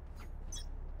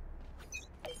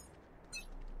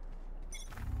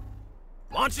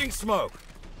 Launching smoke.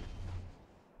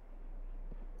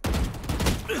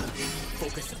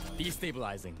 Focus.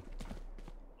 Destabilizing.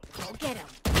 Go get him.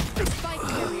 Spike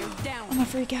carrier down. I'm gonna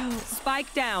freak out.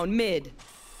 Spike down mid.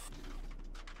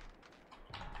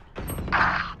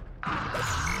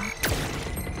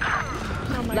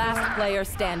 Last player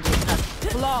standing.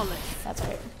 Flawless. That's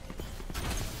right.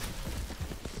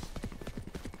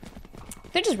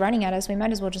 They're just running at us. We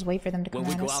might as well just wait for them to come When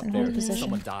we at go us out and there, hold a position.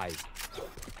 someone dies.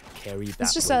 Carry that.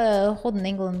 Let's just weight. hold an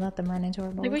angle and let them run into our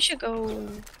Maybe we balls. should go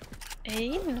A?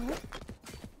 No.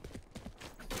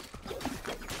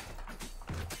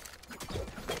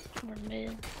 Or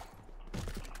mid.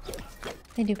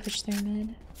 They do push their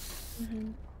mid.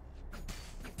 Mm-hmm.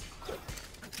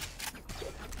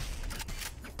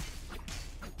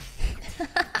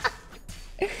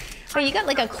 Oh, you got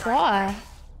like a claw.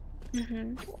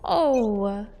 Mm-hmm.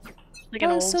 Oh, Like that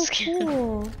an was old so skin.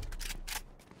 cool.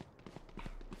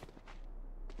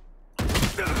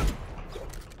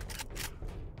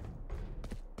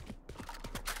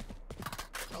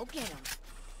 Go get him.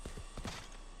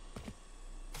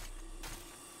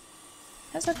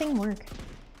 How's that thing work?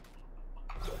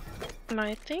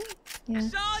 My thing? Yeah.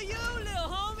 Saw you, little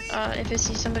homie. If I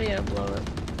see somebody, I'll blow it.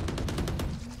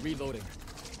 Reloading.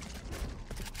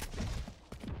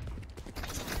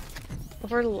 If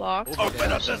we're locked.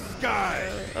 Open up the sky.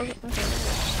 Okay.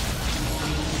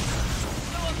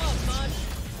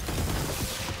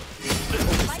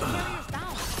 Spike carrier's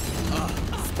down.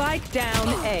 Spike down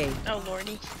A. Oh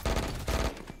lordy.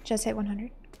 Just hit 100.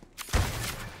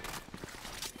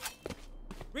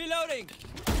 Reloading.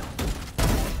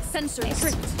 Sensor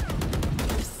tripped.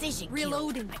 Precision.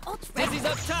 Reloading. Dizzy's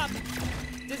up top.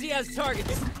 Dizzy has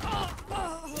targets.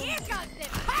 Here comes it.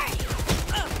 Hurry!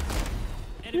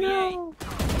 No.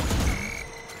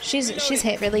 She's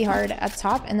hit really hard up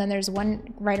top, and then there's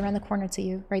one right around the corner to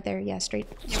you, right there. Yeah, straight.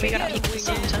 Yeah, we gotta peek at the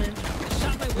same time.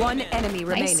 One enemy Nice.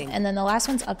 remaining. And then the last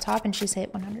one's up top, and she's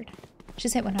hit 100.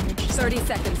 She's hit 100. 30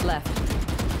 seconds left.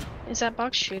 Is that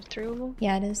box shoot through?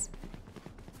 Yeah, it is.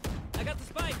 I got the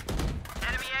spike.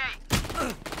 Enemy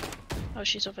A. Oh,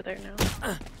 she's over there now.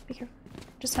 Be careful.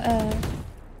 Just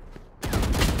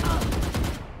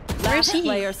Where is he?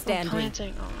 Player Oh, standing.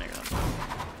 planting. Oh my god.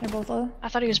 they're both low. I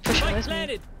thought he was pushing Spike with me.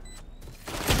 planted.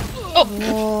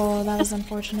 Whoa, that was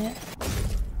unfortunate.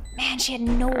 Man, she had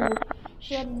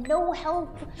no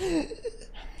help.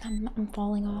 I'm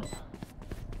falling off.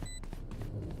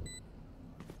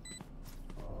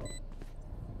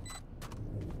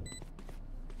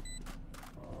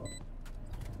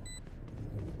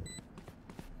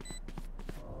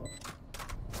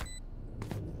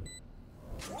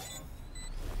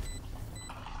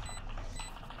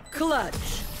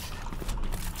 Clutch.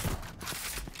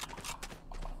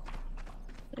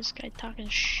 This guy talking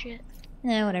shit.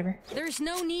 Nah, whatever. There's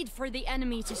no need for the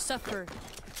enemy to suffer.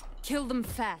 Kill them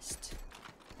fast.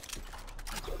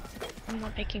 I'm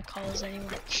not making calls anymore.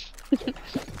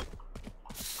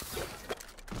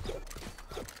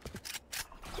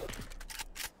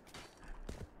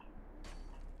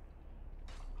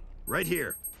 Right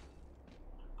here.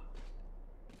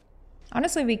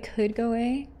 Honestly, we could go A. I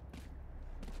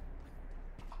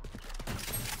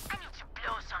need to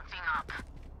blow something up.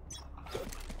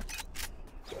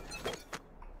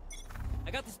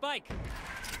 I got the spike.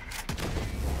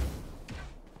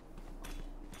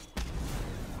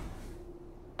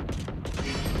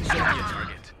 Show me a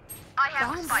target. I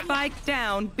have a spike. Spike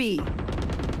down B.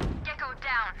 Gecko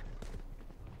down.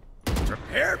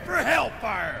 Prepare for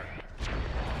hellfire.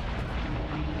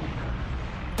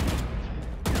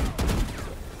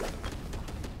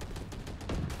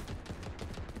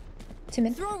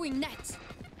 Timid. Throwing net.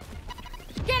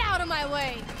 Get out of my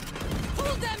way.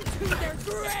 Pull them to their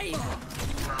grave.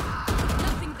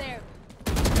 Nothing there.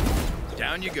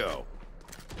 Down you go.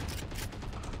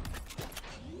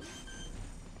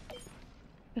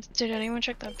 Did anyone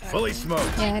check that back? Fully smoked.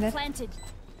 Yeah, I did. Planted.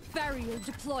 Barrier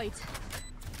deployed.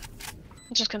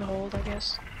 I'm just gonna hold, I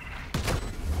guess.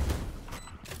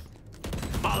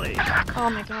 Molly. Oh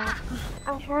my god.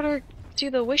 Or harder do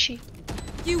the wishy.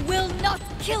 You will not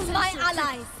kill my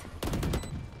allies.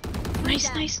 Nice,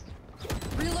 nice.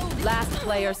 Reload. Last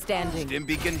player standing. Stim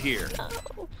beacon here.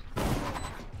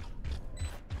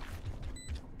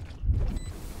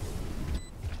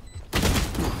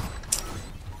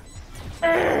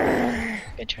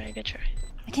 Good try, good try.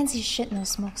 I can't see shit in those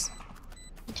smokes.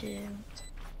 Yeah.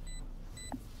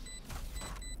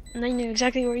 And I knew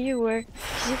exactly where you were.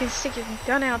 Because you can stick your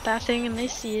gun out that thing and they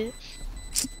see it.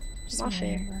 Not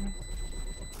fair.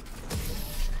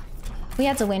 We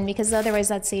had to win because otherwise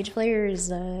that Sage player is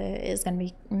gonna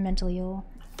be mentally ill,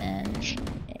 and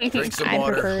Drink some I'd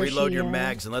water, prefer reload she, your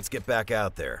mags, and let's get back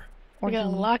out there. We gotta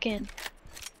lock in.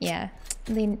 Yeah,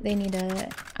 they need to.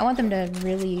 I want them to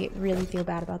really feel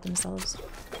bad about themselves.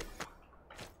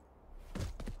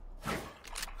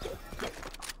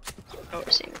 Oh,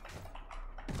 see.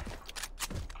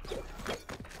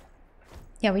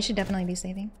 Yeah, we should definitely be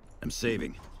saving. I'm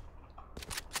saving.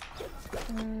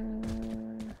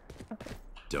 Okay.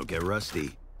 Don't get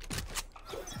rusty.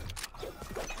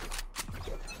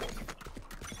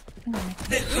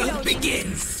 The hunt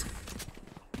begins.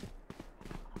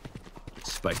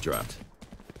 Spike dropped.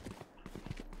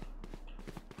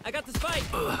 I got the spike.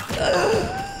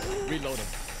 Reloading.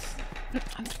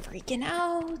 I'm freaking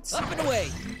out. Up and away.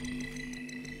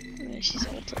 Yeah, she's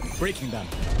ultra. Breaking them.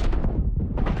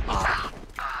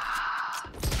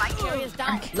 Spike carrier's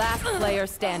down. Last player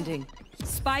standing.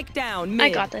 Spike down mid. I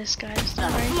got this, guys.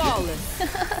 Don't worry. Flawless.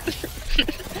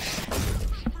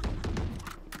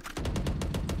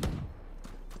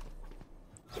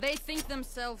 They think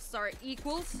themselves are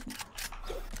equals.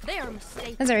 They are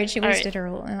mistaken. That's alright. She All right. wasted her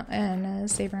ult and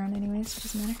save round anyways.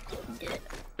 Doesn't matter. Yeah.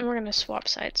 And we're gonna swap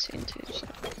sides soon too. So.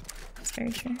 That's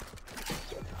very true.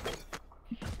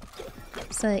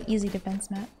 It's an easy defense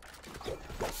map.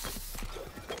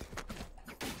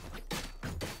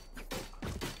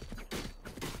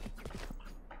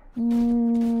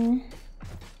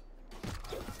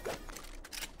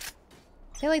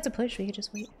 They like to push, we could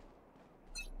just wait.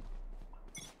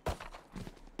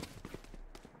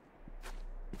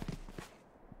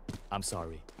 I'm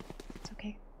sorry. It's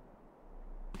okay.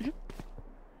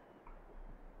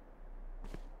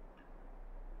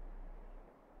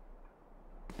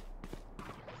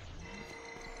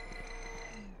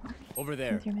 Over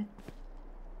there. With your man.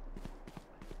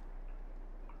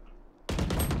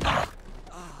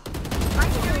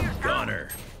 Gunner.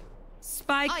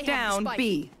 Spike down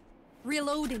B.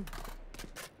 Reloading.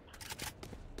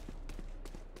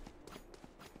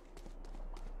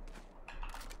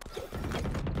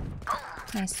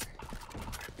 Nice.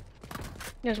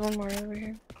 There's one more over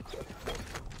here.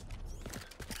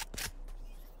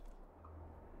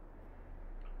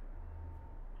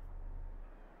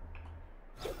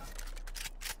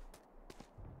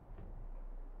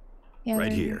 Yeah, Right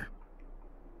they're here.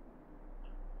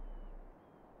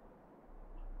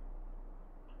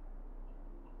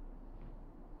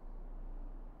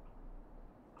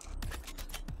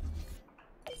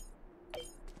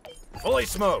 Fully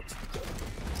smoked.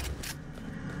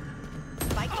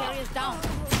 Spike carriers down.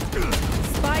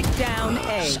 Spike down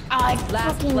A. I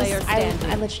Last fucking player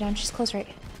standing. I let you down. She's close right.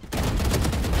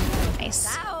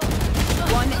 Nice.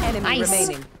 One enemy Nice.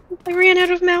 remaining. I ran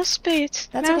out of mouse space.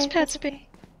 That's mouse okay, pad that's space. okay.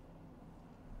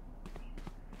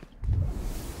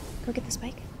 Go get the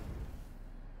spike.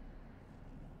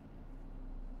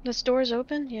 This door's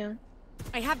open? Yeah.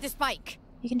 I have the spike.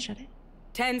 You can shut it.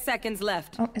 10 seconds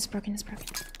left. Oh, it's broken. It's broken.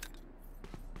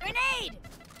 Grenade!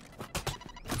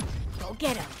 Go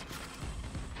get him.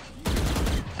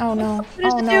 Oh no. What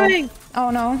is Oh it no. doing? Oh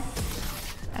no.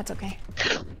 That's okay.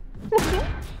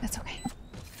 That's okay.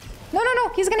 No, no, no.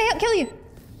 He's gonna kill you.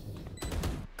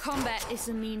 Combat is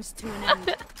a means to an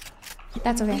end.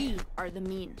 That's okay. We are the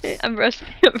means. I'm rusty.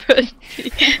 I'm rusty.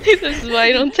 This is why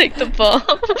I don't take the bomb.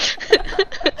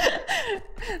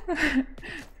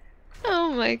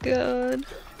 Oh my god.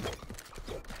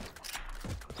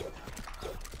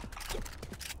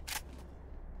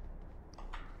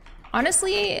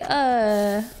 Honestly,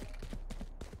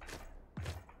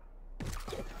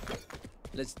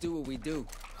 Let's do what we do.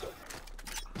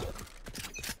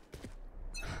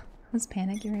 I was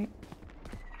panicking, right?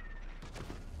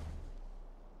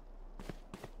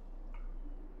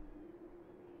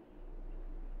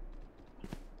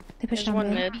 They pushed There's on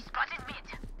one mid. mid.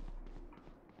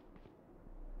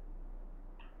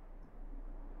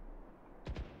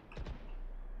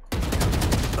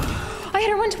 I hit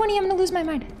her 120. I'm gonna lose my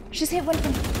mind. She's hit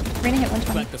 120. Raining hit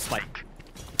 120. Plant the spike.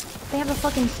 They have a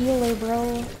fucking healer,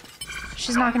 bro.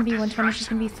 She's not gonna be 120. She's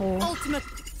gonna be full. Ultimate.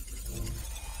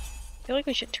 I feel like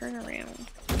we should turn around.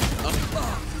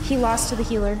 He lost to the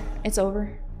healer. It's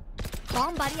over.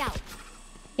 Bomb buddy out.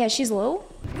 Yeah, she's low.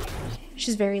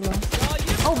 She's very low.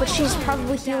 Oh, but she's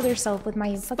probably healed herself with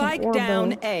my fucking Spike orbo.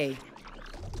 down A.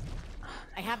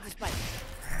 I have the spike.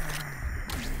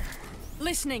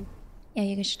 Listening. Yeah,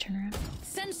 you guys should turn around.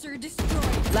 Sensor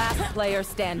destroyed. Last player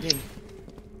standing.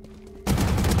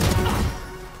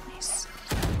 Nice.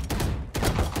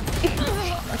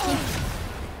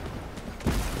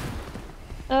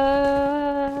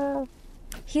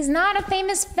 He's not a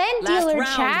famous vent Last dealer,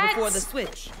 round chat. before the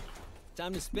switch.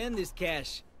 Time to spend this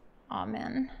cash. Aw,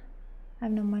 man. I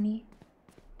have no money.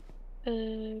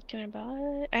 Can I buy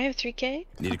it? I have 3K.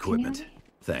 Need equipment.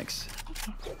 Thanks.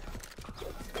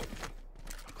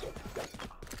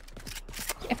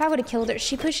 If I would have killed her,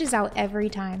 she pushes out every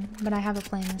time, but I have a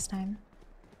plan this time.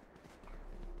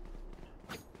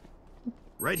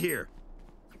 Right here.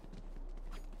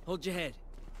 Hold your head.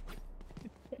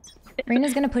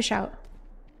 Reina's gonna push out.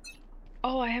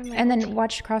 Oh, I have my. And then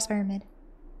watch crossfire mid.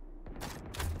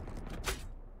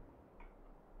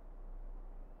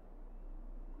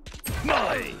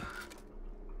 Molly!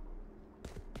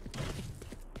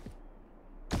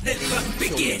 The fun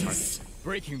begins.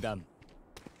 Breaking them.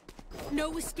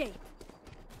 No escape.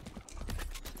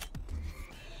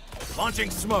 Launching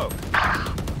smoke.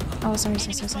 Oh, sorry.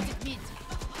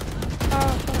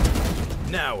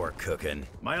 Now we're cooking.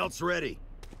 My ult's ready.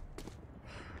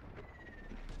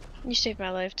 You saved my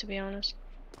life, to be honest.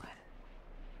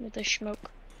 With the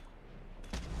smoke.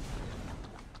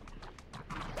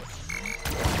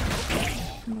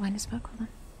 I'm blind as fuck. Hold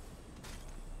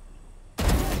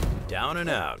on. Down and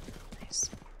out. Nice.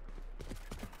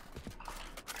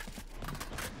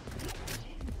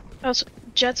 Oh, so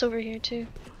Jet's over here too.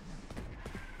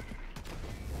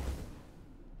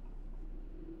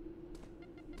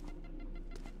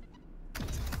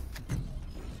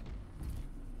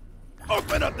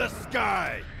 Open up the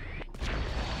sky!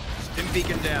 Stim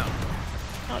beacon down.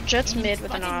 Oh, Jet's mid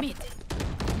with an op.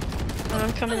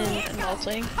 I'm coming in and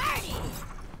ulting.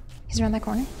 He's around that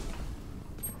corner.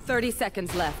 30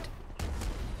 seconds left.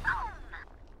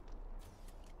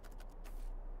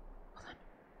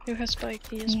 Who has spike?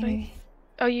 Do you have spike?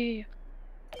 Oh, you.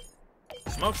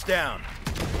 Smoke's down.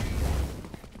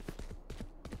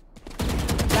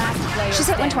 She's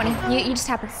hit 120. You just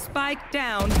tap her. Spike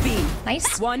down B.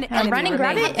 Nice. One And run and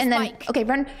grab it, and then okay,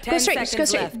 run. Go straight. Just go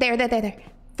straight. Left. There.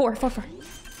 4.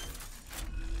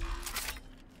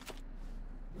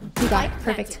 You got it.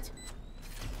 Perfect.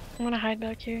 I'm gonna hide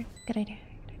back here. Good idea.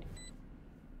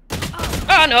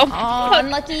 Oh no! Oh,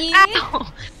 unlucky.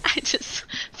 Ow! I just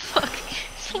fucking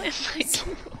slammed my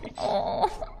door.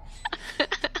 Oh.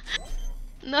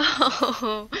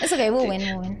 No. It's okay. We'll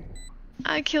win.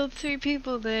 I killed 3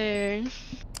 people there.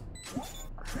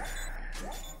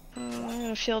 I'm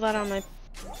gonna feel that on my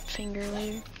finger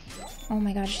later. Oh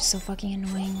my god, she's so fucking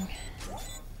annoying.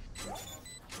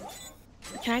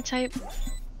 Can I type?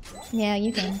 Yeah,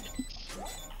 you can.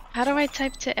 How do I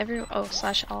type to everyone? Oh,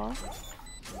 /all.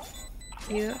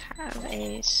 You have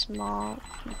a small.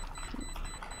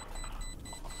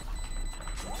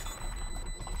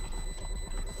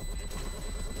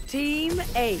 Team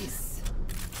Ace.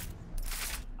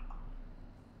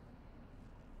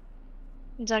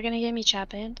 Is that gonna get me chat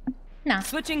banned? No.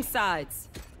 Switching sides.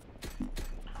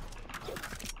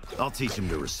 I'll teach them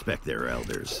to respect their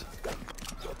elders.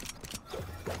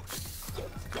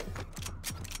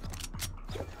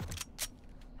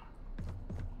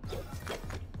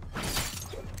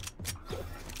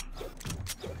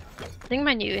 I think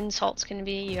my new insult's gonna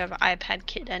be you have iPad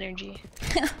kid energy.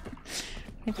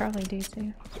 They probably do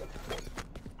too.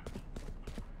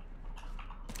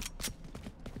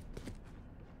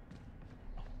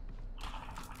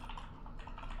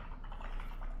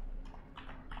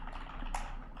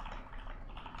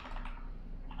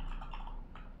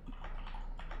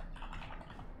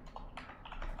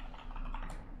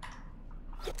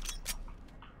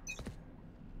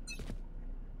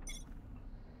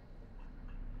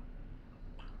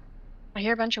 I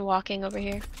hear a bunch of walking over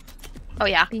here. Oh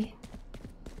yeah.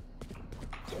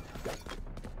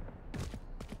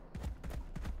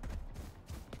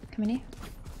 Coming here.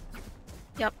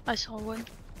 Yep, I saw one.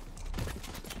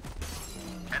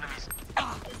 Enemies.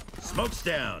 Smoke's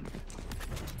down.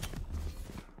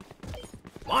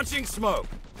 Launching smoke.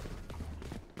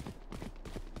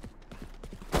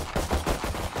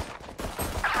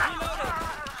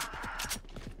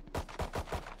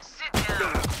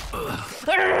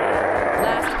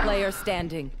 Last player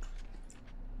standing.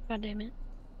 God damn it.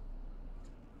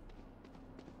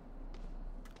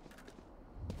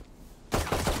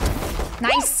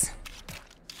 Nice.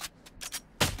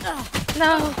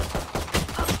 No.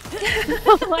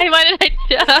 Why did I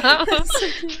jump?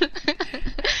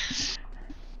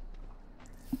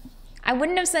 I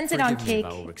wouldn't have sent it on Kick.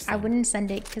 I wouldn't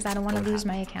send it because I don't want to lose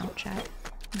my account, chat.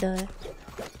 Duh.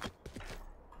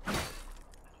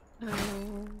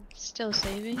 Still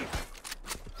saving?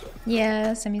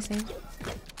 Yeah, semi-save.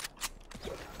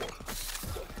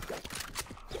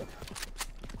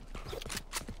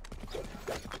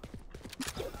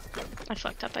 I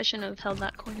fucked up. I shouldn't have held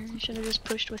that corner. I should have just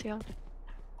pushed with y'all.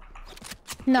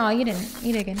 No, you didn't.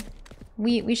 You did good.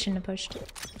 We shouldn't have pushed,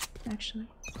 actually.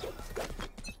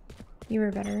 You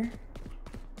were better.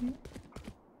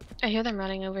 I hear them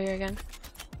running over here again.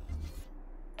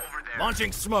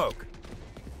 Launching smoke.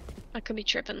 I could be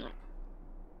tripping though.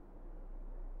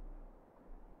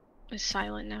 It's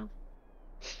silent now.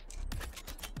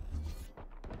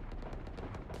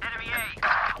 Enemy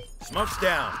A. Smoke's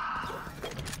down.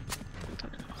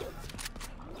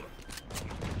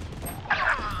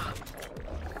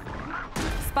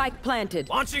 Spike planted.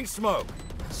 Launching smoke.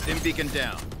 Stim beacon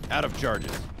down. Out of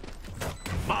charges.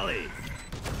 Molly.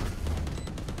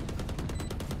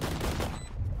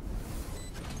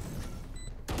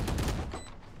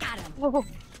 Got him. Whoa.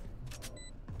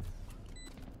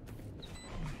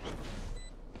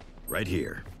 Right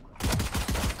here.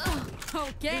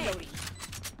 Okay.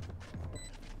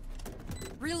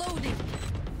 Reloading.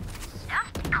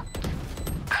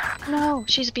 No,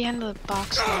 she's behind the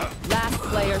box now. Last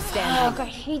player standing. Oh, I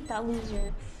hate that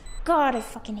loser. God, I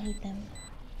fucking hate them.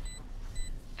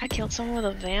 I killed someone with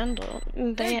a vandal,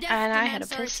 and I had a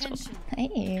pistol.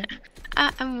 Hey.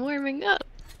 I'm warming up.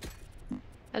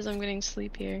 As I'm getting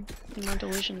sleepier and more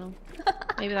delusional.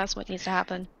 Maybe that's what needs to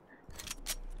happen.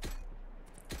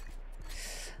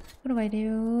 What do I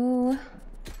do?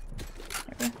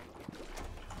 There we go.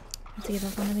 I have to give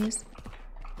up one of these.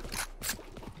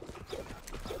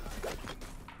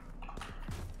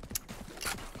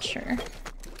 Sure. Every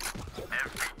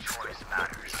choice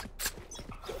matters.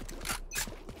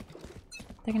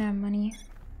 They're gonna have money.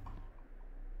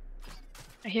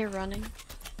 I hear running.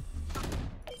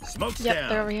 Smoke's Yep, down.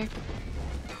 they're over here.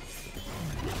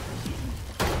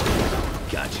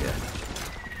 Gotcha.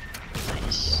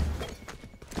 Nice.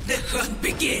 The hunt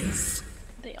begins.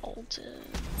 They ulted.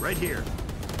 Right here.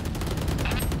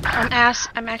 I'm ass.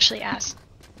 I'm actually ass.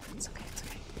 It's okay, it's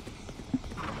okay.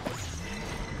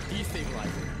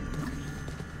 Destabilizer.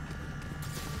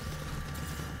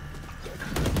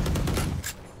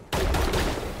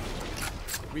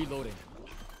 Reloading.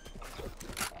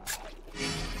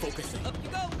 Focusing. Up you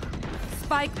go.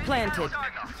 Spike planted.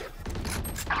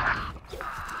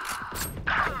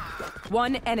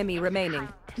 One enemy remaining.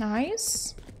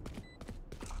 Nice.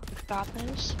 Got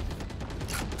this.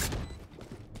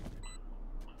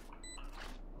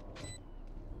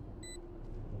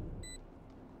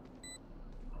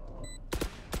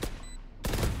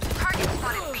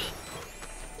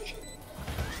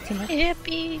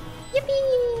 Yippee!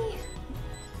 Yippee!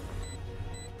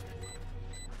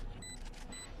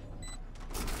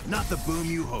 Not the boom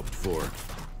you hoped for.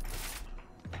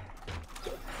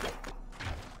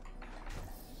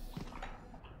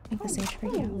 Make the sage for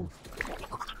you.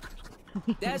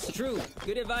 That's true.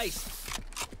 Good advice.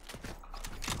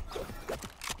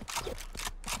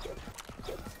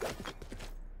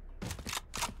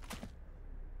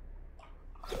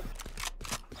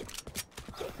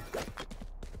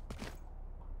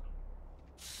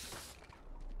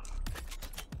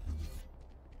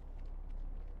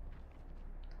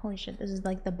 Holy shit, this is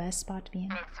like the best spot to be in.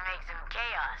 Let's make some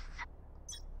chaos.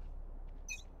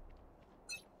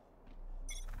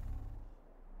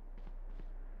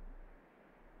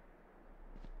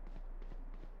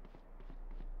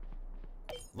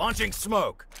 Launching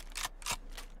smoke.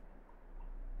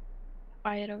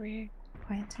 Quiet over here.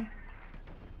 Quiet too.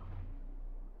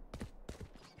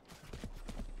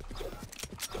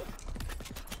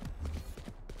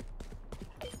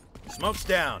 Smoke's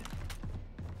down.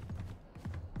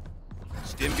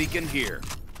 Stim beacon here.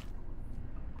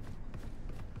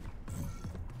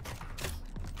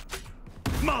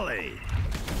 Molly.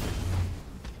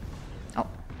 Oh.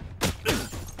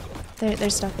 They're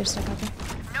stuck out there.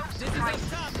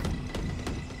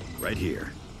 Right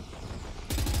here.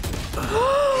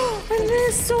 I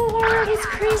missed so hard, it's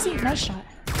crazy. Nice shot.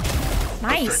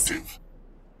 Nice.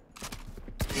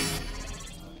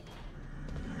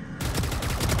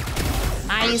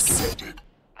 Nice.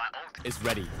 It's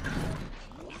ready.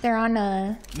 They're on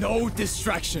No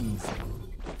distractions.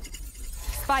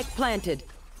 Spike planted.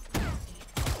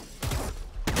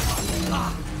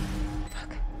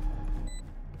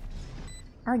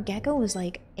 Our gecko was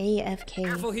like AFK.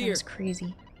 Careful That here. was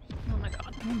crazy. Oh my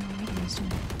god. I don't know what he was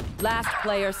doing. Last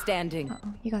player standing.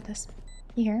 Uh-oh, you got this.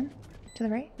 You hear him? To the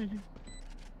right? Mm-hmm.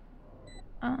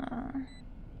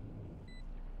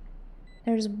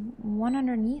 There's one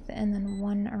underneath and then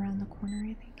one around the corner,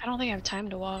 I think. I don't think I have time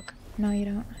to walk. No, you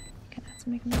don't. Okay, that's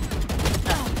making me.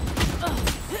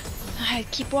 I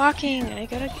keep walking. I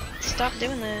gotta stop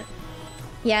doing that.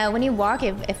 Yeah, when you walk,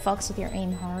 it fucks with your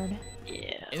aim hard.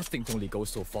 Yeah. Instinct only goes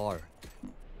so far.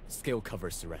 Skill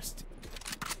covers the rest.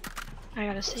 I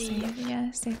gotta save.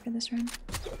 Yeah, save for this round.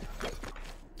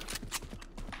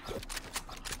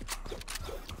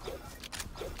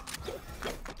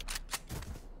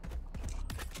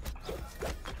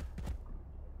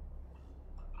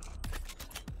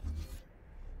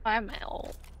 I have my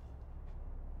ult.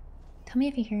 Tell me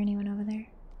if you hear anyone over there.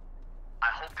 I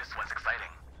hope this one's exciting.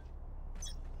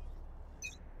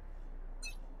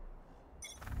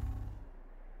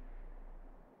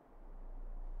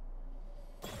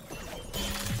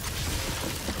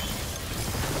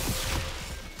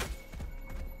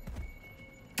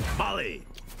 Molly.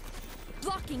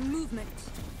 Blocking movement.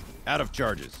 Out of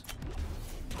charges.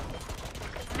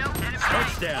 No enemy.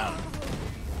 Smoke's down.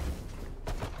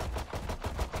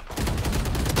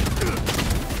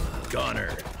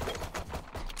 Goner.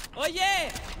 Oh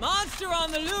yeah! Monster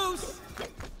on the loose!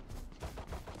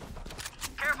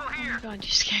 Careful here. Oh my god, you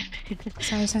scared me.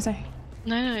 Sorry.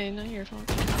 No, not your fault.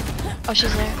 Oh,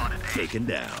 she's there. Taken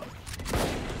down.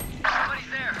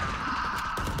 Somebody's there.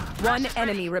 One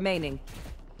enemy remaining.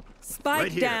 Spike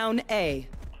Right here. down A.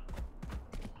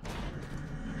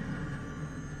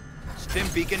 Stim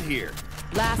beacon here.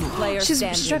 Last player She's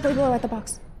standing. directly below at the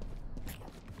box.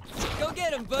 Go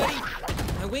get him, buddy!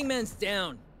 My wingman's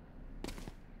down.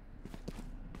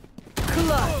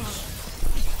 Clutch.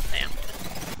 Damn.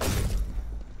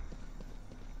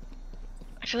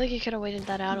 I feel like you could have waited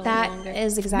that out a little That longer.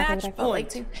 is exactly Match what I felt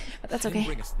like point. too. But that's Didn't okay.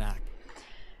 bring a snack.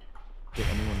 Did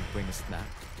anyone bring a snack?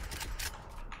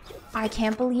 I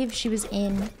can't believe she was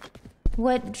in.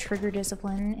 What trigger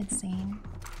discipline? Insane.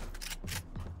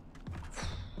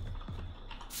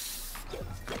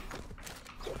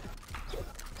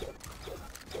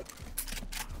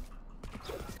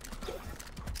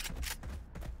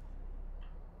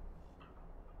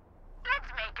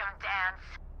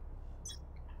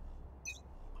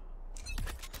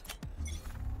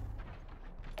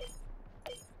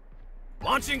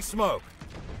 Launching smoke.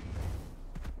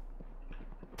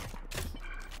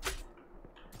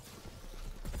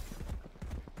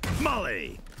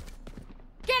 Molly.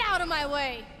 Get out of my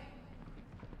way!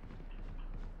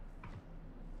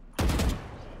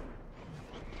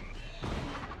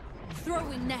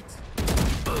 Throwing net.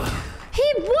 He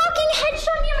walking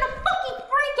headshot me. I'm gonna fucking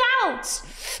freak out.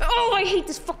 Oh, I hate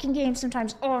this fucking game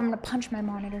sometimes. Oh, I'm gonna punch my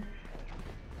monitor.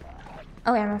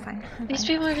 Oh yeah, I'm fine. These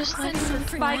people are just like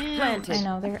Spike planted. I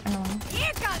know, they're annoying.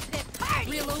 Here comes the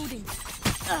party! Reloading.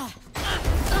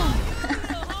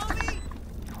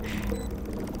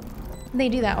 They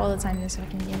do that all the time in this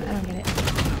fucking game. I don't get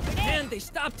it. Man, they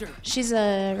stopped her. She's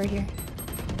right here.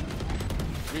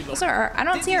 Also, I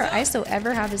don't see our ISO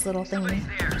ever have his little thingy.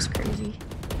 It's crazy.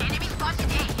 Enemy spotted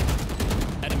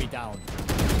A. Enemy down.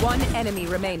 One enemy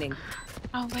remaining.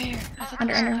 Oh, where? I thought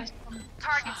Under.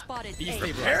 Target spotted. Be A.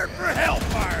 prepared for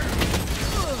hellfire.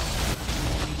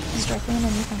 He's directly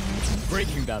underneath on the right side.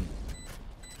 Breaking them.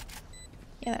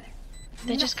 Yeah.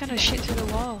 They just gotta shoot through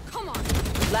the wall. Come on.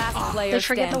 Last player They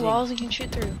forget standing. the walls you can shoot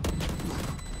through.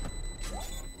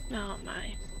 Oh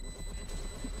my.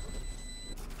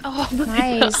 Oh my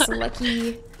Nice, God.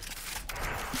 lucky.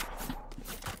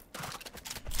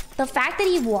 The fact that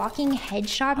he walking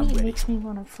headshot me makes me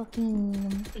want to fucking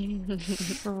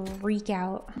freak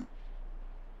out.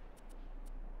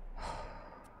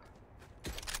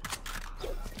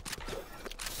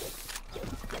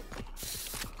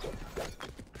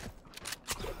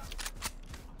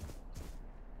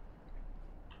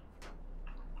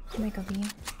 Make a V.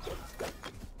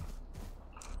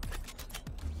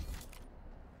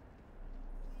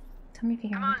 Tell me if you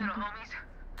hear Come on, anything. little homies.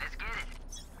 Let's get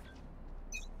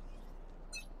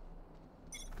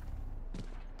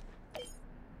it.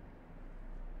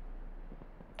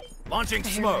 Launching I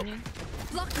hear smoke. running.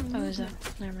 Oh, is that?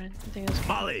 Never mind. I think it was.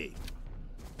 Molly.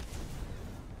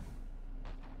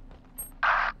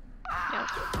 Yep.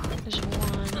 There's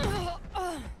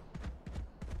one.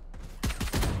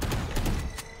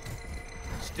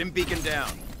 Stim beacon down.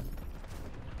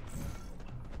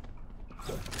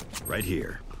 Right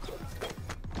here.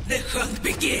 The hunt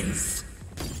begins.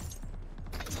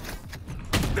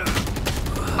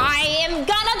 I am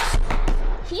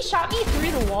gonna. He shot me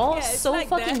through the wall. Yeah, it's So like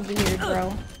fucking that. weird,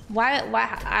 bro. Why?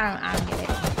 I don't get it.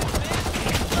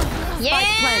 Yeah,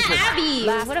 planted. Abby.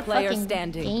 Last What a player fucking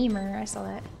standing. gamer. I saw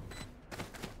that.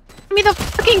 Give me the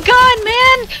fucking gun,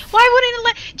 man! Why wouldn't it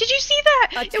let? Did you see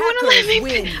that? It wouldn't let me.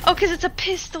 Win. Oh, cause it's a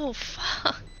pistol.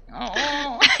 Fuck.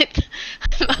 Oh. I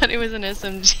thought it was an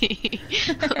SMG.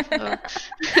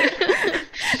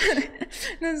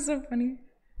 That's so funny.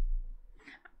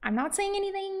 I'm not saying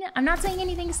anything. I'm not saying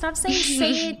anything. Stop saying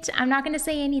say it. I'm not gonna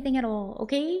say anything at all,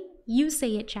 okay? You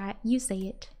say it, chat. You say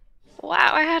it.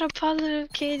 Wow, I had a positive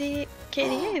KDA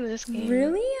this game.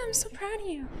 Really? I'm so proud of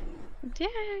you.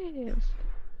 Yay.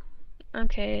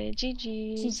 Okay,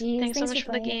 GG. GG. Thanks so much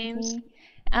for the playing with games.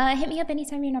 me. Hit me up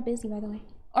anytime you're not busy, by the way.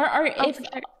 Or if for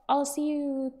sure. I'll see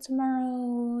you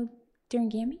tomorrow during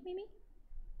Gambit, maybe?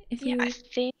 If Yeah, you... I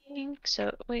think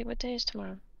so. Wait, what day is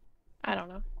tomorrow? I don't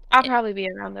know. I'll probably be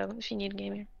around though if you need a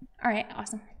gamer. Alright,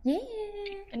 awesome. Yeah.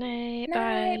 Good night.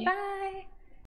 Night, Bye. bye.